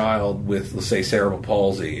a child with, let's say, cerebral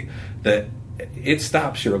palsy, that it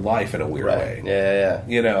stops your life in a weird way.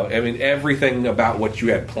 Yeah. I mean, everything about what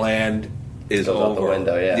you had planned is over. Out the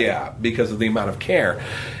window. Yeah, because of the amount of care.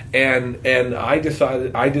 And I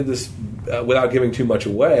decided, I did this without giving too much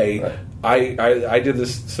away. Right. I did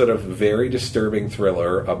this sort of very disturbing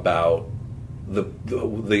thriller about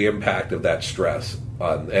the impact of that stress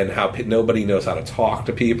and how nobody knows how to talk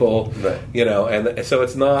to people, right. And so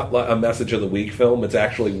it's not a message of the week film. It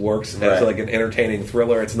actually works as like an entertaining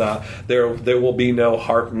thriller. It's not there will be no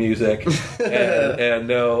harp music and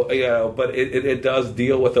no, but it does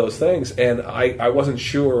deal with those things. And I wasn't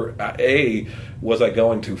sure, was I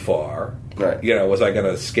going too far? Right. Was I going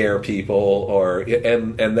to scare people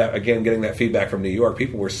and that, again, getting that feedback from New York,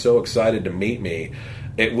 people were so excited to meet me.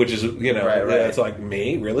 Which is, right. It's like,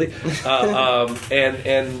 me, really, and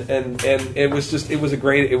it's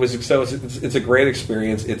a great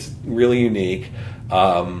experience. It's really unique.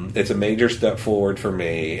 It's a major step forward for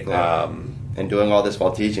me. Yeah. And doing all this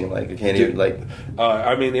while teaching, like you can't even like.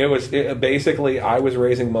 I mean, basically I was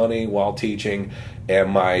raising money while teaching,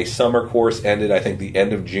 and my summer course ended, I think, the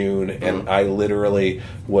end of June, and I literally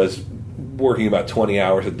was working about 20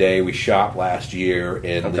 hours a day. We shot last year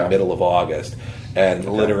in the middle of August. And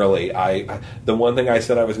literally, the one thing I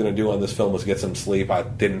said I was going to do on this film was get some sleep.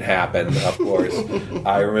 It didn't happen, of course.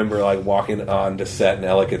 I remember walking on to set in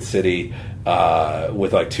Ellicott City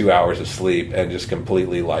with 2 hours of sleep and just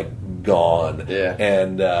completely gone. Yeah.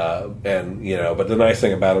 And but the nice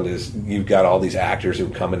thing about it is you've got all these actors who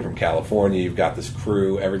come in from California. You've got this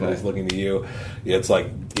crew. Everybody's looking to you. It's like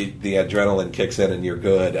the adrenaline kicks in and you're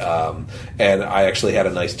good. And I actually had a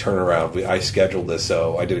nice turnaround. I scheduled this,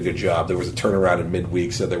 so I did a good job. There was a turnaround in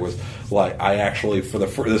midweek, so there was I actually this will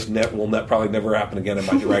probably never happen again in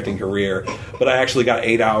my directing career. But I actually got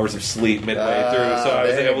 8 hours of sleep midway through, so I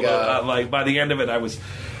was able to by the end of it I was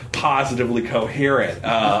positively coherent,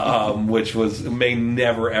 which may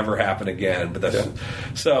never ever happen again. But that's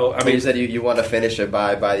so. I mean, you said you want to finish it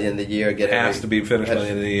by the end of the year. It has to be finished by the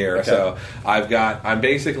end of the year. Okay. So I've got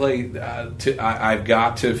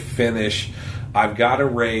to finish. I've got to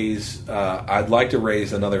raise. I'd like to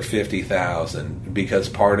raise another $50,000 because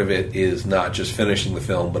part of it is not just finishing the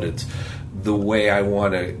film, but it's the way I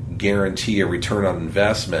want to guarantee a return on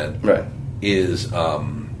investment. Right. Is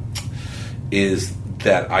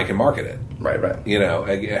that I can market it. Right. The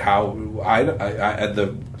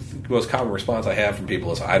most common response I have from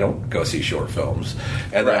people is I don't go see short films,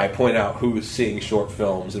 and then I point out who's seeing short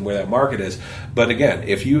films and where that market is. But again,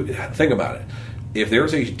 if you think about it, if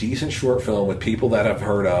there's a decent short film with people that I've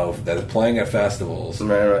heard of that is playing at festivals,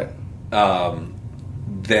 right,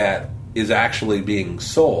 that is actually being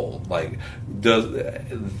sold,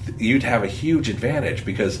 you'd have a huge advantage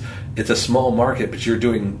because it's a small market, but you're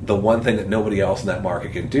doing the one thing that nobody else in that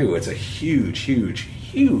market can do. It's a huge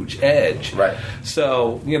edge. Right.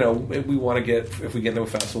 So, we want to get, if we get into a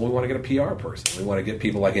festival, we want to get a PR person. We want to get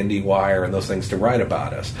people like IndieWire and those things to write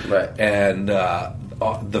about us. Right. And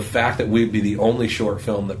the fact that we'd be the only short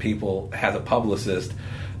film that people has a publicist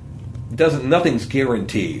nothing's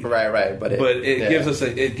guaranteed. Right. But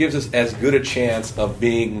it gives us as good a chance of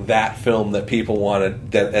being that film that people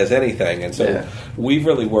wanted as anything. And so we've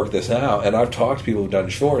really worked this out. And I've talked to people who've done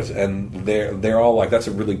shorts, and they're all like, "That's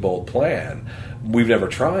a really bold plan. We've never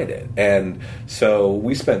tried it." And so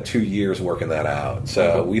we spent 2 years working that out.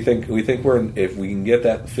 So we think if we can get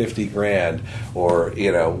that $50,000, or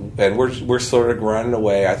and we're sort of grinding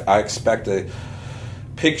away. I expect a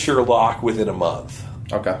picture lock within a month.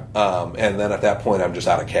 Okay. And then at that point, I'm just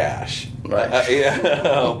out of cash. Right.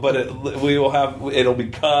 But it'll be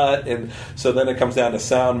cut, and so then it comes down to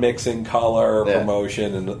sound mixing, color,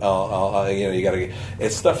 promotion, and you got to.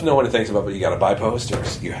 It's stuff no one thinks about, but you got to buy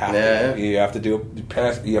posters. You have to. You have to do a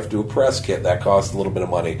press kit that costs a little bit of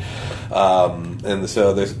money, and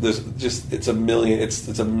so there's just it's a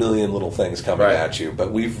million little things coming at you.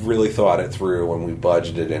 But we've really thought it through, and we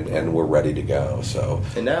budgeted, and we're ready to go. So.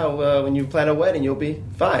 And now, when you plan a wedding, you'll be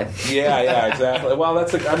fine. Yeah, exactly. Well,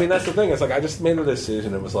 that's the thing. It's like I just made a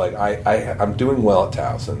decision. It was like I'm doing well at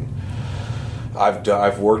Towson.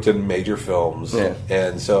 I've worked in major films,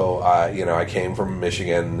 and so I came from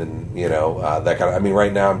Michigan, and that kind of. I mean,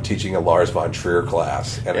 right now I'm teaching a Lars von Trier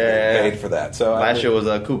class, and I'm getting paid for that. So last year was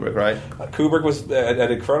Kubrick, right? Kubrick was I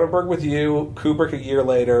did Cronenberg with you. Kubrick a year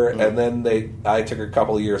later, and then I took a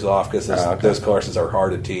couple of years off because those courses are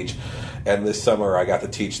hard to teach. And this summer I got to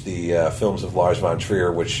teach the films of Lars von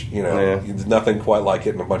Trier, which, there's nothing quite like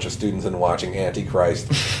getting a bunch of students and watching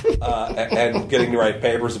Antichrist and getting to write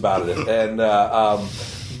papers about it. And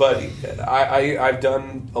but I've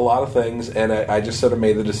done a lot of things, and I just sort of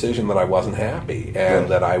made the decision that I wasn't happy and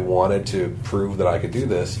that I wanted to prove that I could do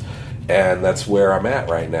this, and that's where I'm at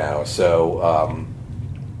right now. So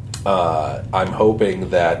I'm hoping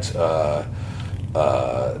that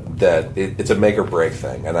it's a make or break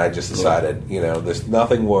thing, and I just decided, there's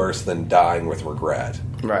nothing worse than dying with regret.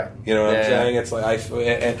 Right. You know what I'm saying? It's like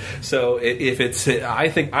if it's,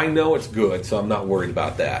 I know it's good, so I'm not worried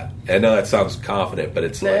about that. I know that sounds confident, but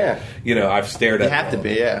it's I've stared at it. You have to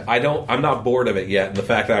be, I'm not bored of it yet, and the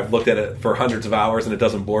fact that I've looked at it for hundreds of hours and it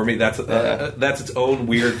doesn't bore me, that's its own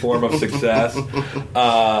weird form of success.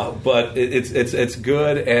 But it's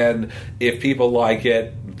good, and if people like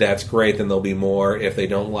it, that's great, then there'll be more. If they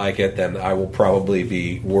don't like it, then I will probably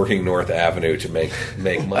be working North Avenue to make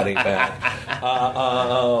money back.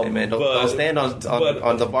 Hey man, don't stand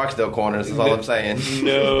on the Barksdale corners, is all I'm saying.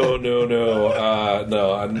 No,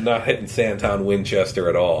 I'm not hitting Sandtown Winchester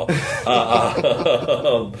at all. I'm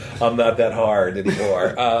not that hard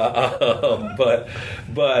anymore.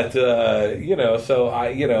 So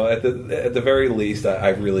at the very least,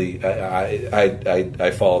 I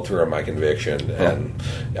followed through on my conviction, and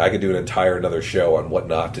I could do an entire another show on what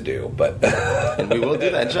not to do, but and we will do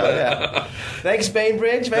that show. Yeah. Thanks,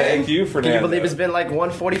 Bainbridge, man. Thank you, Fernando. Can you believe it's been like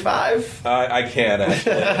 1:45? I can't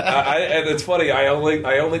actually. And it's funny. I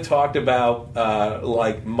only talked about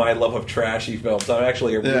like my love of trashy films. I'm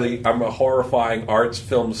actually I'm a horrifying arts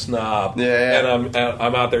film snob. Yeah. And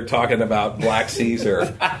I'm out there talking about Black Caesar.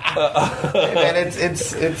 Hey, man,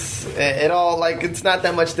 it all like it's not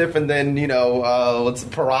that much different than what's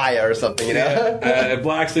Pariah or something.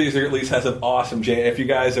 Black Caesar at least has an awesome jam. If you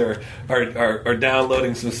guys are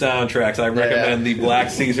downloading some soundtracks, I recommend the Black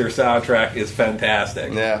Caesar soundtrack. Is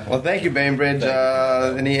fantastic. Yeah. Well, thank you, Bainbridge.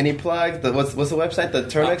 Any plugs? What's the website? The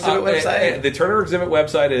Turner Exhibit website? The Turner Exhibit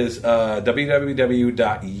website is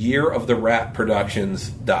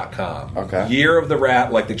www.yearoftheratproductions.com. Okay. Year of the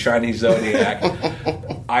Rat, like the Chinese zodiac.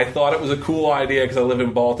 I thought it was a cool idea because I live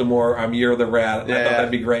in Baltimore. I'm Year of the Rat. I thought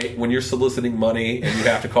that'd be great when you're soliciting money and you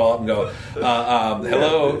have to call up and go,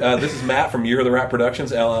 hello, this is Matt from Year of the Rat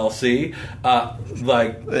Productions, LLC. I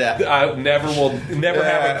never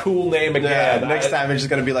have a cool name again. Yeah, next time it's just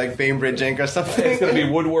going to be like Bainbridge Inc. or something. It's going to be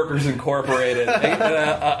Woodworkers Incorporated. But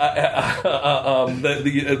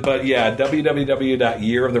yeah,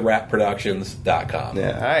 www.yearoftheratproductions.com.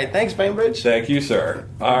 Yeah. All right. Thanks, Bainbridge. Thank you, sir.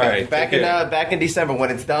 All right. Back in December when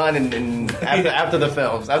it's done and after the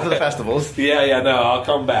films, after the festivals. Yeah. No, I'll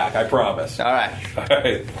come back. I promise. All right.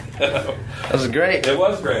 That was great. It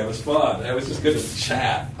was great. It was fun. It was just good to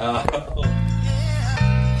chat. Oh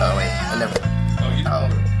wait, I never.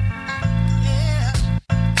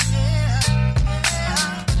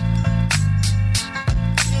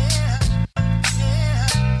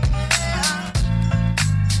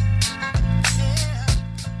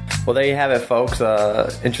 Well, there you have it, folks.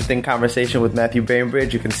 Interesting conversation with Mathew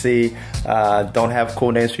Bainbridge. You can see don't have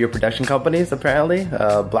cool names for your production companies, apparently.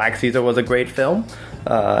 Black Caesar was a great film.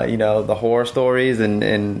 The horror stories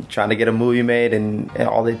and trying to get a movie made and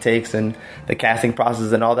all it takes and the casting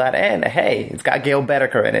process and all that. And, hey, it's got Gail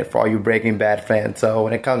Bedecker in it for all you Breaking Bad fans. So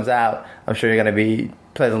when it comes out, I'm sure you're going to be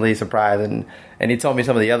pleasantly surprised. And he told me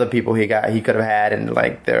some of the other people he could have had, and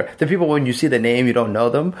like they're people when you see the name you don't know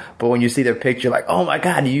them, but when you see their picture, you're like, oh my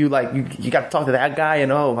god, you got to talk to that guy,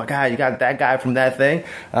 and oh my god, you got that guy from that thing.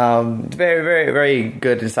 Very, very, very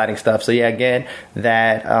good, exciting stuff. So yeah, again,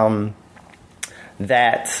 that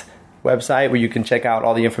website where you can check out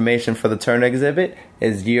all the information for the Turner exhibit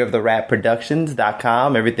is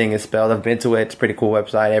yearoftheratproductions.com. Everything is spelled. I've been to it. It's a pretty cool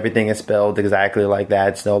website. Everything is spelled exactly like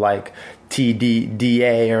that. It's no like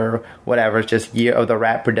TDDA or whatever. It's just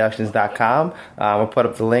yearoftheratproductions.com. I'll put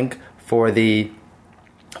up the link for the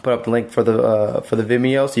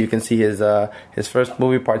Vimeo so you can see his first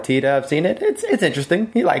movie, Partida. I've seen it. It's interesting.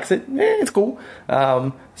 He likes it. It's cool.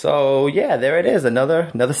 So yeah, there it is. Another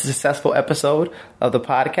successful episode of the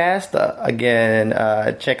podcast. Again,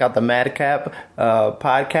 check out the Madcap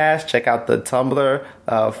podcast. Check out the Tumblr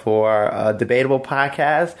for Debatable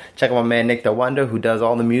Podcast. Check out my man Nick the Wonder, who does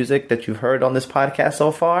all the music that you've heard on this podcast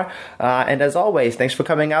so far. And as always, thanks for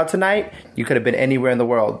coming out tonight. You could have been anywhere in the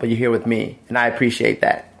world, but you're here with me, and I appreciate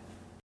that.